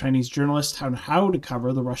advising Chinese journalists on how to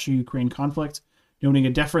cover the Russia-Ukraine conflict, noting a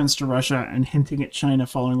deference to Russia and hinting at China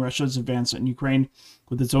following Russia's advance in Ukraine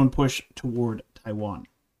with its own push toward Taiwan.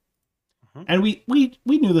 Mm-hmm. And we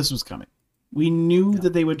knew this was coming. We knew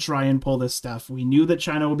that they would try and pull this stuff. We knew that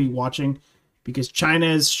China would be watching because China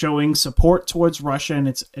is showing support towards Russia and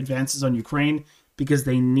its advances on Ukraine because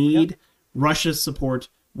they need Russia's support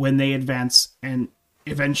when they advance and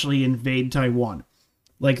eventually invade Taiwan.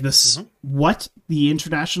 Like this, what the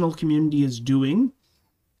international community is doing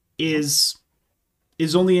is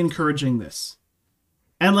only encouraging this.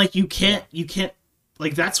 And like, you can't,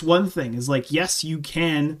 like, that's one thing is like, yes, you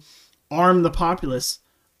can arm the populace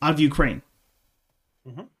of Ukraine.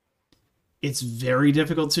 Mm-hmm. It's very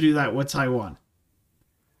difficult to do that with Taiwan.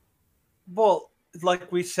 Well,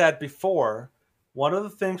 like we said before, one of the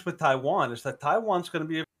things with Taiwan is that Taiwan's going to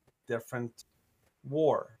be a different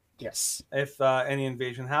war. Yes. If any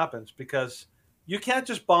invasion happens, because you can't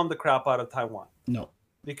just bomb the crap out of Taiwan. No.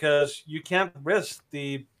 Because you can't risk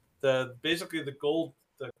the basically the gold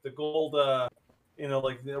like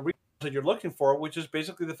the resources that you're looking for, which is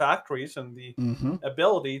basically the factories and the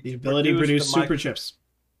ability to produce super chips.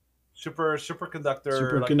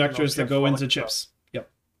 Superconductors that go into chips. Yep.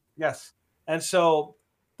 Yes. And so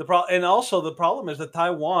the problem is that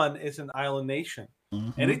Taiwan is an island nation.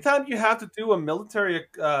 Mm-hmm. Anytime you have to do a military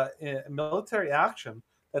action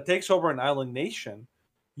that takes over an island nation,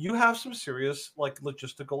 you have some serious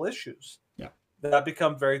logistical issues. Yeah. That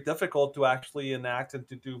become very difficult to actually enact and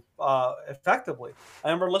to do effectively. I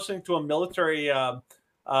remember listening to a military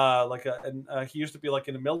he used to be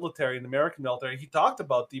in the military, in the American military. He talked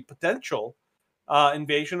about the potential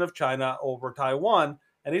invasion of China over Taiwan,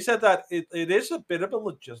 and he said that it is a bit of a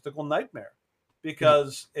logistical nightmare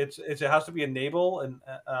because it has to be a naval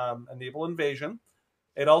invasion.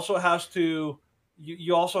 It also has to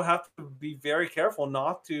you also have to be very careful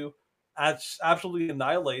not to absolutely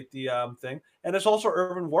annihilate the thing, and it's also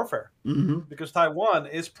urban warfare because Taiwan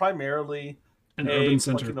is primarily an urban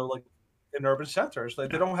center. In urban centers, they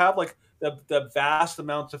don't have the vast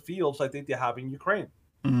amounts of fields like they have in Ukraine,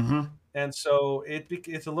 and so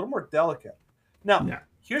it's a little more delicate. Now,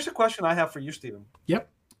 here's a question I have for you, Stephen. Yep.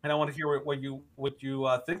 And I want to hear what you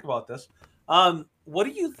think about this. What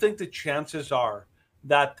do you think the chances are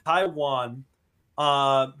that Taiwan,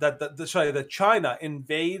 that China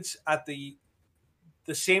invades at the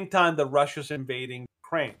same time that Russia's invading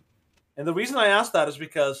Ukraine? And the reason I ask that is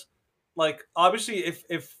because, obviously,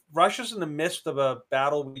 if Russia's in the midst of a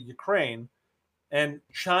battle with Ukraine, and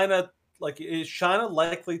China, is China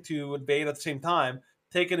likely to invade at the same time,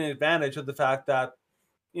 taking advantage of the fact that,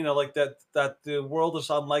 that the world is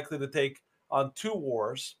unlikely to take on 2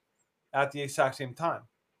 wars at the exact same time?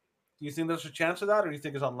 Do you think there's a chance of that, or do you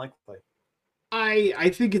think it's unlikely?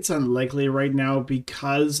 I think it's unlikely right now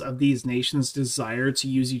because of these nations' desire to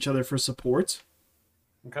use each other for support.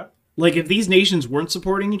 Okay. If these nations weren't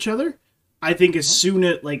supporting each other, I think as soon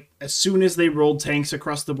as they rolled tanks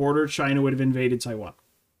across the border, China would have invaded Taiwan.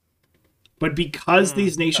 But because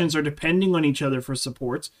these nations are depending on each other for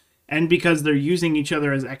support, and because they're using each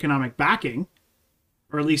other as economic backing,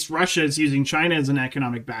 or at least Russia is using China as an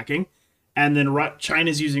economic backing, and then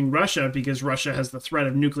China's using Russia because Russia has the threat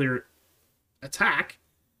of nuclear attack,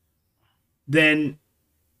 then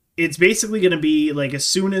it's basically going to be like as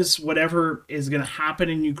soon as whatever is going to happen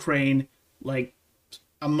in Ukraine, like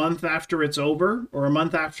a month after it's over, or a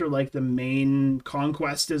month after like the main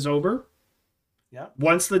conquest is over,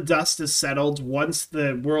 once the dust is settled, once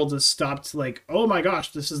the world has stopped, like, oh my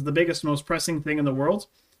gosh, this is the biggest, most pressing thing in the world,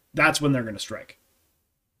 that's when they're going to strike.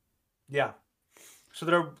 Yeah. So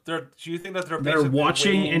they're do you think that they're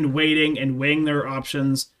watching and waiting and weighing their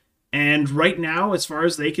options? And right now, as far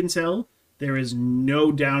as they can tell, there is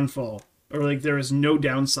no downfall, or like there is no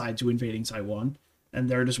downside to invading Taiwan, and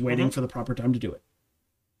they're just waiting for the proper time to do it.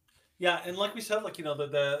 Yeah, and like we said, like, you know,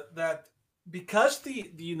 that because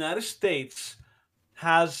the United States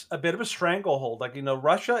has a bit of a stranglehold, like, you know,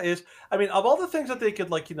 Russia is, I mean, of all the things that they could,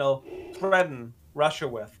 like, you know, threaten Russia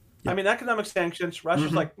with, I mean, economic sanctions,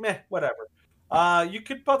 Russia's like, meh, whatever. You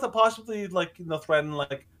could possibly, like, you know, threaten,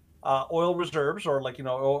 like, oil reserves, or, like, you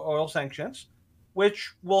know, oil sanctions,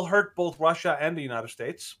 which will hurt both Russia and the United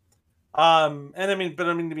States. And I mean,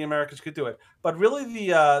 the Americans could do it. But really,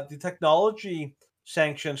 the technology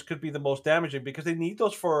sanctions could be the most damaging, because they need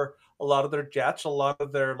those for a lot of their jets, a lot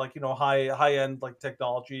of their, like, you know, high end, like,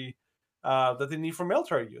 technology that they need for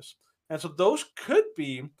military use. And so those could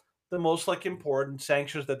be the most, like, important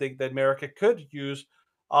sanctions that that America could use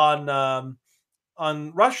on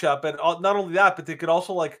Russia. But not only that, but they could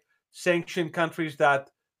also, like, sanction countries that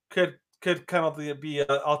could kind of be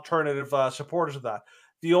alternative supporters of that.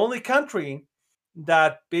 The only country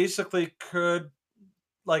that basically could,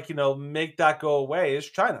 like, you know, make that go away is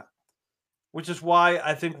China, which is why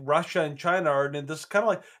I think Russia and China are in this kind of,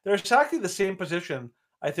 like, they're exactly the same position,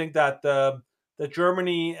 I think, that the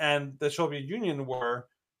Germany and the Soviet Union were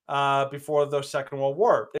before the Second World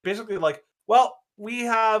War. They basically, like, well,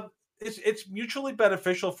 it's mutually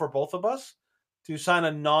beneficial for both of us to sign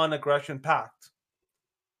a non-aggression pact.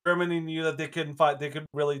 Germany knew that they couldn't fight; they could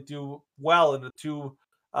really do well in a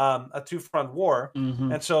two-front war,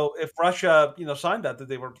 and so if Russia, you know, signed that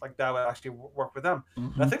they were like, that would actually work with them.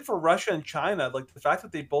 And I think for Russia and China, like, the fact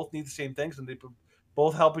that they both need the same things and they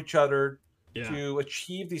both help each other to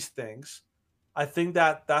achieve these things, I think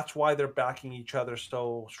that's why they're backing each other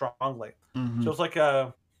so strongly. So it's like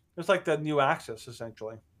the new Axis,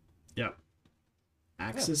 essentially. Yeah,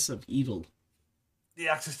 Axis of evil. The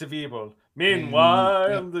Axis of evil.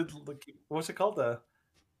 Meanwhile, what's it called?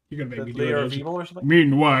 You're gonna make me do layer it. of evil or something.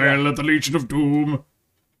 Meanwhile, at the Legion of Doom.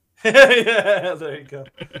 Yeah, there you go.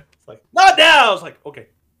 It's like, not now. It's like, okay.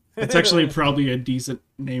 It's actually probably a decent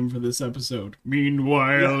name for this episode.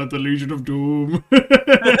 Meanwhile, at the Legion of Doom.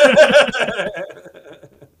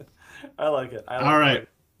 I like it. All right.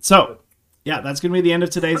 So, yeah, that's going to be the end of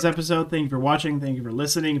today's episode. Thank you for watching. Thank you for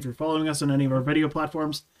listening. If you're following us on any of our video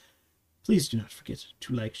platforms, please do not forget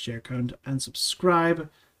to like, share, comment, and subscribe.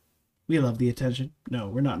 We love the attention. No,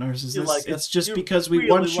 we're not narcissists. It's just because we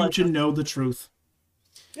want you to know the truth.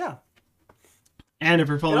 Yeah. And if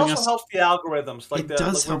you're following us, it also helps the algorithms. Like, it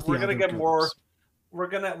does help. We're gonna get more. We're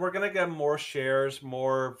gonna get more shares,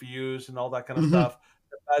 more views, and all that kind of stuff,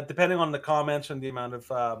 depending on the comments and the amount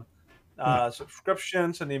of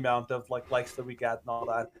subscriptions and the amount of, like, likes that we get and all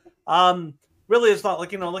that. Really, it's not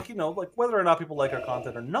like whether or not people like our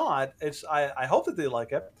content or not. It's I hope that they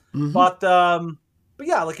like it, but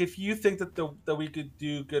yeah, like, if you think that we could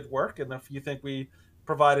do good work, and if you think we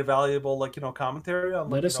provided valuable, like, commentary on,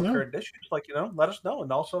 like, current issues, like, let us know,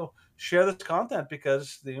 and also share this content,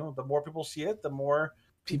 because the more people see it, the more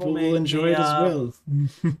people will enjoy it as well.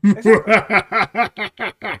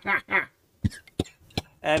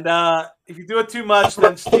 And if you do it too much,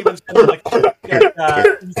 then Steven's gonna, like, get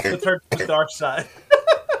turn to the dark side.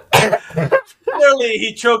 Clearly,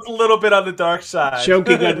 he choked a little bit on the dark side.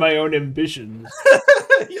 Choking on my own ambitions.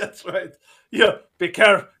 Yeah, that's right. Yeah, be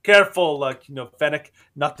careful, like, Fennec,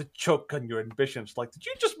 not to choke on your ambitions. Like, did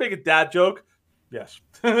you just make a dad joke? Yes.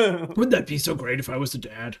 Wouldn't that be so great if I was a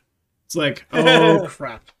dad? It's like, oh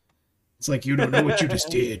crap. It's like, you don't know what you just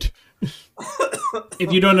did.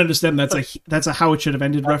 If you don't understand, that's a How It Should Have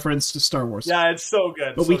Ended reference to Star Wars. Yeah, it's so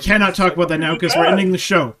good. But we cannot talk about that now because we're ending the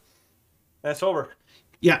show. That's over.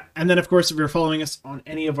 Yeah, and then, of course, if you're following us on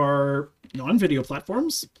any of our non-video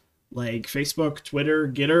platforms, like Facebook, Twitter,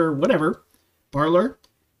 Gitter, whatever, Parler,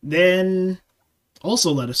 then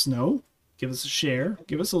also let us know. Give us a share,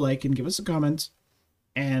 give us a like, and give us a comment,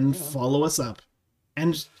 and follow us up.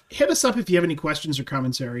 And hit us up if you have any questions or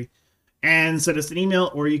commentary, and send us an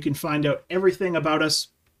email, or you can find out everything about us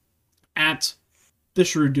at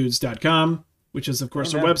theshrewddudes.com, which is, of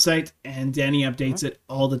course, our website, and Danny updates it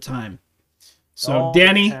all the time. So, All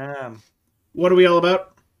Danny, the time. what are we all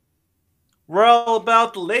about? We're all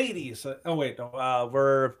about the ladies. Oh, wait, no.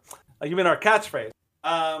 We're giving our catchphrase.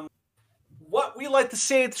 What we like to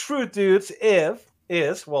say at Shrewd Dudes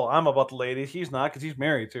is, well, I'm about the ladies. He's not, because he's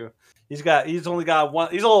married too. He's only got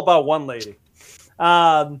one. He's all about one lady.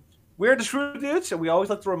 We're the Shrewd Dudes, and we always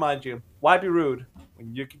like to remind you, why be rude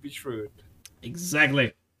when you can be shrewd?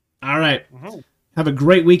 Exactly. All right. Have a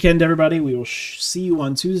great weekend, everybody. We will see you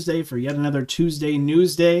on Tuesday for yet another Tuesday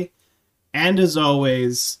News Day. And as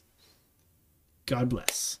always, God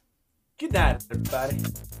bless. Good night, everybody.